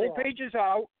take the old pages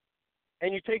out,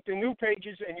 and you take the new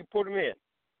pages and you put them in.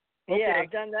 Okay. Yeah,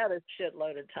 I've done that a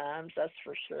shitload of times. That's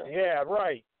for sure. Yeah,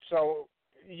 right. So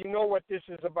you know what this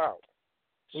is about.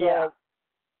 So yeah.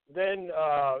 Then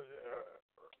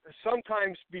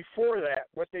sometimes before that,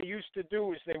 what they used to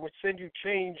do is they would send you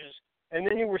changes, and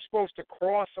then you were supposed to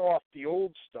cross off the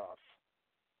old stuff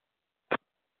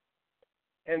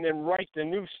and then write the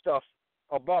new stuff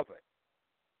above it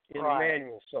in the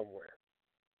manual somewhere.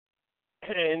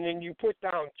 And then you put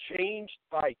down changed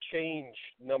by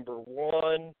change number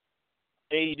 1,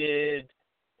 dated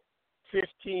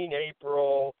 15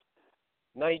 April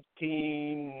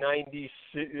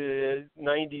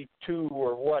 1992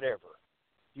 or whatever.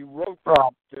 You wrote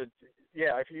if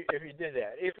you did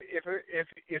that.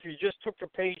 If you just took the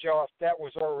page off, that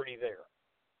was already there.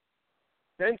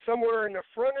 Then somewhere in the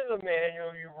front of the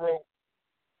manual you wrote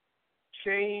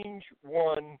change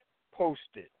 1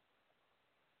 posted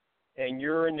and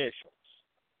your initials.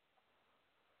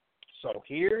 So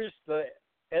here's the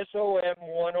SOM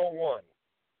 101.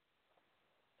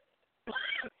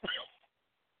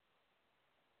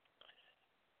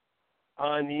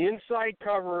 On the inside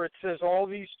cover, it says all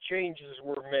these changes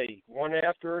were made, one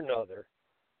after another,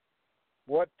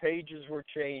 what pages were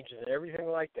changed, and everything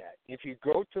like that. If you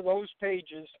go to those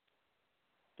pages,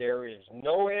 there is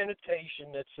no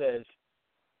annotation that says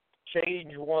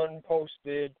change 1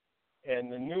 posted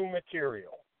and the new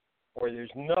material, or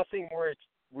there's nothing where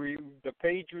the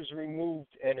page was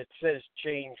removed and it says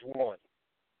change 1.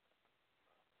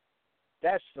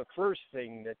 That's the first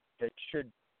thing that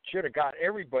should have got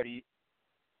everybody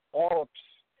all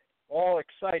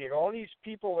excited. All these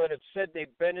people that have said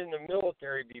they've been in the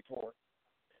military before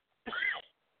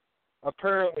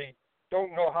apparently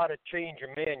don't know how to change a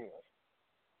manual.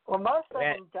 Well, most of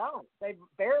them don't. They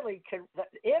barely could,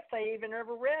 if they even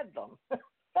ever read them.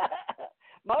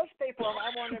 Most people, if I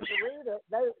wanted them to read it,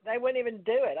 they wouldn't even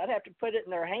do it. I'd have to put it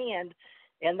in their hand,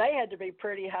 and they had to be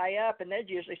pretty high up, and they'd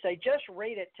usually say, just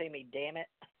read it to me, damn it.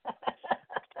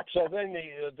 So then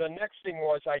the next thing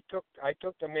was I took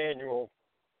the manual,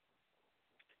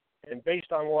 and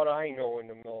based on what I know in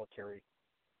the military,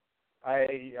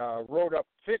 I wrote up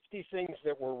 50 things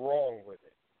that were wrong with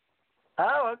it.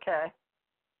 Oh, okay.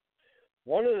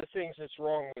 One of the things that's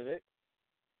wrong with it,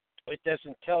 it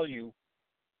doesn't tell you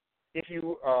if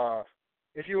you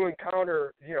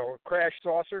encounter a crash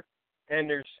saucer and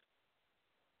there's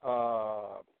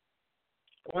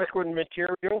liquid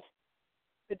material.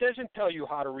 It doesn't tell you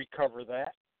how to recover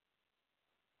that.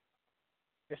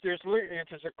 If there's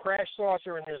a crash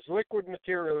saucer and there's liquid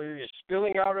material either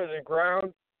spilling out of the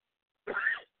ground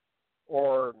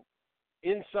or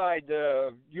inside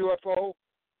the UFO,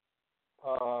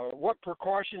 what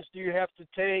precautions do you have to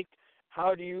take?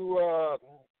 How do you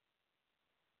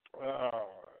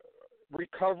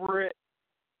recover it?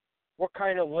 What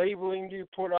kind of labeling do you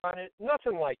put on it?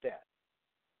 Nothing like that.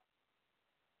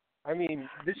 I mean,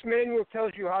 this manual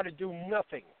tells you how to do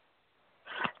nothing.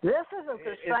 This isn't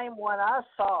the same one I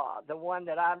saw. The one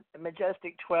that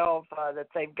Majestic 12 that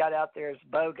they've got out there is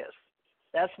bogus.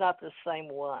 That's not the same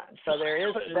one. So there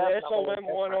is SOM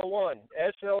 101.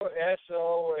 SOM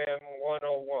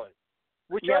 101.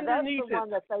 Which that's underneath the one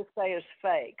that they say is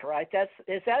fake, right?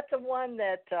 Is that the one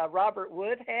that Robert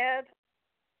Wood had?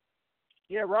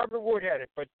 Yeah, Robert Wood had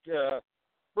it, but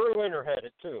Berliner had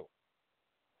it too.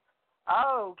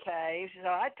 Okay, so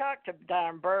I talked to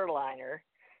Don Berliner.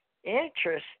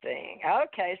 Interesting.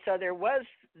 Okay, so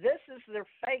this is their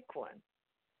fake one.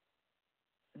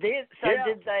 Did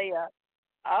they,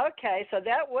 okay, so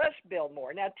that was Bill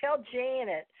Moore. Now tell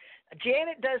Janet.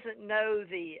 Janet doesn't know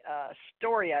the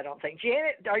story, I don't think.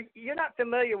 Janet, you're not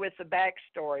familiar with the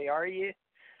backstory, are you?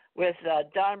 With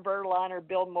Don Berliner,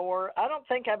 Bill Moore? I don't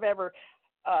think I've ever,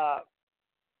 I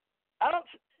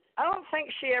don't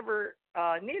think she ever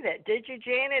knew that. Did you,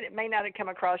 Janet? It may not have come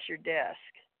across your desk.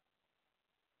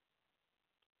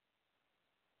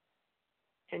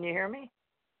 Can you hear me?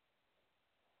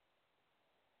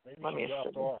 Let me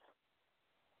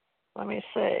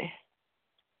see.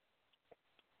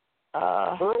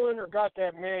 Berliner got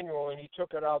that manual and he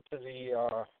took it out to the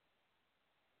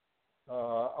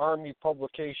Army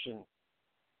publication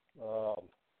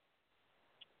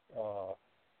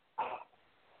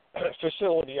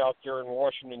facility out there in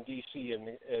Washington D.C. and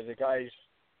the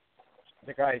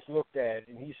guys looked at it,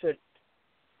 and he said,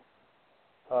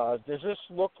 "Does this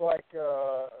look like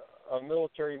a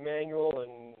military manual?"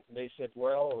 And they said,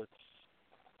 "Well,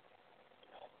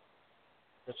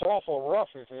 it's awful rough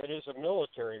if it is a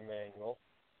military manual."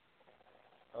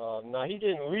 Now, he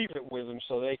didn't leave it with them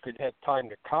so they could have time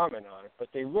to comment on it,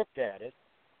 but they looked at it,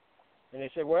 and they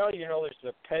said, "Well, there's an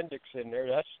appendix in there.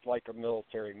 That's like a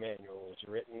military manual is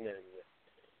written, and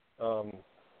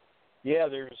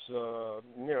there's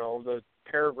the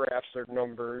paragraphs are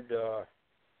numbered,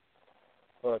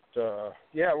 but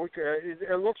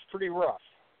it looks pretty rough."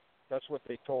 That's what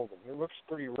they told him. It looks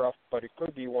pretty rough, but it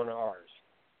could be one of ours.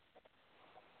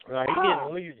 Now,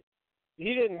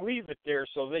 he didn't leave it there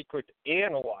so they could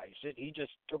analyze it. He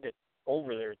just took it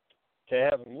over there to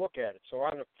have them look at it. So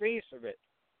on the face of it,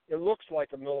 it looks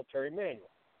like a military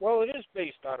manual. Well, it is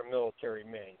based on a military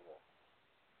manual.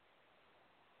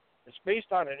 It's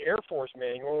based on an Air Force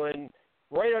manual, and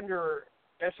right under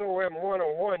SOM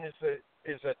 101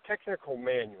 is a technical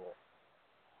manual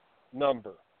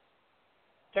number.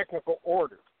 Technical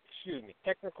order.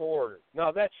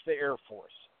 Now, that's the Air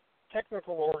Force.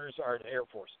 Technical orders are the Air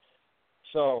Force.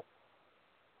 So,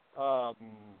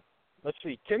 let's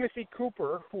see. Timothy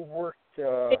Cooper, who worked,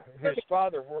 his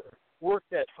father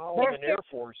worked at Holloman Air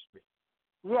Force.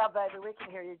 Yeah, baby, we can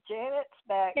hear you. Janet's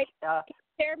back. Can you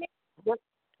hear me?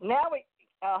 Now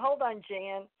hold on,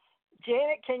 Jan.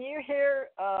 Janet, can you hear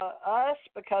us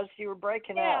because you were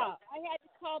breaking up? Yeah, I had to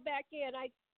call back in. I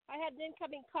had an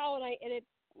incoming call and it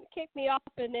kicked me off,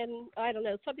 and then I don't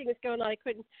know, something was going on. I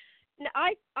couldn't.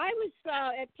 I was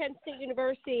at Penn State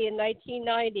University in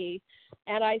 1990,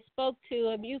 and I spoke to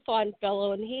a MUFON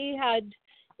fellow, and he had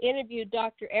interviewed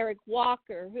Dr. Eric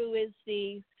Walker, who is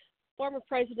the former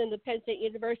president of Penn State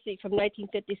University from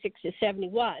 1956 to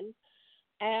 71,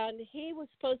 and he was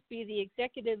supposed to be the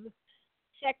executive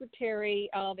secretary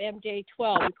of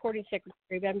MJ-12, recording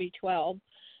secretary of MJ-12,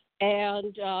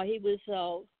 and he was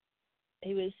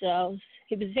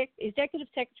executive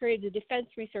secretary of the Defense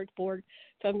Research Board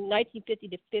from 1950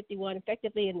 to 51,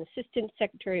 effectively an assistant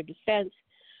secretary of defense.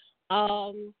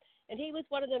 And he was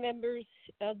one of the members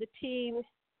of the team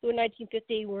who in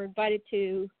 1950 were invited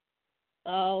to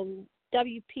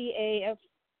WPAFB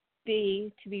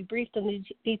to be briefed on the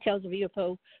details of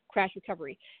UFO crash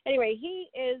recovery. Anyway, he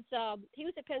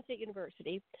was at Penn State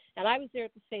University, and I was there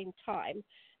at the same time.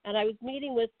 And I was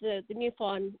meeting with the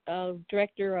MUFON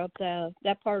director of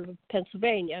that part of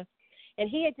Pennsylvania, and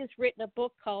he had just written a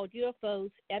book called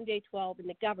UFOs, MJ-12, and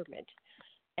the Government.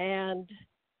 And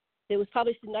it was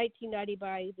published in 1990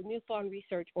 by the MUFON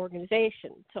Research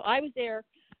Organization. So I was there,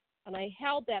 and I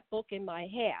held that book in my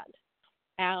hand.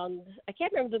 And I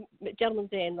can't remember the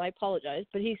gentleman's name, and I apologize,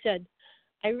 but he said,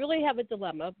 "I really have a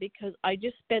dilemma because I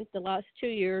just spent the last 2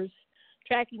 years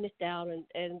tracking this down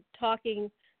and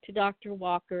talking to Dr.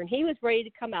 Walker, and he was ready to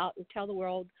come out and tell the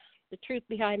world the truth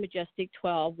behind Majestic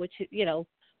 12, which,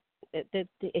 that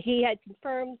he had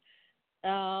confirmed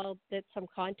that some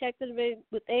contact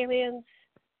with aliens.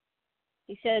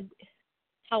 He said,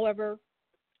 however,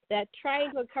 that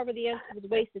trying to uncover the answer was a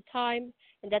waste of time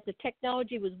and that the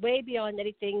technology was way beyond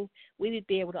anything we would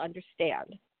be able to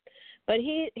understand. But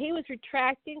he was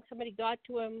retracting. Somebody got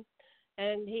to him,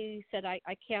 and he said, I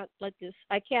can't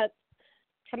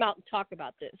come out and talk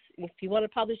about this. If you want to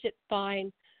publish it,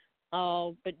 fine.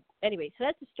 But anyway, so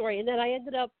that's the story. And then I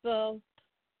ended up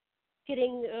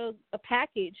getting a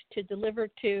package to deliver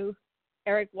to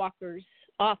Eric Walker's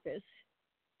office.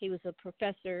 He was a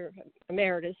professor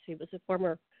emeritus. He was a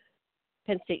former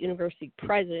Penn State University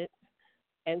president.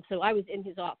 And so I was in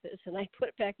his office, and I put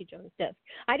a package on his desk.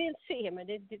 I didn't see him. I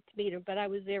didn't get to meet him, but I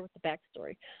was there with the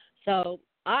backstory. So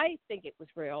I think it was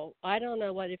real. I don't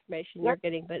know what information you're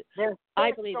getting, but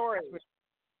I believe stories. It was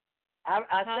real.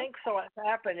 I think so. What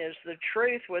happened is the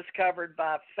truth was covered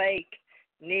by fake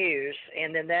news,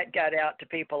 and then that got out to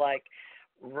people like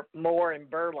Moore and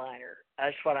Berliner.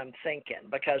 That's what I'm thinking,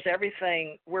 because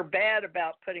we're bad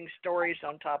about putting stories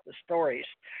on top of stories.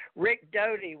 Rick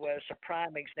Doty was a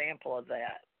prime example of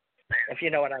that, if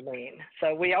you know what I mean.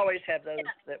 So we always have those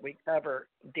that we cover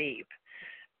deep.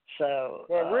 So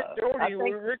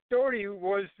Rick Doty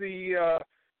was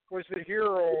the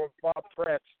hero of Bob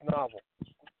Pratt's novel.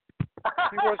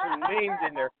 He wasn't named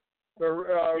in there.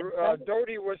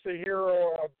 Doty was the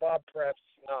hero of Bob Pratt's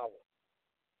novel.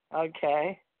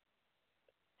 Okay.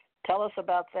 Tell us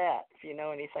about that, if you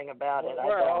know anything about it.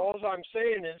 Well, all I'm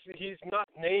saying is he's not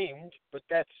named, but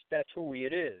that's who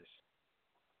it is,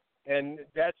 and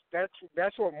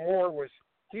that's what Moore was.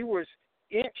 He was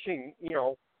inching.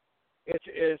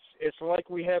 It's like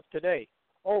we have today.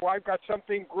 oh, I've got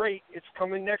something great. It's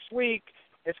coming next week.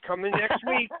 It's coming next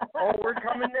week. Oh, we're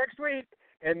coming next week.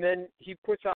 And then he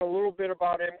puts out a little bit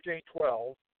about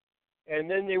MJ-12. And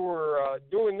then they were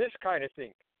doing this kind of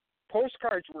thing.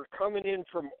 Postcards were coming in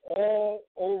from all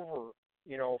over,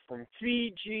 from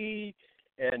Fiji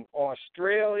and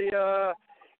Australia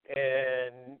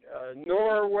and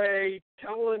Norway,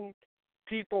 telling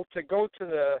people to go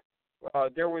to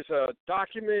there was a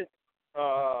document,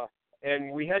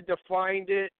 and we had to find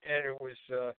it, and it was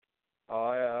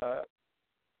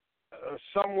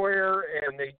somewhere,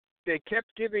 and they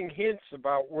kept giving hints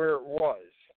about where it was.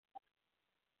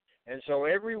 And so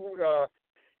every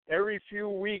few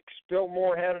weeks, Bill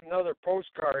Moore had another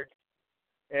postcard,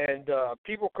 and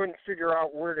people couldn't figure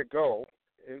out where to go.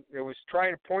 It was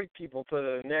trying to point people to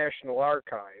the National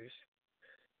Archives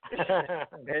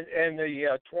and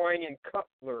the Twine and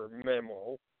Cutler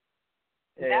memo.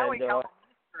 Now we call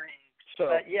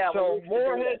So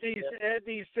Moore had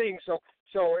these things.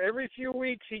 So every few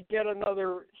weeks he'd get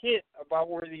another hint about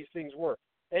where these things were.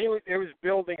 Anyway, it was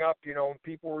building up, and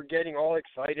people were getting all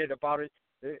excited about it.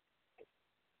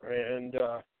 And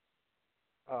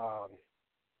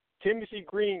Timothy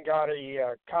Green got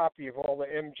a copy of all the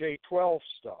MJ-12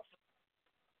 stuff.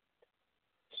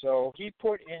 So he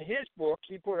put in his book,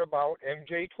 about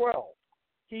MJ-12.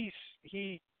 He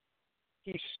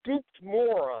scooped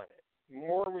Moore on it.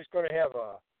 Moore was going to have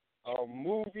a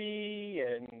movie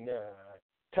and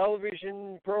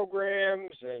television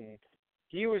programs, and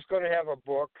he was going to have a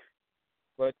book.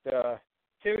 But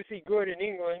Timothy Good in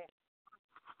England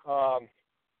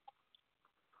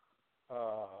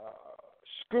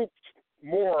scooped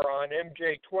Moore on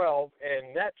MJ-12,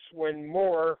 and that's when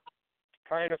Moore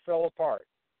kind of fell apart.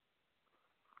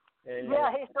 And,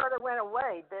 he sort of went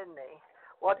away, didn't he?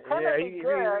 Well, Timothy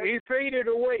Good... he faded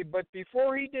away, but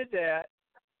before he did that,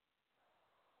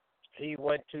 he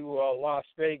went to Las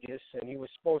Vegas, and he was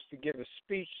supposed to give a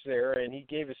speech there, and he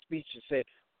gave a speech that said,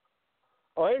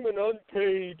 I'm an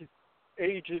unpaid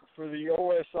agent for the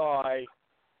OSI,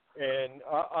 and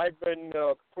I've been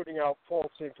putting out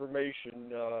false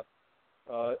information.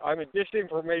 I'm a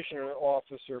disinformation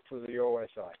officer for the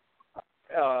OSI.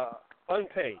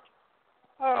 Unpaid.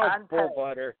 Unpaid. Bull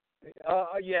butter.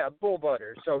 Bull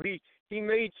butter. So he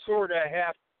made sort of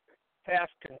half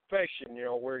confession,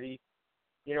 where he,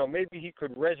 maybe he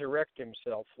could resurrect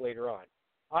himself later on.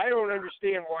 I don't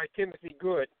understand why Timothy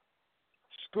Good,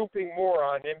 scooping Moore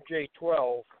on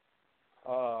MJ-12,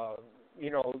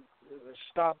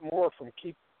 stopped Moore from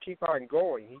keep on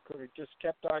going. He could have just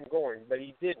kept on going, but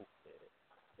he didn't,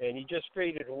 and he just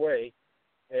faded away.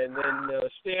 And then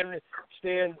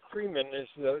Stan Freeman is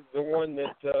the one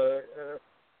that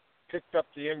picked up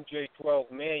the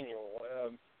MJ-12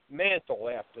 mantle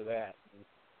after that, and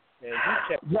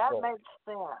he kept going. Makes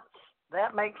sense.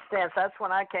 That makes sense. That's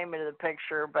when I came into the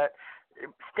picture. But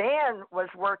Stan was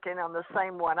working on the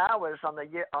same one I was on the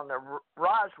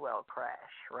Roswell crash,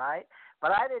 right?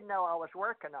 But I didn't know I was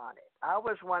working on it. I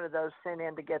was one of those sent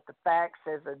in to get the facts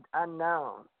as an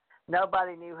unknown.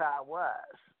 Nobody knew who I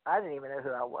was. I didn't even know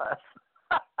who I was.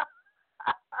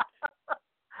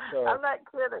 So, I'm not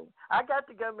kidding. I got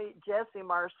to go meet Jesse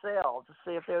Marcel to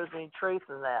see if there was any truth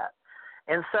in that.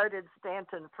 And so did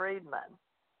Stanton Friedman.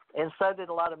 And so did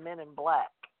a lot of Men in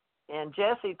Black. And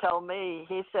Jesse told me,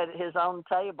 he said at his own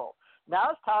table. Now, I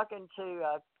was talking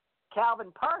to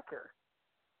Calvin Parker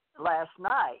last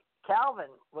night.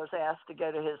 Calvin was asked to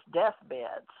go to his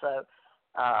deathbed. So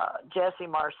Jesse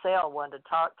Marcel wanted to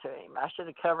talk to him. I should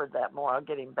have covered that more. I'll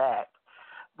get him back.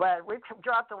 But we've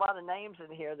dropped a lot of names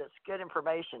in here that's good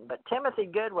information. But Timothy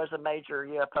Good was a major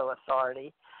UFO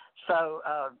authority. So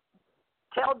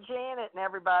tell Janet and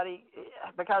everybody,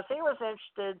 because he was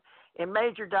interested in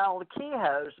Major Donald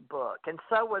Kehoe's book, and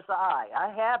so was I.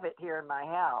 I have it here in my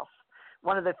house,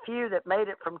 one of the few that made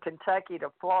it from Kentucky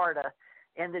to Florida,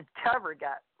 and the cover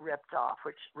got ripped off,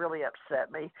 which really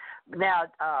upset me. Now,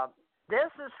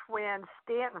 this is when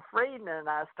Stanton Friedman and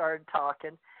I started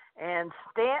talking, and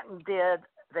Stanton did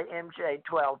the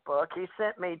MJ-12 book. He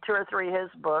sent me 2 or 3 of his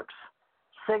books,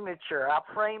 signature. I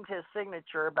framed his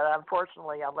signature, but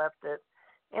unfortunately I left it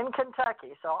in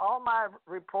Kentucky. So all my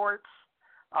reports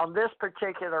on this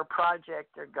particular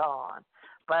project are gone.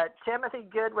 But Timothy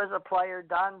Good was a player,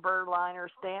 Don Berliner,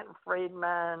 Stanton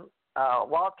Friedman,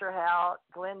 Walter Hout,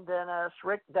 Glenn Dennis,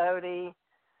 Rick Doty.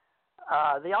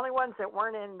 The only ones that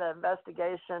weren't in the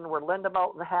investigation were Linda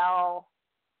Moulton Howell.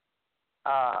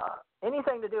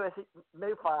 Anything to do with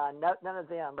MUFON, none of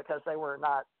them, because they were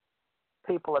not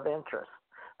people of interest.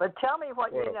 But tell me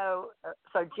what you know,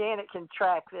 so Janet can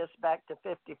track this back to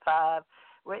 55.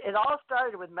 It all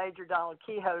started with Major Donald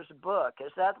Kehoe's book.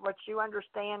 Is that what you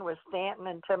understand with Stanton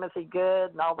and Timothy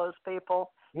Good and all those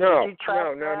people? No.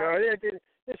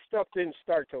 This stuff didn't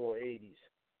start till the 80s.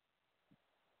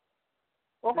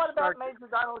 Well, what about Major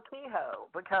Donald Kehoe?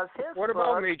 Because his What book,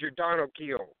 about Major Donald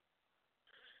Kehoe?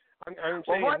 I'm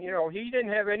saying, he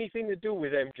didn't have anything to do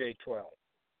with MJ-12.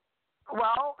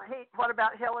 Well, what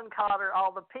about Hill and Cotter,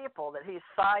 all the people that he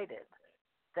cited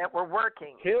that were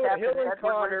working? Hill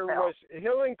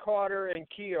and Cotter and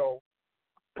Kehoe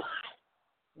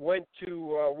went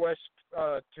to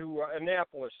to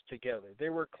Annapolis together. They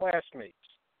were classmates.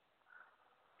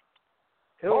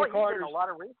 You did a lot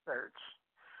of research.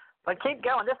 But keep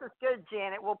going. This is good,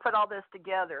 Janet. We'll put all this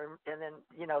together, and then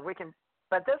we can.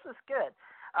 But this is good.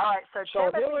 All right. So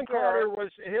Hill and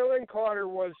Cotter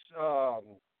was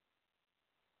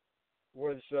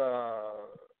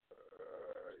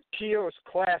Kehoe's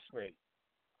classmate.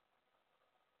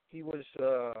 He was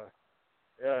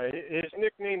his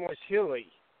nickname was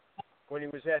Hilly when he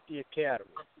was at the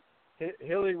academy.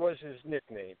 Hilly was his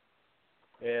nickname,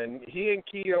 and he and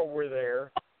Kehoe were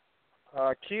there.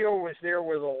 Kehoe was there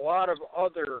with a lot of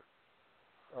other.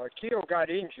 Kehoe got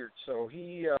injured, so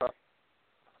he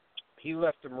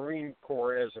left the Marine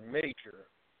Corps as a major.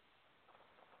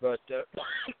 But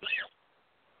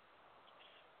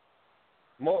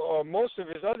most of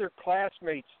his other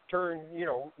classmates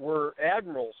were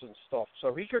admirals and stuff,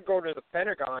 so he could go to the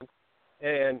Pentagon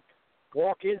and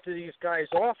walk into these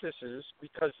guys' offices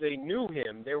because they knew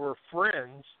him, they were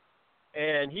friends,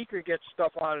 and he could get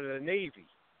stuff out of the Navy.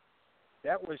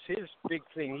 That was his big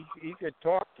thing. He could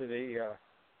talk to the,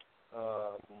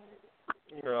 I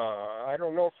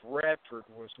don't know if Radford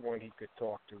was the one he could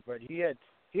talk to, but he had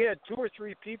 2 or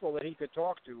 3 people that he could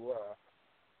talk to.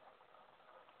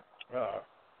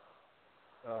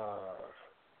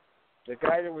 The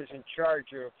guy that was in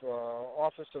charge of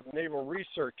Office of Naval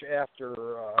Research after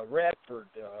Radford,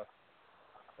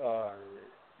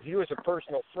 he was a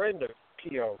personal friend of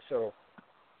Kehoe, so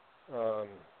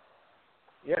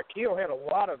Kehoe had a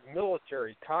lot of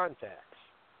military contacts.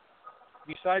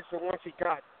 Besides the ones he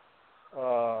got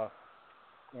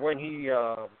when he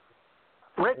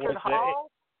Richard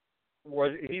Hall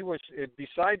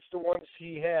besides the ones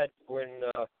he had when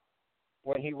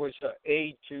he was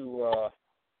aide to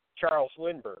Charles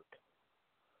Lindbergh,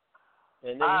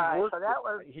 and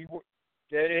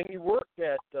then he worked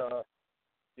at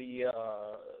the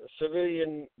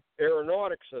Civilian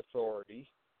Aeronautics Authority.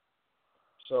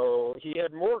 So he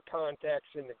had more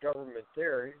contacts in the government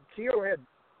there. Kehoe had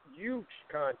huge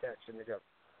contacts in the government.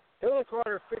 Hill and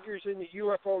Cotter figures in the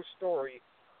UFO story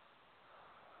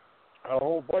a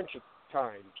whole bunch of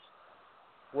times.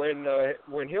 When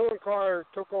Hill and Cotter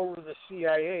took over the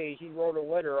CIA, he wrote a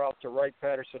letter out to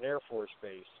Wright-Patterson Air Force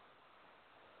Base.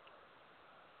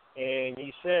 And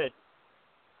he said,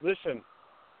 listen,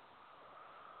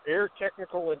 air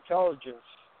technical intelligence,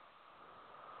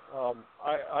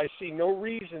 I see no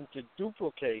reason to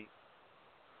duplicate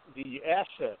the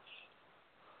assets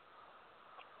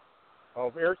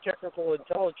of air technical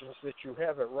intelligence that you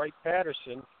have at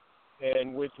Wright-Patterson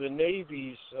and with the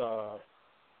Navy's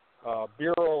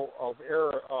Bureau of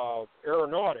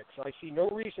Aeronautics. I see no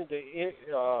reason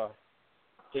to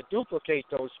duplicate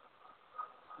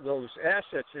those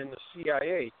assets in the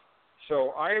CIA.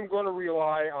 So I am going to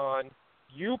rely on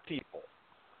you people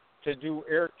to do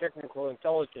air technical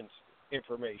intelligence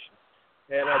information.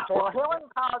 And I talked Hill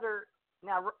and Cotter.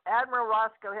 Now, Admiral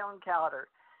Roscoe Hill and Cotter,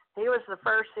 he was the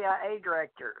first CIA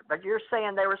director. But you're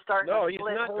saying they were starting to split hairs? No,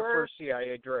 he's not the first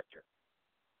CIA director.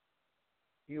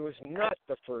 He was not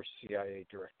the first CIA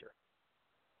director.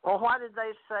 Well, why did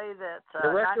they say that?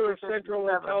 Director of Central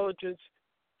Intelligence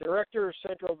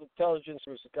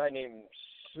was a guy named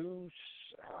Seuss.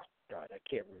 Oh God, I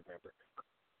can't remember.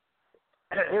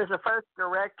 He was the first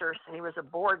director. He was a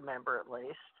board member, at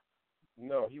least.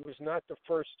 No, he was not the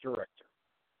first director.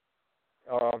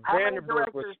 How many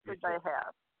directors did they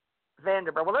have?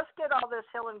 Vandenberg. Well, let's get all this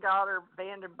Hill and Cotter,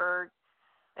 Vandenberg,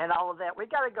 and all of that. We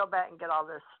got to go back and get all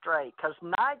this straight, because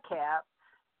NICAP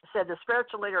said the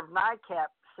spiritual leader of NICAP,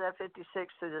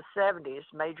 56 through the 70s,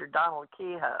 Major Donald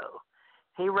Kehoe.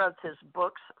 He wrote his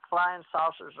books, Flying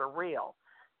Saucers Are Real,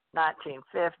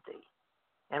 1950,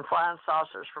 and Flying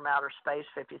Saucers from Outer Space,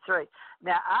 53.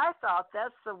 Now, I thought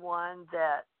that's the one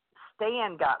that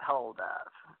Stan got hold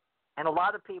of, and a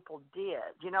lot of people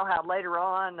did. You know how later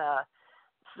on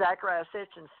Zachariah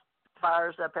Sitchin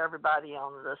fires up everybody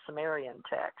on the Sumerian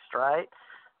text, right?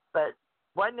 But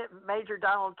wasn't it Major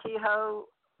Donald Kehoe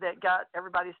that got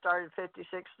everybody started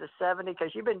 56 to 70?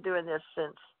 Because you've been doing this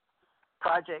since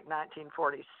Project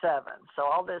 1947. So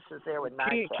all this is there with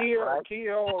NICAP, right?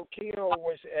 Keogh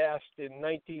was asked in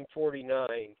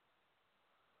 1949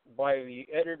 by the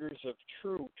editors of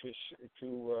True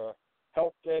to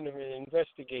help them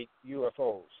investigate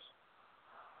UFOs.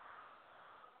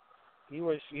 He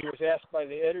was asked by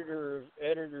the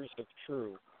editors of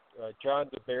True, John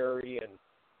DeBerry, and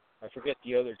I forget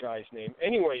the other guy's name.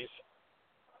 Anyways,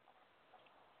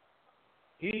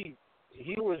 he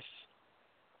was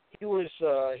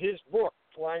his book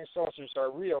Flying Saucers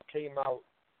Are Real came out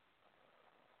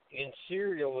in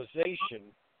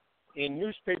serialization in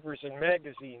newspapers and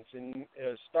magazines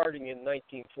starting in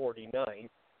 1949,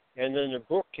 and then the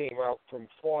book came out from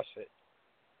Fawcett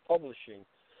Publishing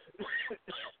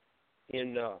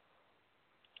in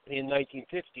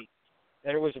 1950,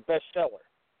 and it was a bestseller.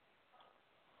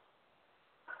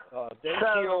 Then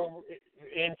Keogh,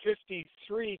 in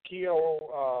 '53,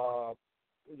 Keogh,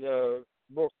 the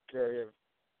book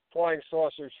Flying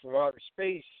Saucers from Outer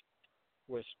Space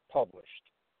was published.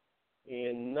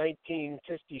 In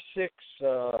 1956,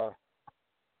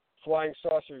 Flying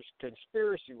Saucers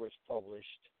Conspiracy was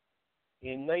published.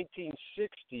 In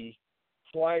 1960,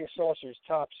 Flying Saucers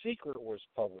Top Secret was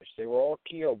published. They were all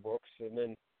Keogh books, and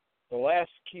then the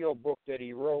last Keogh book that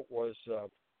he wrote was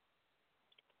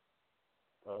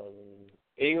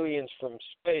Aliens from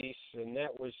Space, and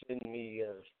that was in the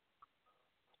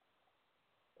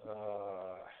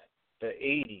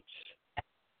 80s.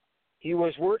 He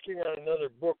was working on another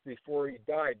book before he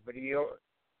died, but he had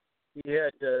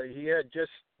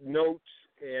just notes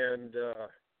and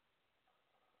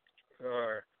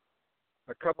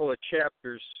a couple of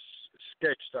chapters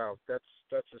sketched out. That's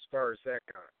as far as that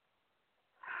got.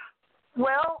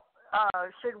 Well,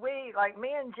 should we, like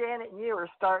me and Janet and you are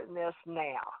starting this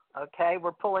now, okay?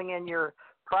 We're pulling in your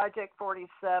Project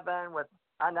 47 with,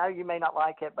 I know you may not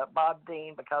like it, but Bob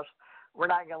Dean, because we're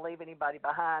not going to leave anybody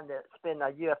behind that's been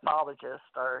a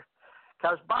ufologist, or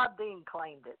because Bob Dean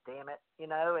claimed it, damn it,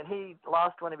 and he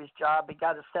lost one of his jobs. He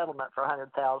got a settlement for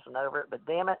 $100,000 over it, but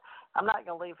damn it, I'm not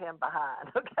going to leave him behind,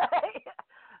 okay?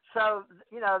 So,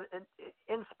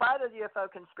 in spite of UFO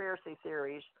conspiracy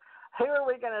theories, who are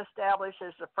we going to establish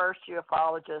as the first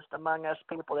ufologist among us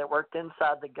people that worked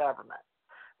inside the government?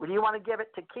 Would you want to give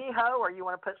it to Keogh, or you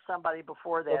want to put somebody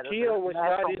before that? Well, Keogh was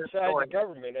not inside the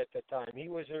government at the time. He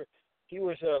was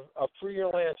a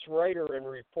freelance writer and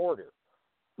reporter.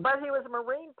 But he was a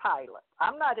Marine pilot.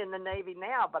 I'm not in the Navy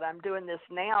now, but I'm doing this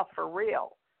now for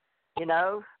real.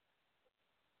 So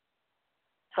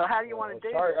how do you want to do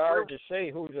this? It's hard to say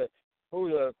who the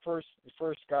first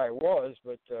guy was,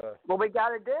 but well, we got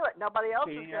to do it. Nobody else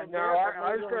is going to do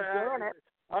it.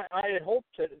 I had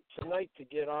hoped tonight to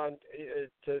get on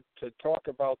to talk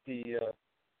about the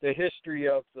history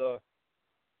of the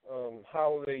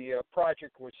how the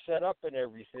project was set up and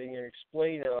everything, and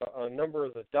explain a number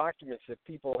of the documents that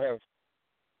people have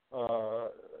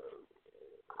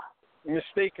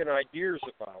mistaken ideas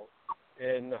about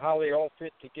and how they all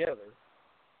fit together.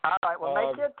 All right, well,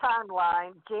 make your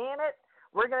timeline. Janet,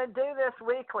 we're going to do this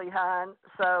weekly, hon,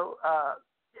 so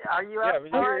are you up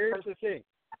for it? Here's the thing.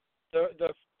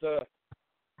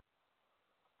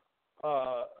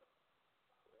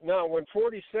 Now, when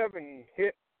 47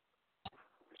 hit,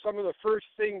 some of the first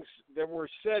things that were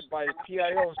said by the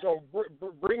PIOs,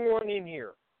 bring one in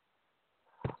here.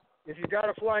 If you got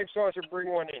a flying saucer, bring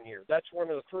one in here. That's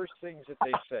one of the first things that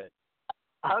they said.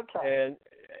 Okay.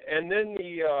 And then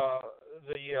these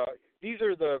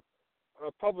are the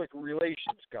public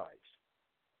relations guys.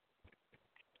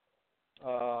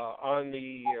 On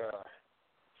the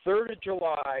 3rd of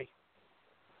July,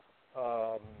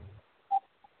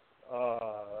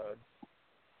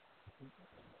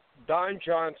 Don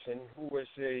Johnson, who was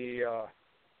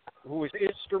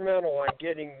instrumental on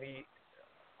getting the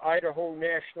Idaho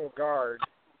National Guard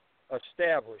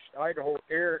established, Idaho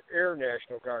Air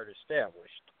National Guard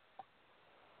established.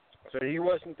 So he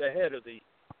wasn't the head of the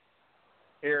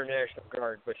Air National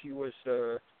Guard, but he was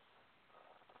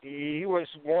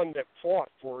one that fought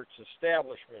for its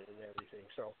establishment and everything.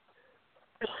 So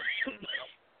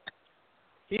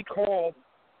he called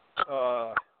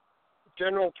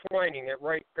General Twining at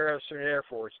Wright-Patterson Air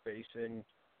Force Base, and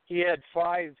he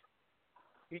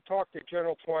talked to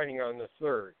General Twining on the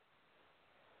 3rd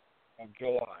of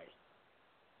July.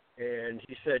 And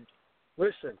he said,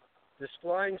 listen, this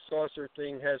flying saucer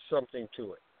thing has something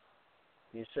to it.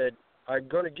 He said, I'm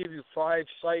going to give you 5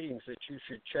 sightings that you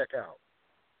should check out.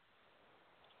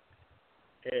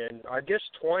 And I guess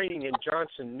Twining and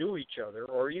Johnson knew each other,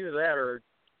 or either that or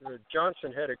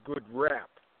Johnson had a good rap.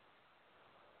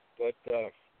 But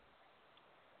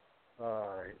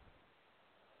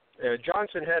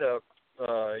Johnson had a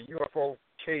UFO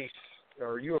case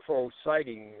or UFO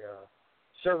sighting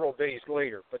several days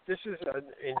later. But this is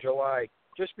in July,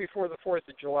 just before the 4th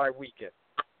of July weekend.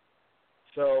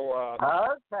 So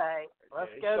okay,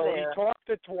 let's go so there. He talked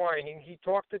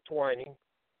to Twining.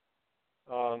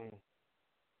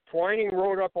 Twining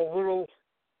wrote up a little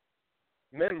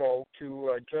memo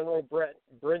to General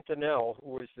Brentanell,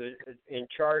 who was in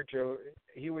charge of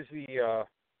T3,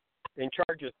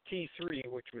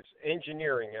 which was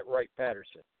engineering at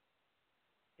Wright-Patterson.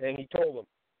 And he told them,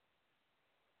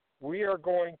 we are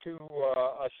going to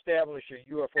establish a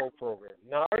UFO program.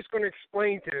 Now, I was going to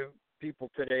explain to people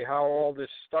today how all this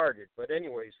started, but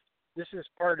anyways, this is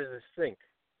part of this thing.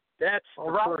 That's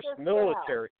the first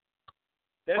military.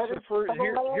 That's the first.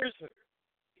 Here's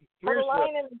put a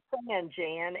line in the sand,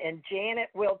 Jan, and Janet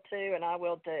will too, and I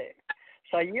will too.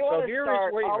 So you want to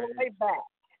start all the way back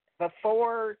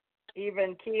before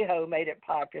even Kehoe made it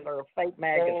popular, Fate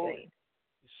magazine.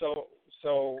 So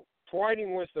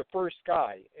Twining was the first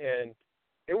guy, and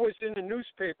it was in the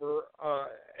newspaper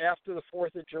after the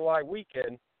 4th of July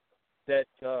weekend that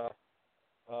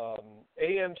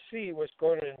AMC was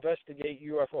going to investigate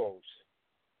UFOs.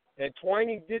 And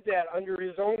Twining did that under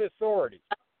his own authority.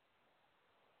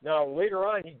 Now, later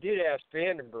on, he did ask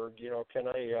Vandenberg, can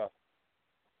I...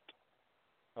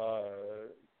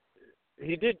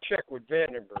 he did check with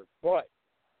Vandenberg, but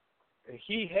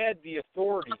he had the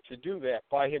authority to do that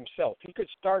by himself. He could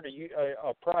start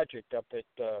a project up at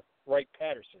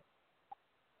Wright-Patterson.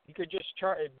 He could just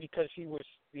try, because he was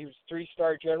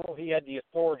 3-star general, he had the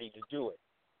authority to do it.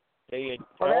 They had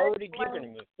already given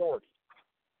him the authority.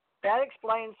 That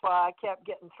explains why I kept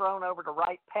getting thrown over to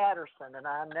Wright-Patterson, and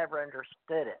I never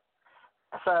understood it.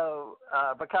 So,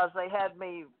 because they had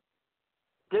me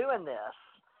doing this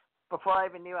before I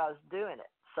even knew I was doing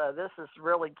it. So this is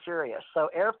really curious. So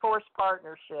Air Force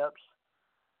partnerships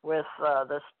with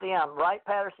the STEM,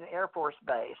 Wright-Patterson Air Force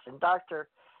Base, and Dr.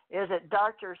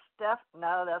 Steph?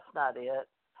 No, that's not it.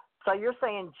 So you're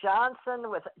saying Johnson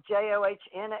with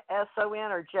Johnsson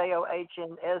or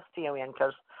Johnston?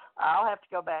 Because I'll have to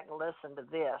go back and listen to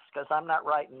this because I'm not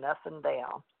writing nothing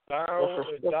down.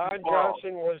 Don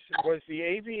Johnson was the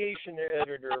aviation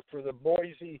editor for the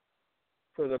Boise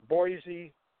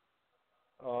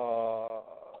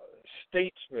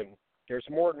Statesman. There's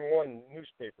more than one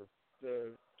newspaper.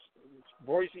 The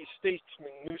Boise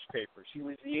Statesman newspapers. He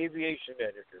was the aviation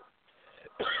editor.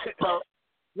 So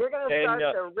you're going to start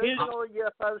the original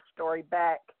UFO story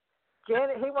back.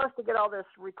 Janet, he wants to get all this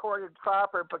recorded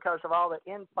proper because of all the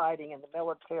infighting in the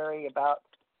military about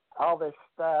all this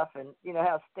stuff, and you know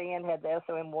how Stan had the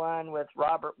SOM-1 with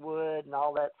Robert Wood and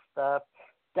all that stuff.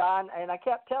 Don, and I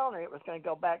kept telling her it was going to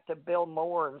go back to Bill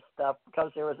Moore and stuff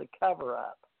because there was a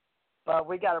cover-up. But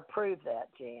we got to prove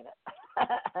that, Janet.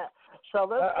 So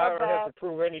let's go I don't back. have to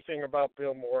prove anything about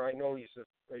Bill Moore. I know he's a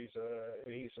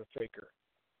faker.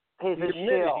 He admitted he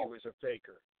was a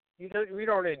faker. We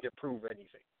don't need to prove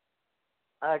anything.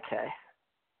 Okay.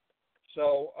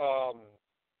 So,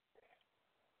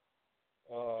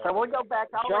 so we'll go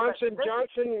back. Johnson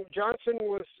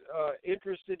was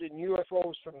interested in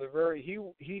UFOs from the very.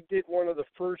 He did one of the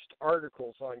first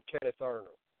articles on Kenneth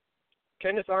Arnold.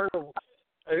 Kenneth Arnold.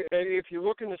 If you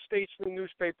look in the Statesman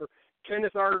newspaper,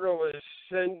 Kenneth Arnold is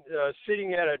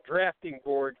sitting at a drafting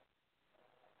board,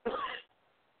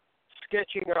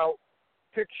 sketching out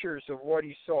pictures of what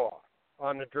he saw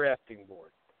on the drafting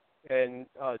board, and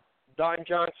Don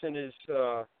Johnson is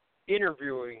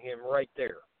interviewing him right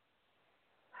there.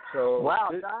 So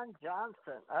wow, Don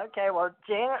Johnson. Okay, well,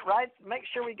 Janet, right? Make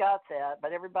sure we got that.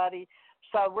 But everybody,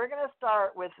 so we're going to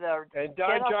start with the. And Don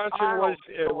Kenneth Johnson Arnold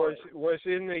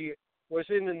was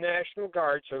in the National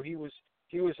Guard, so he was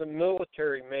a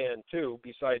military man too,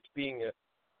 besides being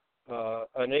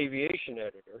an aviation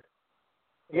editor.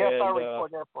 Yes, I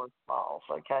report Air Force Falls.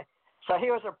 Okay, so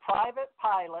he was a private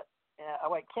pilot.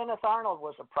 Kenneth Arnold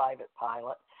was a private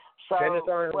pilot. So Kenneth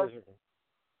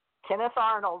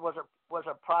Arnold was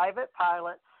a private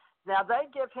pilot. Now they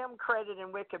give him credit in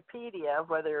Wikipedia,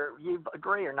 whether you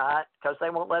agree or not, because they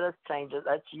won't let us change it.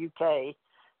 That's UK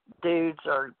dudes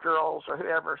or girls or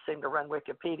whoever seem to run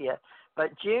Wikipedia.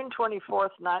 But June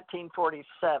 24th,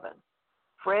 1947,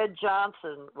 Fred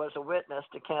Johnson was a witness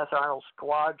to Kenneth Arnold's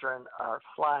squadron of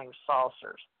flying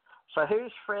saucers. So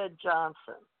who's Fred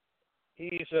Johnson?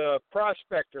 He's a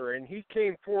prospector, and he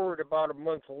came forward about a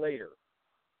month later.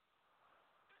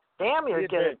 Damn, you're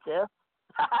good at this.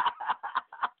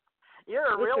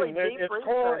 You're a really deep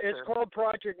researcher. It's called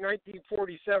Project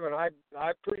 1947. I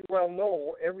pretty well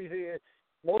know everything.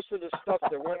 Most of the stuff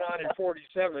that went on in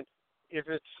 47 if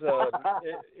it's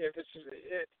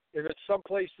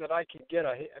someplace that I can get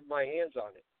my hands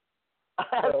on it.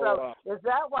 So is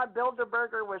that why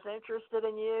Bilderberger was interested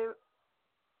in you?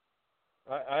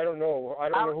 I don't know. I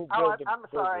don't know who Bilderberger. I'm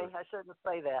sorry, I shouldn't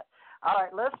say that. All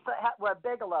right, let's say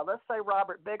Bigelow. Let's say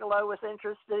Robert Bigelow was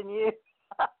interested in you.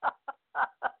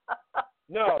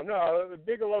 No,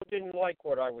 Bigelow didn't like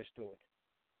what I was doing.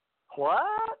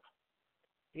 What?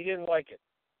 He didn't like it.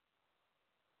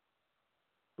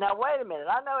 Now, wait a minute.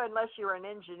 I know unless you were an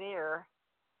engineer,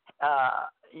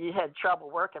 you had trouble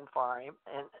working for him.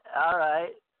 And all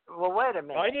right. Well, wait a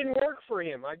minute. I didn't work for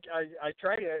him. I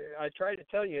tried to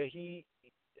tell you he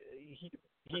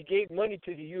gave money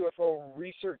to the UFO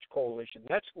Research Coalition.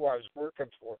 That's who I was working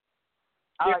for.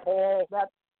 Dick Hall,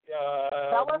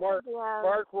 Mark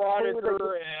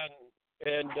Roniker,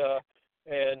 and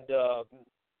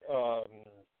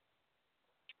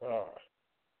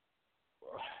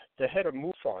the head of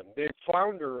MUFON, the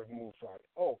founder of MUFON.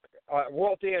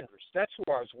 Walt Andrus. That's who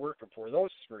I was working for.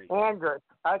 Those three. Andrus.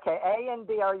 Okay,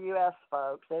 A-N-D-R-U-S,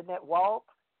 folks, isn't it? Walt.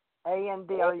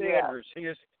 A-N-D-R-U-S. Walt Andrus.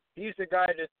 He's the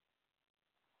guy that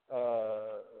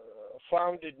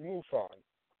founded MUFON.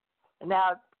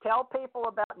 Now, tell people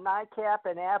about NICAP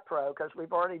and APRO, because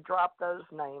we've already dropped those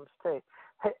names, too.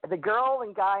 The girl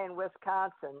and guy in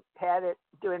Wisconsin had it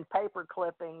doing paper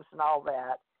clippings and all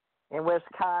that in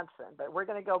Wisconsin. But we're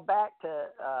going to go back to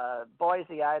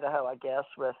Boise, Idaho, I guess,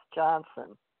 with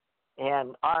Johnson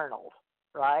and Arnold,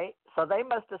 right? So they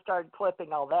must have started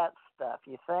clipping all that stuff,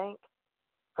 you think?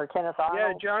 For Kenneth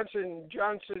Arnold? Yeah,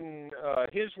 Johnson,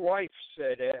 his wife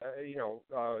said,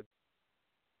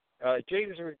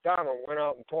 James McDonald went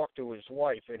out and talked to his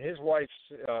wife, and his wife,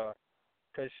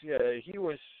 because he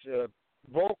was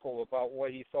vocal about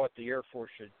what he thought the Air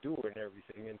Force should do and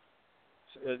everything, and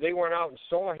they went out and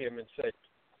saw him and said,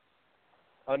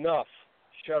 "Enough,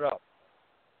 shut up."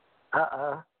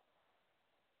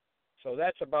 So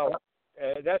that's about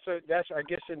that's I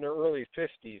guess in the early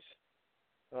 50s,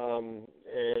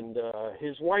 and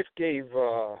his wife gave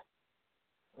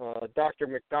Dr.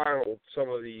 McDonald some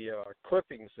of the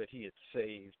clippings that he had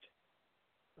saved.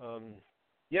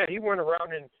 He went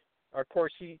around and, of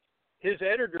course, his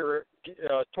editor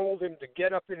told him to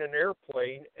get up in an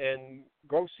airplane and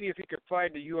go see if he could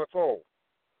find a UFO.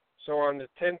 So on the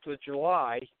 10th of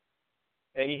July,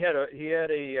 and he had a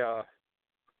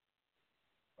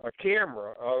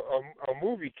camera, a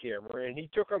movie camera, and he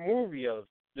took a movie of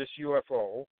this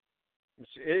UFO.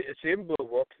 It's in Blue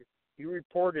Book. He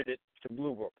reported it to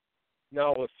Blue Book.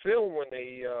 Now the film, when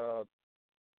they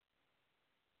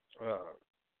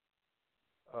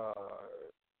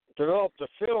developed the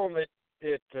film,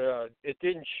 it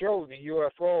didn't show the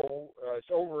UFO. It's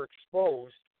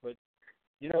overexposed, but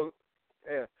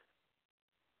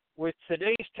with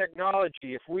today's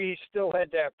technology, if we still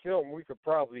had that film, we could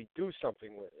probably do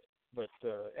something with it. But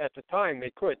at the time,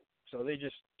 they couldn't, so they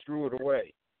just threw it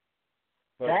away.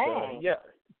 But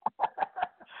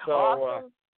so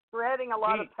awesome. Shredding a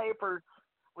lot of papers.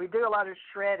 We do a lot of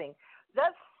shredding.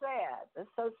 That's sad. It's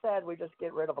so sad we just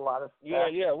get rid of a lot of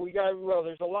stuff. Yeah.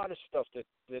 There's a lot of stuff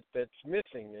that's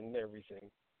missing and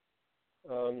everything.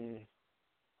 All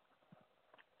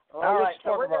right,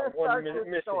 so we're going to start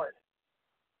this story.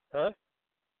 Huh?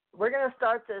 We're going to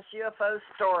start this UFO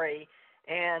story,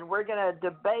 and we're going to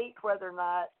debate whether or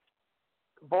not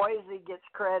Boise gets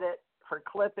credit for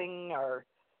clipping or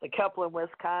the couple in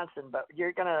Wisconsin. But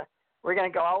we're going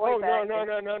to go all the way back.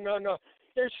 No.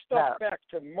 There's stuff back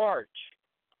to March.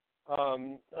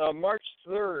 March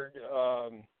 3rd,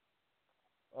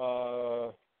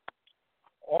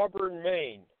 Auburn,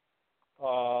 Maine.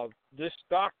 This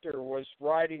doctor was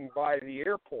riding by the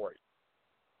airport.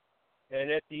 And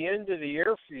at the end of the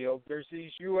airfield, there's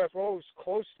these UFOs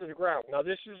close to the ground. Now,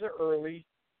 this is an early,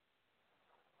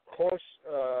 close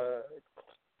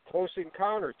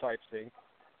encounter type thing.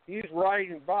 He's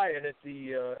riding by, and at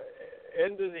the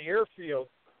end of the airfield,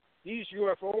 these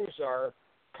UFOs are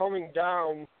coming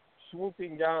down,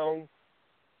 swooping down,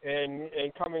 and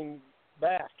coming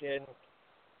back. And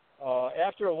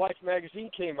after Life magazine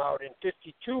came out in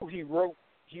 '52, he wrote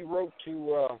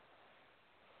to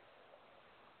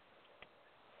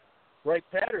Wright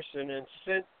Patterson and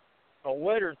sent a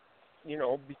letter,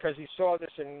 because he saw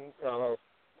this in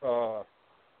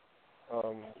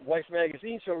Life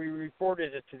magazine, so he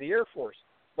reported it to the Air Force.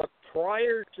 But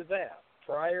prior to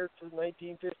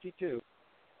 1952,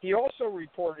 he also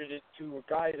reported it to a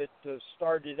guy that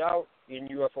started out in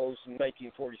UFOs in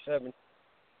 1947,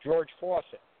 George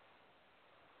Fawcett.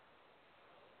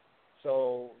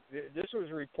 So this was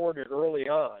reported early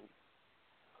on,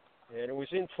 and it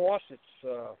was in Fawcett's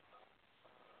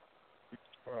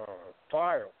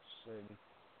files, and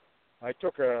I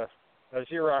took a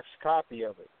Xerox copy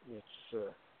of it. It's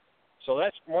so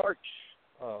that's March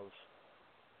of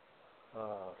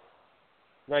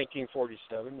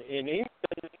 1947. In England,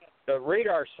 the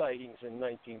radar sightings in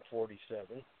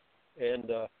 1947,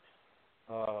 and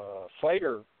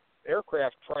fighter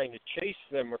aircraft trying to chase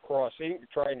them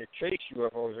trying to chase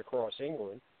UFOs across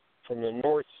England from the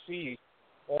North Sea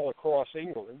all across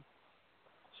England.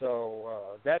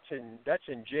 So that's in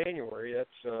January.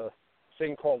 That's a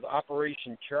thing called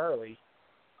Operation Charlie,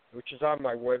 which is on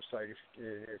my website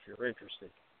if you're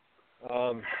interested.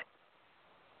 Project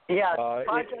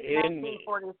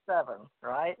 1947,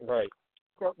 right? Right.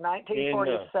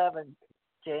 1947,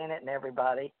 Janet and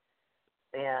everybody.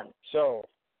 And so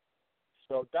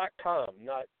 .com,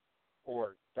 not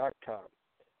org, .com.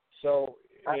 So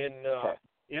in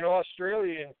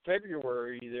Australia in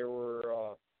February there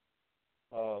were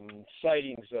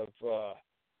sightings of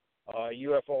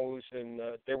UFOs, and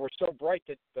they were so bright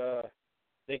that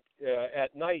they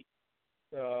at night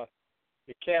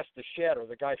it cast a shadow.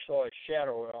 The guy saw a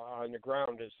shadow on the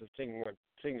ground as the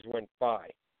things went by.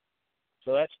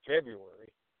 So that's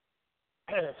February.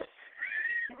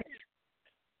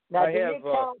 Now, do you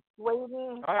count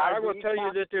Sweden? I will tell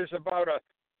you that there's about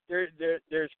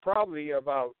there's probably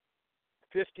about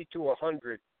 50 to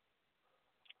 100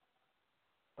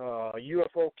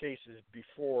 UFO cases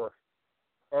before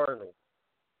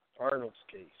Arnold's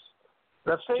case.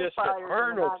 The Foo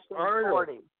Fighters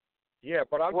Arnold. Yeah,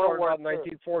 but I'm talking about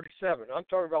 1947. I'm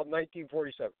talking about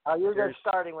 1947. Oh, you're just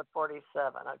starting with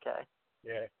 47. Okay.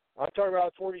 Yeah, I'm talking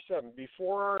about 47.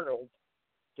 Before Arnold,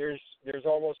 there's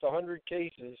almost 100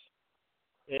 cases,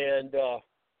 and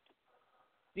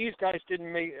these guys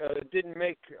didn't make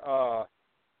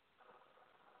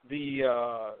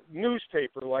the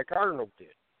newspaper like Arnold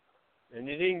did, and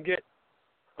they didn't get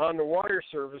on the wire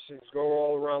services go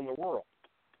all around the world.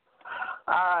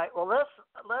 All right. Well, let's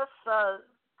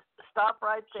stop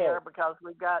right there because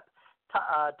we've got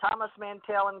Thomas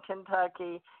Mantell in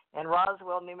Kentucky and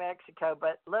Roswell, New Mexico.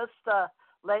 But let's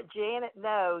let Janet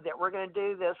know that we're going to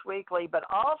do this weekly. But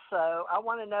also, I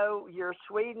want to know your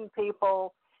Sweden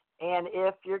people, and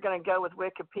if you're going to go with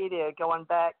Wikipedia going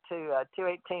back to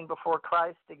 218 before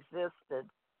Christ existed,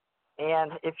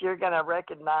 and if you're going to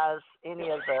recognize any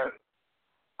of the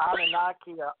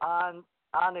Anunnaki or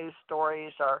Anu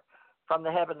stories or From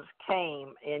the Heavens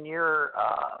Came in your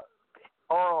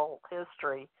oral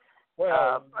history.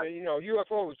 Well,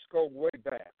 UFOs go way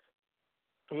back.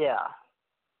 Yeah.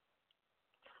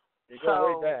 They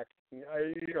go way back.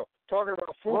 Talking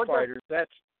about Foo Fighters,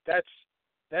 that's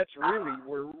really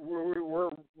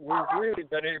we've really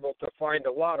been able to find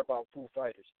a lot about Foo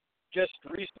Fighters just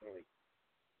recently.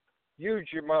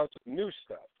 Huge amounts of new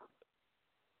stuff.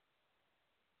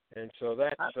 And so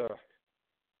that's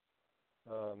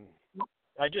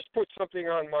I just put something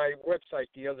on my website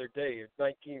the other day. If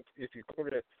you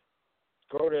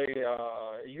go to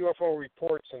UFO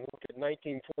reports and look at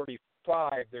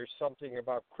 1945, there's something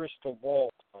about crystal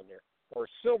balls on there, or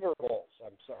silver balls.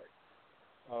 I'm sorry,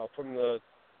 from the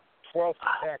 12th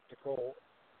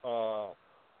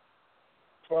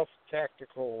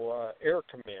Tactical Air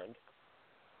Command.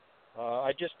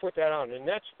 I just put that on, and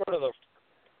that's one of the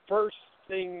first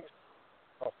things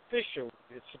official.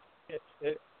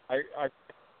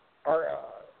 Our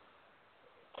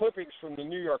clippings from the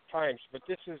New York Times, but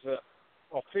this is a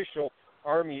official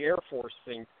Army Air Force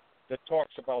thing that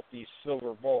talks about these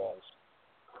silver balls,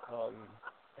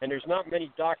 and there's not many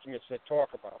documents that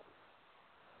talk about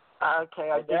them.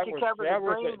 Okay, did you cover the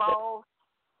green balls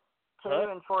too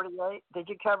in 48? Did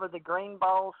you cover the green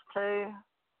balls too?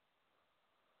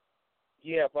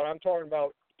 Yeah, but I'm talking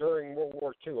about during World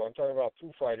War II. I'm talking about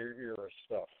Foo Fighter era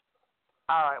stuff.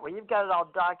 All right. Well, you've got it all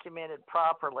documented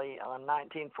properly on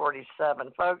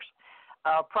 1947, folks.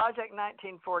 Project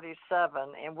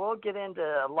 1947, and we'll get into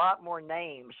a lot more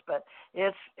names, but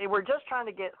we're just trying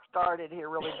to get started here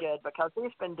really good because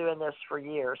he's been doing this for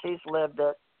years. He's lived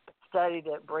it, studied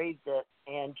it, breathed it,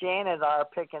 and Janet and I are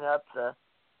picking up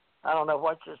I don't know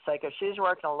what to say, because she's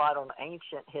working a lot on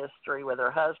ancient history with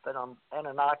her husband on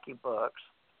Anunnaki books,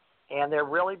 and they're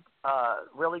really,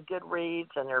 really good reads,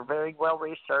 and they're very well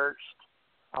researched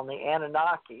on the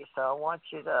Anunnaki. So I want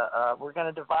you to, we're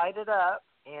going to divide it up,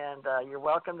 and you're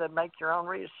welcome to make your own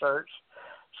research.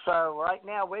 So right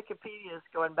now, Wikipedia is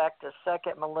going back to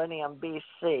 2nd millennium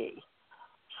BC.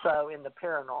 So in the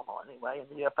paranormal anyway,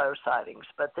 in the UFO sightings,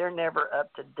 but they're never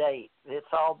up to date. It's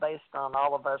all based on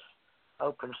all of us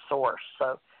open source.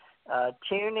 So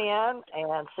tune in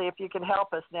and see if you can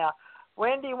help us. Now,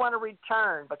 when do you want to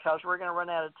return? Because we're going to run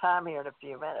out of time here in a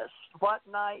few minutes. What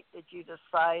night did you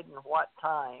decide and what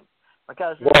time?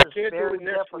 Because this is very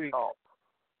difficult.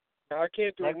 I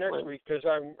can't do it next week because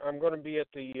I'm going to be at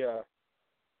the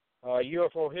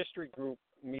UFO History Group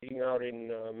meeting out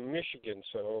in Michigan,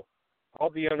 so I'll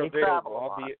be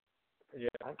unavailable.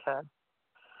 Okay.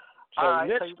 So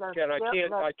next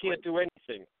weekend I can't do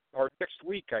anything, or next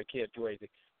week I can't do anything.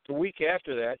 The week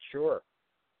after that, sure.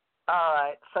 All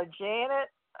right. So Janet,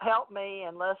 help me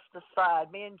and let's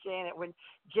decide. Me and Janet, when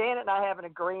Janet and I have an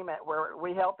agreement where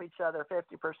we help each other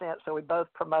 50%, so we both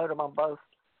promote them on both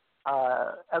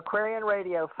Aquarian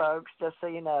Radio, folks, just so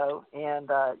you know.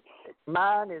 And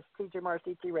mine is TJ Mars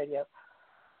TT Radio.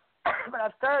 But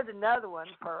I've started another one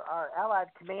for our Allied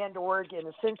Command Oregon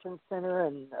Ascension Center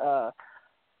and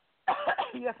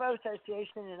UFO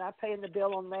Association, and I'm paying the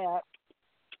bill on that.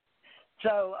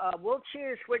 So we'll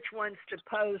choose which ones to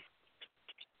post,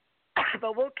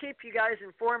 but we'll keep you guys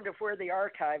informed of where the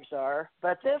archives are.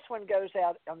 But this one goes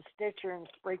out on Stitcher and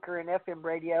Spreaker and FM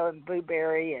Radio and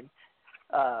Blueberry and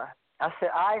I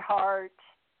said iHeart,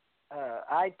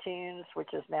 iTunes,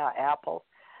 which is now Apple.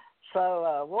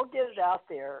 So we'll get it out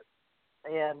there,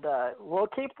 and we'll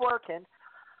keep working.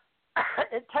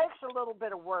 It takes a little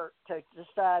bit of work to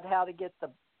decide how to get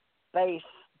the base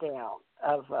down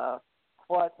of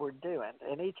what we're doing,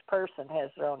 and each person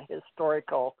has their own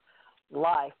historical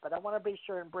life. But I want to be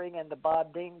sure and bring in the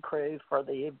Bob Dean crew for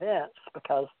the events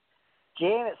because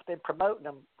Janet's been promoting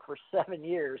them for 7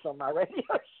 years on my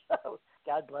radio show.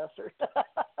 God bless her.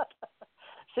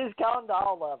 She's gone to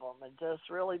all of them and just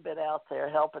really been out there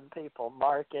helping people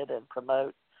market and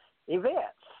promote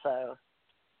events. So,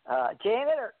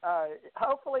 Janet,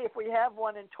 hopefully if we have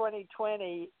one in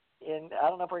 2020, I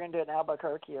don't know if we're going to do it in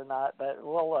Albuquerque or not, but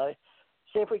we'll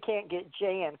see if we can't get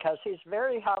Jan because he's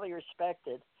very highly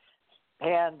respected.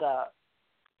 And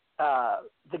our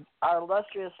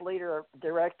illustrious leader,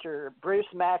 director,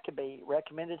 Bruce Maccabee,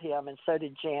 recommended him, and so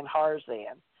did Jan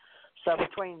Harzan. So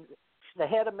between the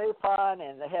head of MUFON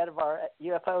and the head of our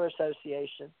UFO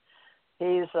Association,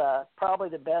 he's probably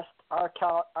the best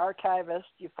archivist,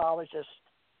 ufologist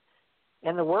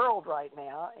in the world right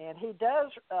now. And he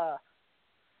does,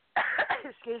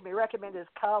 recommend his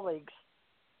colleagues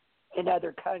in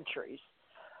other countries.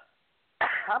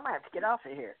 I might have to get off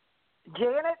of here.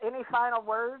 Janet, any final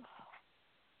words?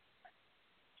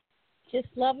 Just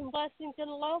love and blessings and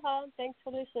aloha. Thanks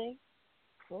for listening.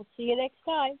 We'll see you next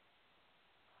time.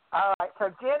 All right. So,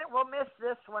 Janet, we'll miss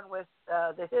this one with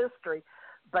the history,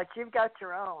 but you've got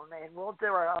your own, and we'll do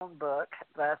our own book.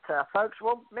 But, folks,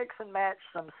 we'll mix and match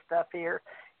some stuff here,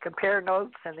 compare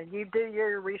notes, and then you do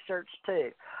your research,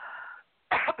 too.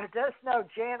 But just know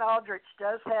Jan Aldrich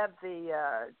does have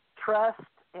the trust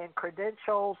and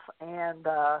credentials and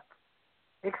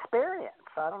experience.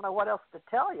 I don't know what else to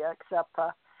tell you except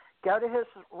go to his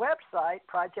website,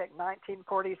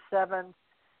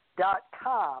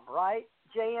 project1947.com, right,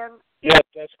 Jan? Yes,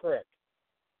 that's correct.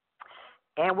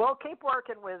 And we'll keep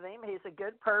working with him. He's a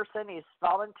good person. He's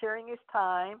volunteering his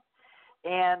time,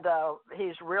 and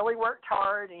he's really worked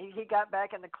hard. He got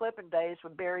back in the clipping days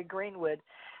with Barry Greenwood.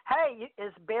 Hey,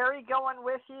 is Barry going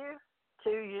with you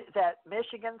to that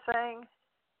Michigan thing?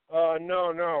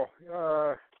 No.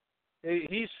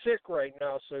 He's sick right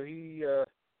now, so he's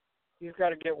got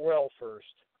to get well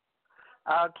first.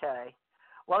 Okay.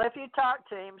 Well, if you talk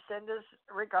to him, send us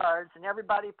regards. And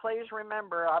everybody, please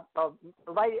remember,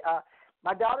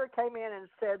 my daughter came in and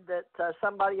said that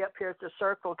somebody up here at the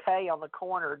Circle K on the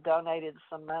corner donated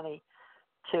some money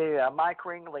to Mike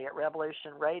Ringley at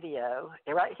Revolution Radio,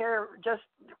 right here just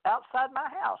outside my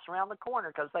house, around the corner,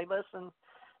 because they listen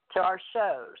to our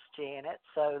shows, Janet.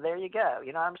 So there you go.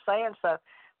 You know what I'm saying? So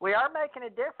we are making a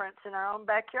difference in our own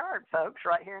backyard, folks,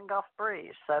 right here in Gulf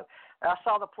Breeze. So I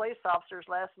saw the police officers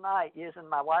last night using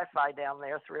my Wi-Fi down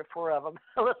there, 3 or 4 of them,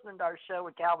 listening to our show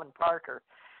with Calvin Parker.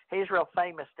 He's real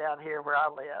famous down here where I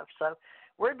live. So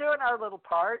we're doing our little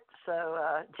part.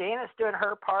 So Janet's doing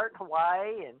her part in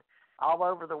Hawaii and all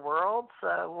over the world.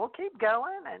 So we'll keep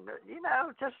going and,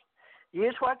 just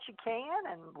use what you can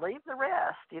and leave the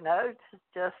rest,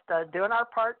 just doing our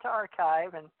part to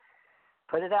archive and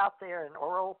put it out there in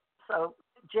oral. So,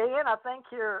 Jan, I think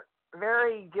you're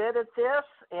very good at this,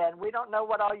 and we don't know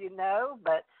what all you know,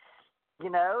 but,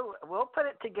 we'll put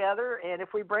it together, and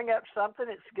if we bring up something,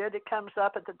 it's good it comes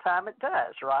up at the time it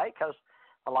does, right? Because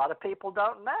a lot of people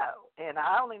don't know, and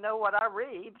I only know what I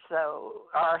read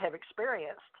or have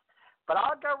experienced. But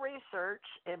I'll go research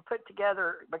and put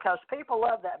together, because people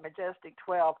love that Majestic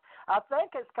 12. I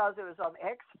think it's because it was on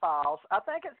X-Files. I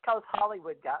think it's because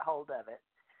Hollywood got hold of it.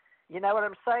 You know what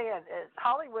I'm saying?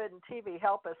 Hollywood and TV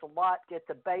help us a lot get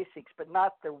the basics, but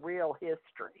not the real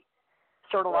history.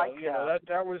 Sort of like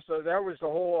that was the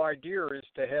whole idea, is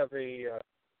to have a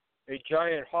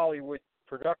giant Hollywood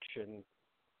production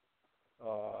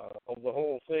of the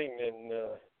whole thing, and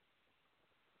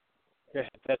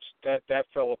that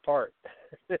fell apart.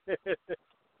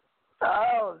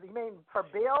 Oh, you mean for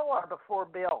Bill or before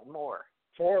Bill more?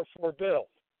 For Bill.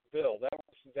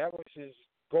 That was his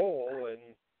goal, and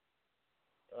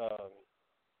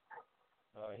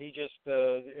he just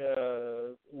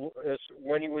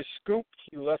when he was scooped,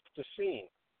 he left the scene.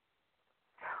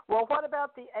 Well, what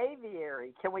about the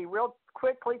aviary? Can we real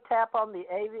quickly tap on the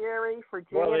aviary for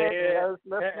Janet and those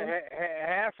listening?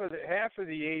 Half of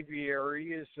the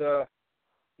aviary is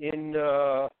in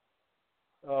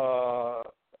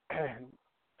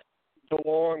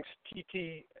belongs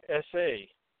TTSA,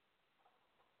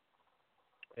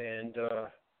 and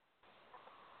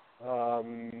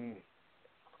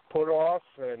put off,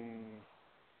 and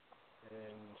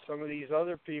some of these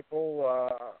other people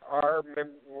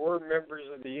were members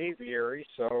of the aviary,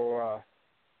 so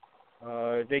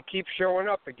they keep showing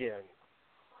up again.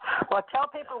 Well, tell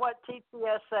people what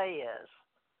TTSA is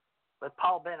with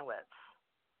Paul Benowitz.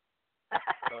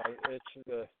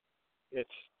 It's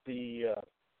the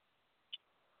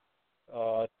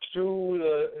to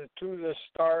the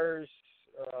Stars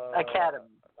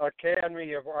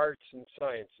Academy of Arts and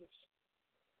Sciences.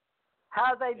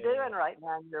 How are they doing right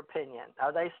now, in your opinion?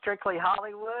 Are they strictly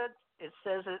Hollywood? It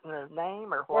says it in the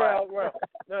name, or what? Well,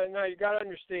 no. You got to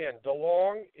understand.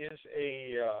 DeLong is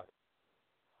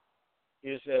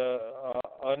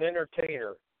an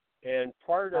entertainer, and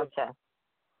part of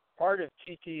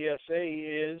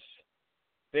TTSA is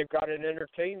they've got an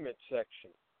entertainment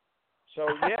section. So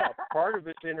yeah, part of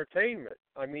it's entertainment.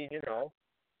 I mean, and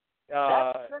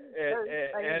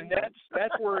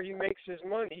that's where he makes his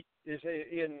money, is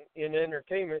in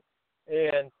entertainment.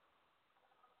 And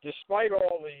despite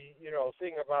all the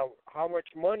thing about how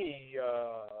much money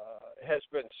has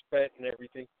been spent and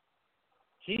everything,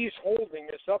 he's holding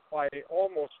this up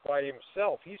almost by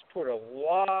himself. He's put a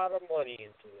lot of money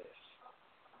into this.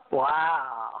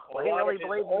 Wow. Well, he really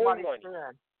believes in what he's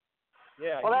doing.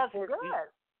 Yeah. Well, that's good.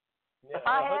 If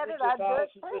I had it, I'd do it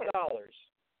too.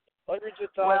 Hundreds of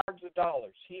thousands of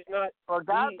dollars. He's not. Well,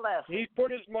 God bless him. He's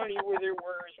put his money where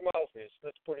his mouth is.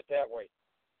 Let's put it that way.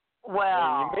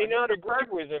 Well, you may not agree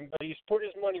with him, but he's put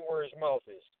his money where his mouth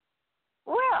is.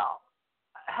 Well,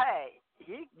 hey,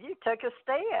 you took a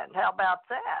stand. How about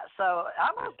that? So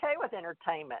I'm okay with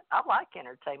entertainment. I like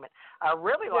entertainment. I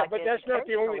really like. But that's not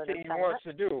the only thing he wants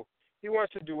to do. He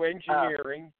wants to do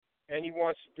engineering, and he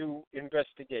wants to do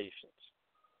investigations.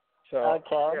 So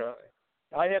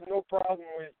I have no problem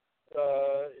with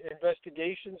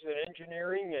investigations and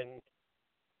engineering, and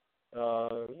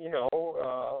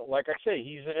like I say,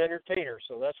 he's an entertainer,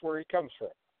 so that's where he comes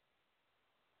from.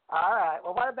 All right.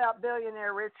 Well, what about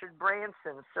billionaire Richard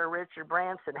Branson, Sir Richard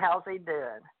Branson? How's he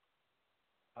doing?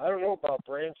 I don't know about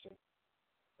Branson.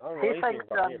 I don't know he thinks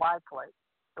it's unlikely.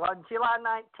 Well, July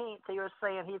 19th, he was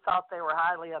saying he thought they were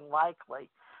highly unlikely.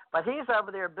 But he's over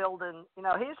there building,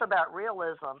 he's about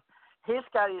realism. He's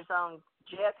got his own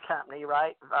jet company,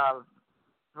 right,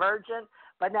 Virgin.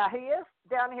 But now he is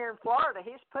down here in Florida.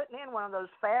 He's putting in one of those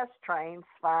fast trains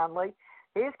finally.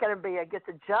 He's going to get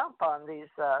the jump on these,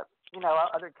 the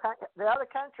other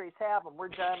countries have them. We're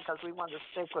done because we want to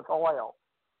stick with oil,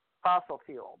 fossil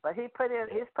fuel. But he's putting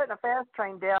a fast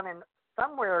train down in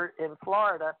somewhere in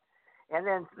Florida, and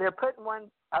then they're putting one.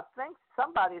 I think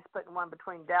somebody's putting one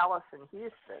between Dallas and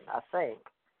Houston, I think.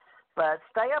 But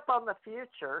stay up on the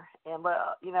future, and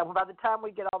by the time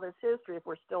we get all this history, if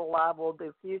we're still alive, we'll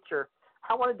do future.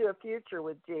 I want to do a future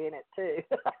with Janet too.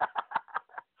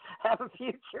 Have a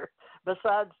future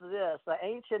besides this, the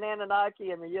ancient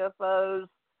Anunnaki and the UFOs,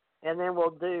 and then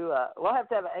we'll have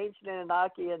to have an ancient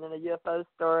Anunnaki and then a UFO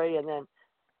story, and then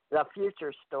the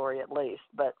future story at least.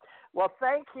 But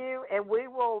thank you, and we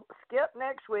will skip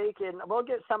next week, and we'll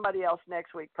get somebody else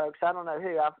next week, folks. I don't know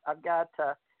who. I've got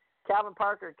Calvin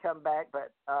Parker come back,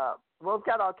 but we've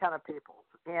got all kind of people.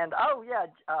 And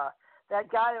that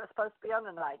guy that was supposed to be on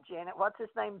tonight, Janet. What's his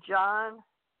name? John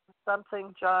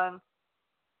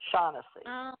Shaughnessy.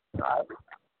 Right?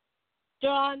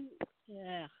 John.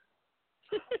 Yeah.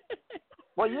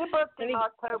 Well, you booked him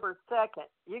October 2nd.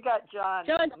 You got John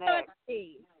next.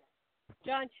 Shaughnessy.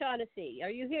 John Shaughnessy. Are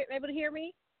you able to hear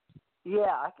me? Yeah,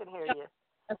 I can hear you.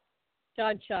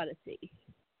 John Shaughnessy.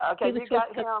 Okay, you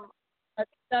got him.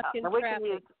 Stuck in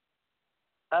traffic.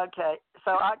 Okay,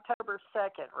 so October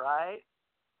 2nd, right?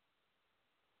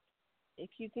 If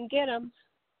you can get him.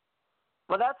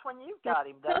 Well, that's when you got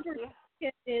him, don't you?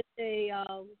 Is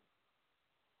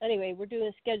anyway, we're doing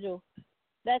a schedule.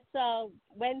 That's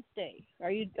Wednesday.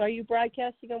 Are you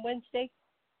broadcasting on Wednesday?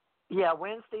 Yeah,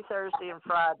 Wednesday, Thursday, and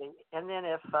Friday. And then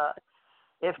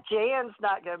if Jan's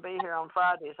not going to be here on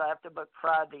Fridays, I have to book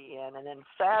Friday in. And then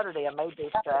Saturday, I may do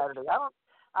Saturday.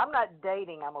 I'm not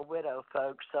dating. I'm a widow,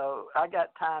 folks, so I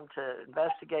got time to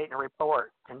investigate and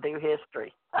report and do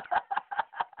history.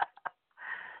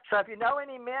 So if you know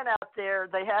any men out there,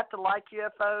 they have to like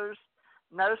UFOs,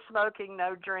 no smoking,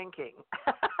 no drinking.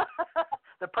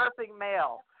 The perfect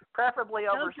male, preferably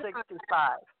over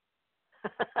 65.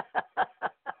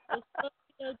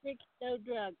 No drinking, no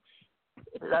drugs.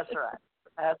 That's right.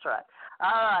 That's right.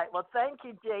 All right. Well, thank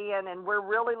you, Jan, and we're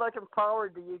really looking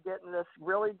forward to you getting this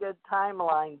really good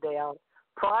timeline down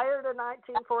prior to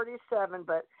 1947.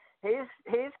 But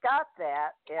he's got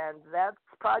that, and that's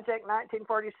Project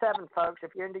 1947, folks.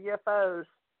 If you're into UFOs,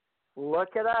 look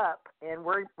it up. And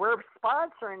we're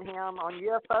sponsoring him on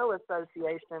UFO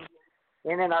Association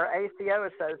and in our ACO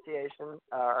Association,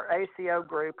 or ACO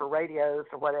group, or radios,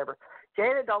 or whatever.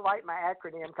 Janet don't like my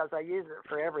acronym because I use it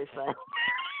for everything.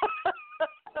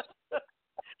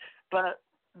 But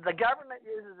the government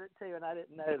uses it too, and I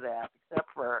didn't know that, except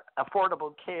for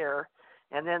affordable care.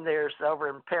 And then there's over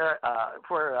in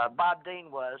where Bob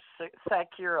Dean was, SAC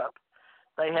Europe.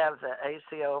 They have the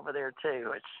ACO over there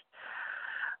too.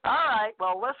 All right,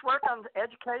 well, let's work on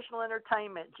educational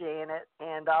entertainment, Janet,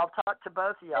 and I'll talk to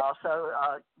both of y'all. So,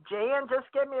 Jan,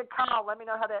 just give me a call. Let me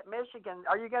know how that Michigan,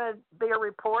 are you going to be a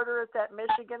reporter at that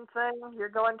Michigan thing you're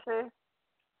going to?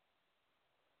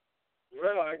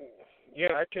 Well, I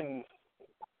can,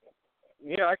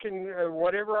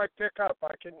 whatever I pick up,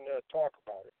 I can talk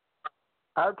about it.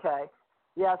 Okay.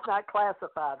 Yeah, it's not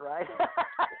classified, right?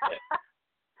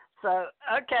 So,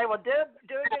 okay, well, do a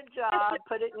good job.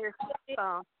 Put it in your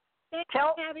phone. Thanks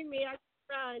for having me. I can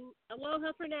run.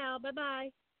 Aloha for now.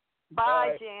 Bye-bye.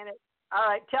 Bye, Janet. All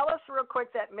right, tell us real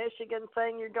quick that Michigan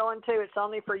thing you're going to. It's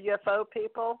only for UFO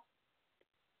people?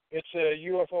 It's a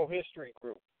UFO history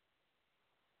group.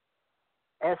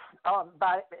 It's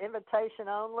by invitation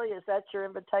only? Is that your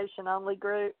invitation only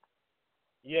group?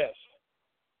 Yes.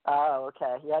 Oh,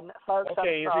 okay. Yeah, folks,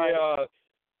 okay, I'm sorry.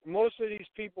 Most of these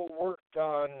people worked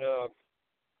on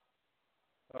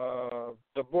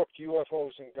the book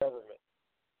UFOs in Government.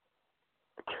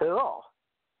 Cool.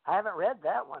 I haven't read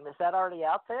that one. Is that already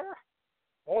out there?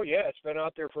 Oh yeah, it's been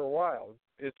out there for a while.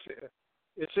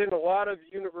 It's in a lot of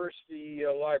university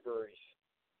libraries.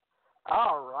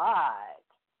 All right.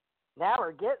 Now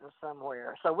we're getting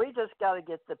somewhere. So we just got to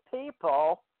get the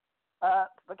people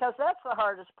because that's the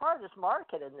hardest part is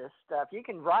marketing this stuff. You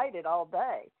can write it all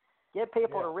day. Get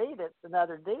people to read it's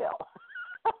another deal.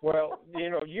 Well,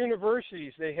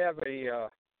 universities they have a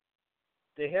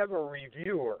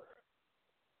reviewer.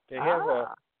 They have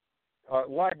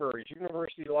libraries,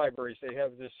 university libraries. They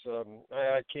have this.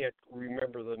 I can't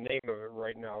remember the name of it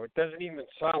right now. It doesn't even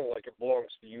sound like it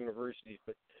belongs to universities,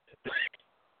 but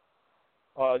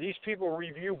these people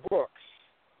review books.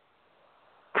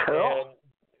 Cool.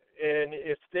 And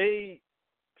if they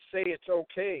say it's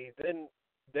okay,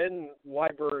 then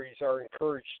libraries are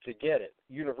encouraged to get it.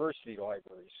 University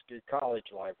libraries,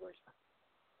 college libraries.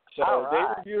 So they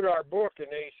reviewed our book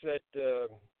and they said,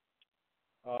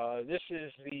 this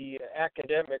is the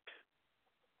academic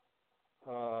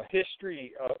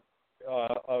history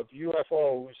of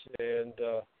UFOs, and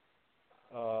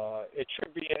it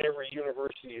should be in every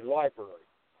university library.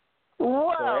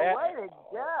 Whoa, way to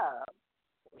go.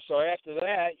 So after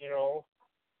that,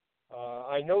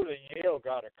 I know that Yale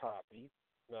got a copy.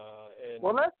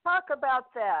 Well, let's talk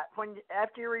about that.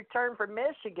 After you return from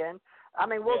Michigan,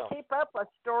 we'll keep up a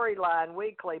storyline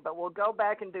weekly, but we'll go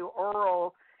back and do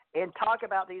oral and talk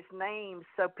about these names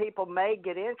so people may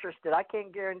get interested. I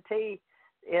can't guarantee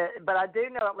it, but I do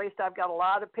know at least I've got a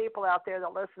lot of people out there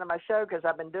that listen to my show because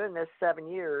I've been doing this 7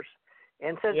 years.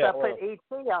 And since I put ET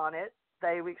on it,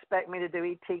 they expect me to do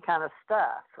ET kind of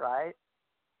stuff, right?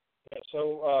 Yeah,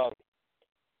 so,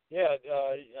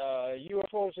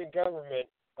 UFOs in Government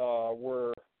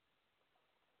were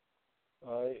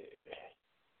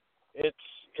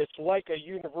it's like a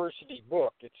university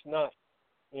book. It's not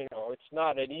it's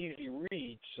not an easy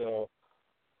read, so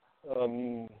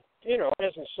it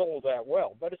hasn't sold that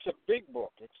well, but it's a big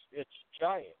book. It's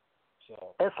giant.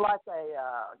 So it's like a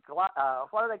what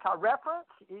do they call reference?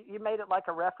 You made it like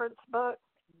a reference book?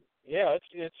 Yeah,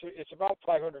 it's about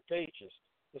 500 pages.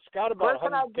 It's got about 100 pages. Where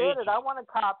can I get it? I want a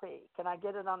copy. Can I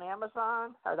get it on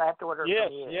Amazon, or do I have to order it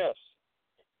from you? Yes.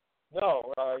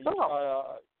 No,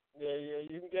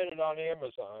 you can get it on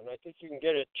Amazon. I think you can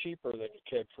get it cheaper than you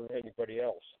can from anybody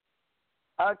else.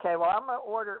 Okay, well, I'm going to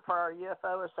order it for our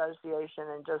UFO Association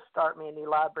and just start me a new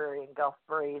library in Gulf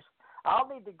Breeze. I'll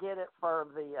need to get it for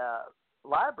the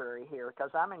library here because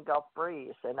I'm in Gulf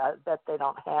Breeze, and I bet they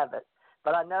don't have it.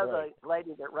 But I know Right. the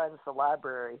lady that runs the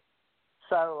library.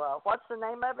 So what's the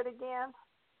name of it again?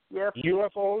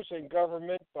 UFOs in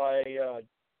Government by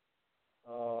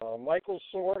Michael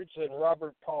Swords and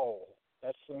Robert Powell.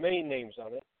 That's the main names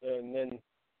on it. And then,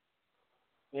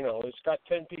 it's got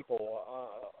 10 people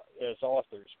as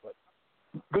authors, but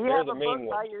do you they're have the a main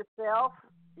book by ones. yourself?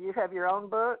 You have your own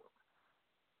book?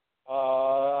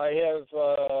 I have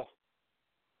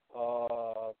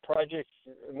Project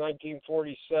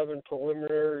 1947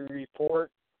 Preliminary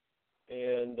Report,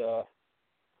 and Is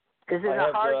it I a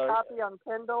have, hard copy on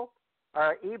Kindle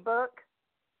or ebook?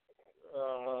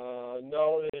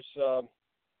 no,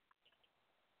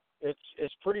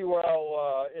 it's pretty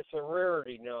well. It's a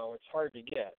rarity now. It's hard to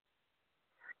get.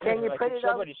 Can you I put think it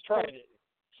on? somebody's trying it.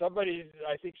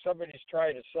 I think somebody's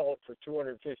trying to sell it for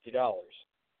 $250.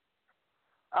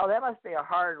 Oh, that must be a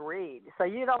hard read. So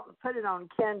you don't put it on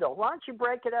Kindle. Why don't you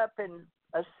break it up in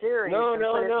a series? No. and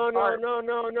put it in parts?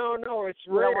 It's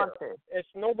You don't rare. want to. It's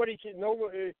nobody can.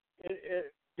 Nobody.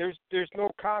 There's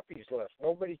no copies left.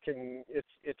 Nobody can.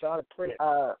 It's out of print.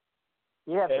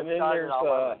 You have And to then start it there's all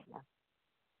over again.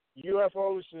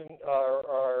 UFOs and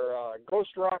are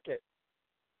ghost rocket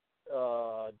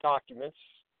documents.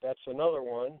 That's another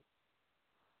one.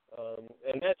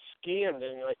 And that's scanned,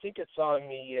 and I think it's on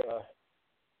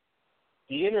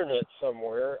the internet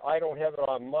somewhere. I don't have it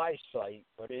on my site,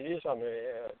 but it is on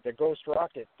the Ghost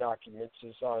Rocket documents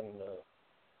is on.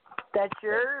 That's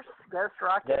yours, Ghost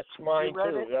Rocket? That's mine You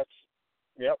wrote too. it?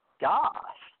 Yep.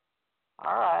 Gosh.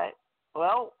 All right.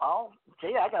 Well,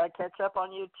 I got to catch up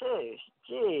on you too.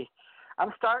 Gee,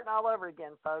 I'm starting all over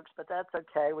again, folks, but that's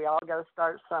okay. We all got to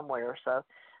start somewhere. So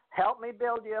help me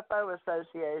build UFO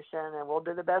Association, and we'll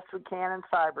do the best we can in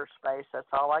cyberspace. That's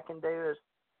all I can do is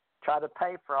try to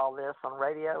pay for all this on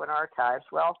radio and archives.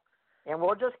 Well, and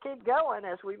we'll just keep going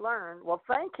as we learn. Well,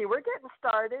 thank you. We're getting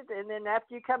started, and then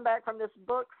after you come back from this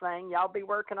book thing, y'all be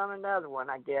working on another one,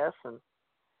 I guess, and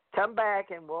come back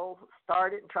and we'll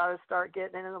start it and try to start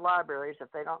getting it in the libraries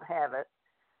if they don't have it.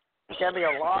 It's going to be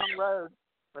a long road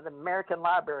for the American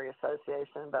Library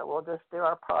Association, but we'll just do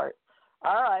our part.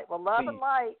 All right. Well, love and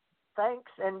light. Thanks.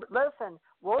 And listen,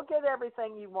 we'll get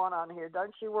everything you want on here.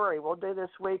 Don't you worry. We'll do this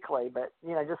weekly, but,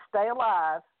 just stay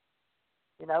alive.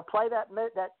 Play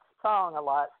that song a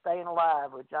lot, Staying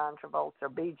Alive with John Travolta or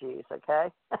Bee Gees, okay?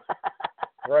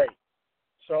 Right.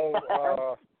 So,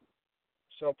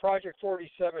 so Project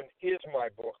 47 is my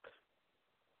book.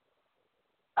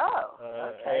 Oh,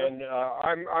 okay. And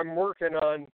I'm working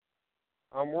on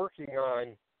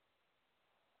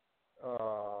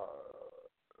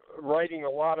writing a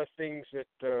lot of things that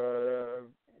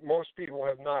most people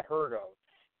have not heard of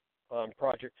on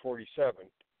Project 47.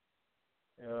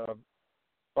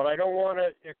 But I don't want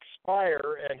to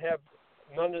expire and have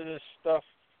none of this stuff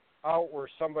out where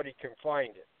somebody can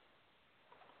find it.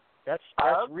 That's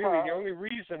okay. really the only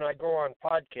reason I go on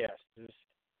podcasts is,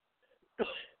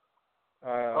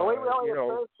 well, we really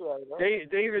appreciate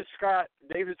it. David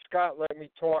Scott let me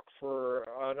talk for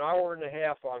an hour and a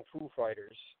half on Foo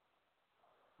Fighters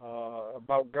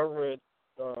about government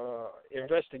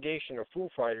investigation of Foo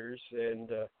Fighters, and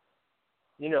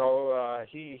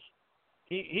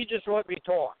he just let me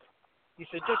talk. He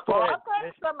said, "Just go ahead." I've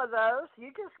got some of those. You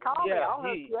just call me. I'll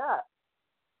hook you up.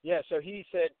 Yeah, so he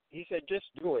said, just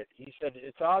do it. He said,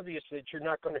 it's obvious that you're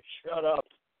not going to shut up.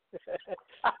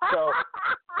 So,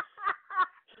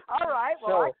 all right.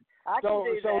 Well, I can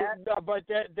do that. But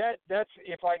that's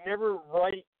if I never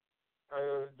write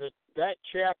that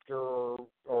chapter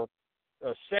or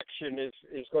a section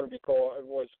is going to be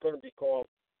called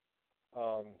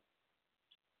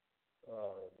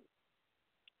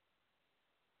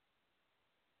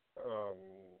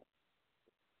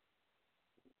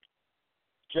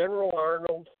General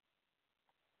Arnold,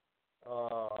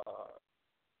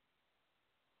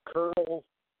 Colonel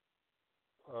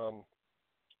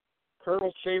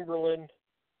Chamberlain,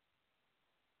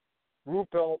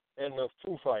 Ruppelt, and the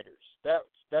Foo Fighters.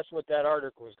 That's what that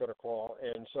article was going to call,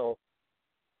 and so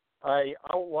I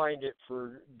outlined it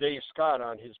for Dave Scott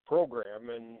on his program,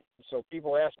 and so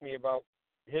people ask me about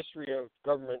history of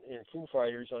government in Foo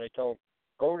Fighters, and I tell them,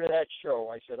 go to that show.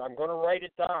 I said, I'm going to write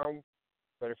it down,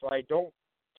 but if I don't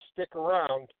stick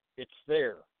around, it's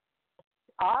there.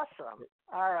 Awesome.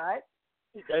 All right.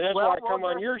 And that's why I come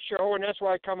on your show, and that's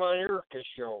why I come on Erica's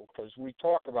show, because we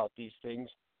talk about these things.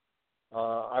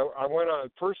 I went on,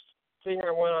 first thing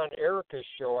I went on Erica's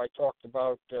show, I talked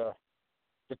about the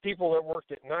people that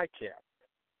worked at NICAP.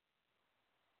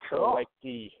 Cool.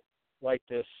 like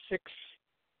the 6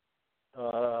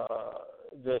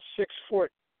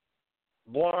 foot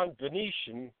blonde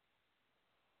Venetian,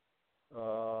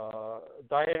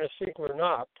 Diana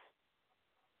Sinclair-Knopp,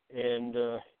 and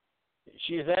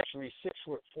she is actually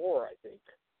 6'4", I think.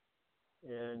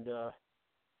 And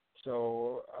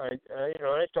so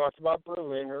I talked about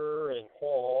Berliner and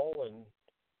Hall and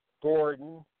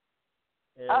Gordon.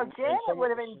 And, Janet would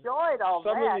have enjoyed all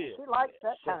that. She likes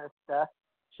that kind of stuff.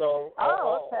 So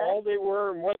all they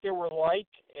were and what they were like,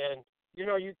 and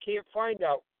you can't find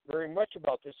out very much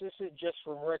about this. This is just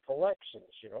from recollections,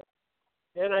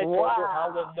 And I told her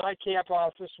how the NICAP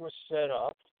office was set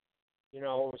up. It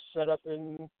was set up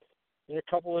in a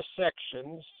couple of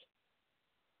sections.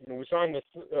 It was on the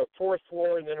fourth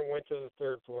floor, and then it went to the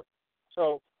third floor.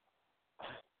 So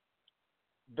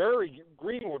Barry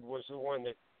Greenwood was the one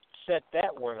that set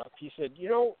that one up. He said,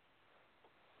 you're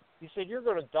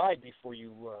going to die before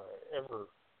you ever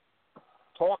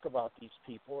talk about these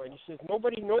people. And he says,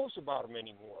 nobody knows about them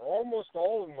anymore. Almost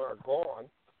all of them are gone.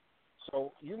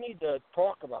 So you need to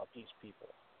talk about these people.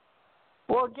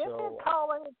 Well, give me a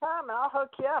call anytime, and I'll hook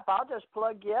you up. I'll just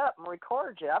plug you up and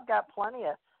record you. I've got plenty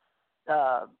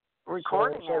of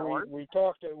recording hours. We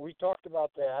talked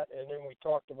about that, and then we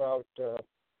talked about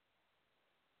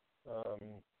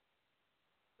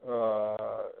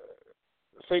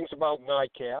things about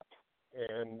NICAP,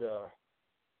 and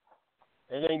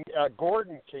then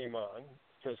Gordon came on,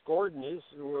 because Gordon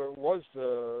was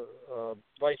the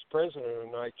vice president of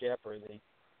NICAP, or the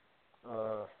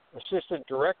assistant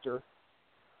director,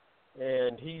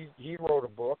 and he wrote a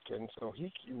book, and so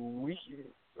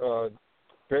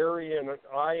Barry and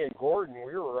I and Gordon,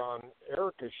 we were on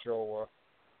Erica's show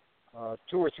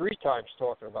 2 or 3 times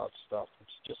talking about stuff.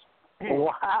 It's just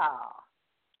wow.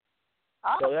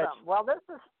 Awesome. Well,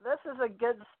 this is a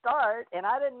good start, and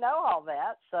I didn't know all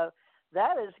that, so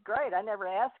that is great. I never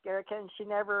asked Erica, and she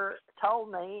never told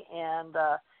me. And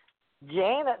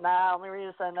Janet and I, the only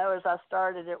reason I know is I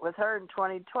started it with her in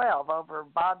 2012 over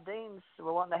Bob Dean's. We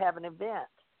wanted to have an event.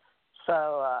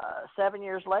 So 7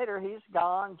 years later, he's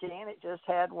gone. Janet just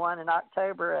had one in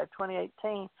October of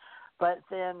 2018. But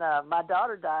then my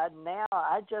daughter died, and now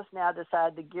I just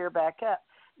decided to gear back up.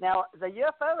 Now, the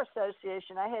UFO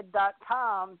Association, I had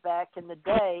 .com back in the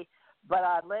day, but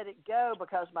I let it go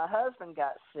because my husband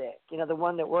got sick, the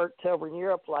one that worked over in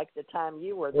Europe like the time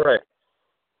you were there. Right.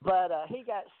 But he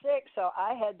got sick, so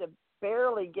I had to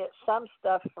barely get some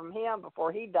stuff from him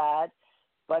before he died.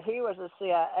 But he was a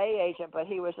CIA agent, but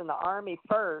he was in the Army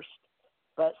first.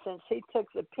 But since he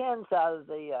took the pins out of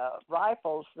the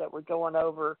rifles that were going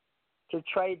over to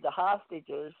trade the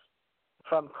hostages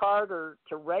from Carter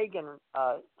to Reagan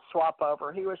swap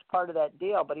over, he was part of that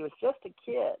deal, but he was just a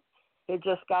kid. He had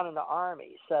just got in the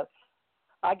Army. So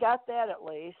I got that at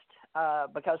least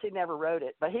because he never wrote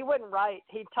it. But he wouldn't write.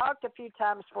 He talked a few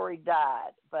times before he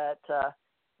died, but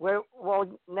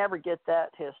we'll never get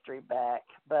that history back.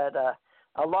 But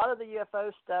a lot of the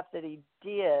UFO stuff that he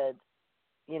did,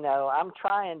 I'm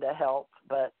trying to help,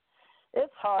 but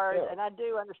it's hard, and I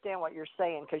do understand what you're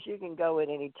saying because you can go at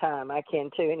any time. I can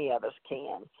too. Any of us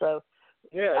can. So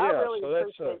I really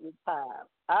appreciate your time.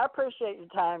 I appreciate your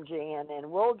time, Jan, and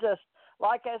we'll just,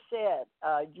 like I said,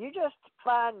 you just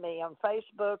find me on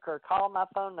Facebook or call my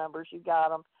phone numbers. You got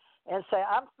them, and say,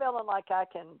 I'm feeling like I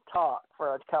can talk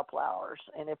for a couple hours.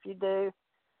 And if you do,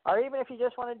 or even if you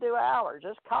just want to do an hour,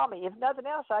 just call me. If nothing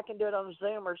else, I can do it on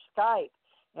Zoom or Skype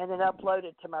and then upload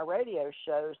it to my radio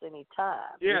shows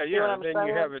anytime. Yeah, and then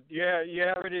you have it. Yeah, you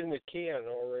have it in the can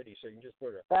already, so you can just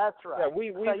put it. That's right. Yeah,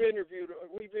 we've interviewed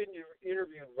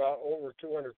about over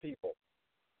 200 people.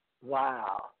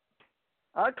 Wow.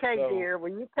 Okay, dear.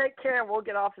 Well, you take care, and we'll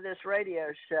get off of this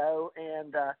radio show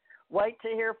and wait to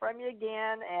hear from you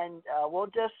again. And we'll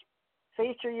just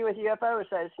feature you with UFO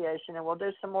Association, and we'll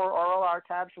do some more oral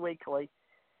archives weekly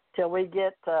till we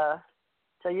get.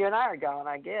 So you and I are gone,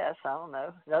 I guess. I don't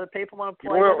know. Other people want to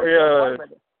play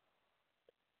with it.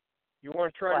 You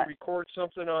want to try to record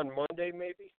something on Monday,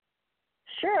 maybe?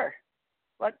 Sure.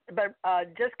 But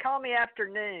just call me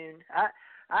afternoon.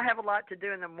 I have a lot to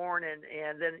do in the morning,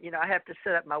 and then, I have to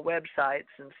set up my websites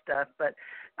and stuff. But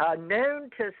noon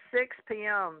to 6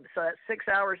 p.m., so that's 6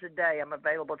 hours a day, I'm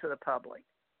available to the public.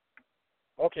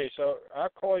 Okay, so I'll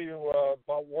call you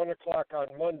about 1 o'clock on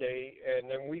Monday, and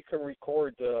then we can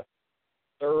record the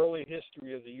early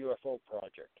history of the UFO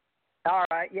project. All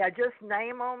right. Yeah, just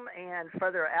name them and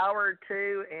for their hour or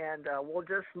two, and we'll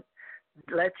just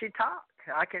let you talk.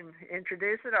 I can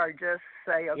introduce it or just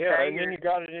say, okay. Yeah, and then you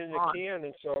got it in the can,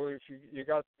 and so if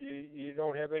you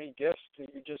don't have any guests,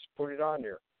 you just put it on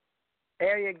there.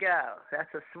 There you go.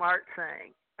 That's a smart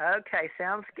thing. Okay,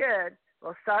 sounds good.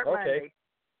 We'll start Monday.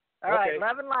 All right,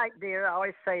 love and light, dear. I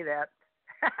always say that.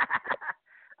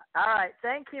 All right,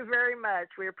 thank you very much.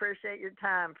 We appreciate your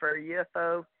time for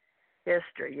UFO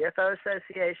history, UFO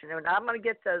Association. And I'm going to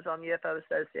get those on UFO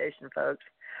Association, folks.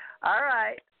 All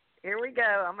right, here we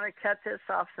go. I'm going to cut this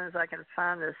off as soon as I can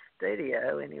find the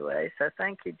studio anyway. So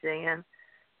thank you, Jan.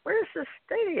 Where's the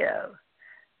studio?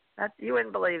 You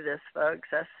wouldn't believe this, folks.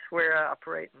 That's where I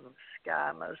operate in the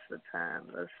sky most of the time.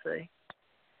 Let's see.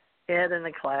 Head in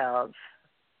the clouds.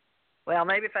 Well,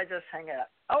 maybe if I just hang up.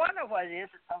 Oh, I know what it is.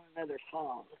 It's on another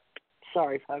phone.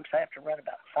 Sorry, folks. I have to run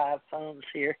about 5 phones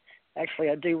here. Actually,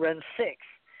 I do run 6.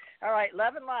 All right,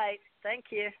 love and light.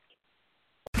 Thank you.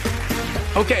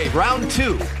 Okay, round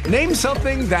 2. Name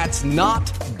something that's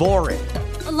not boring.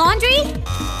 A laundry?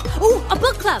 Ooh, a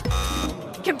book club.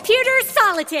 Computer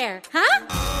solitaire, huh?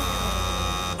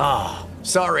 Ah,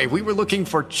 sorry. We were looking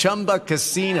for Chumba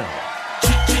Casino.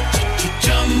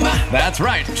 That's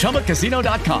right.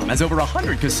 ChumbaCasino.com has over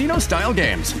 100 casino-style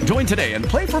games. Join today and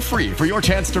play for free for your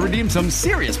chance to redeem some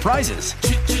serious prizes.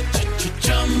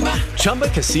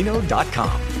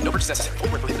 ChumbaCasino.com. No purchase necessary.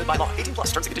 Void where prohibited by law. 18+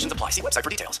 terms and conditions apply. See website for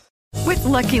details. With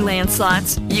Lucky Land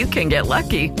Slots, you can get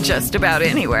lucky just about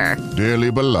anywhere.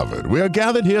 Dearly beloved, we are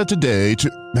gathered here today to...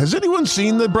 Has anyone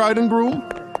seen the bride and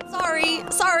groom?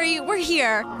 Sorry, we're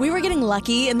here. We were getting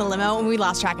lucky in the limo and we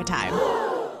lost track of time.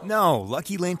 No,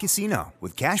 Lucky Land Casino,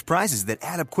 with cash prizes that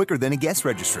add up quicker than a guest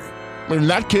registry. In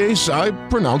that case, I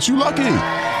pronounce you lucky.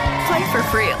 Play for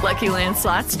free at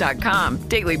LuckyLandSlots.com.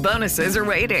 Daily bonuses are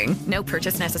waiting. No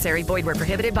purchase necessary. Void where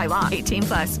prohibited by law.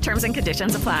 18+. Terms and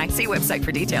conditions apply. See website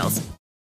for details.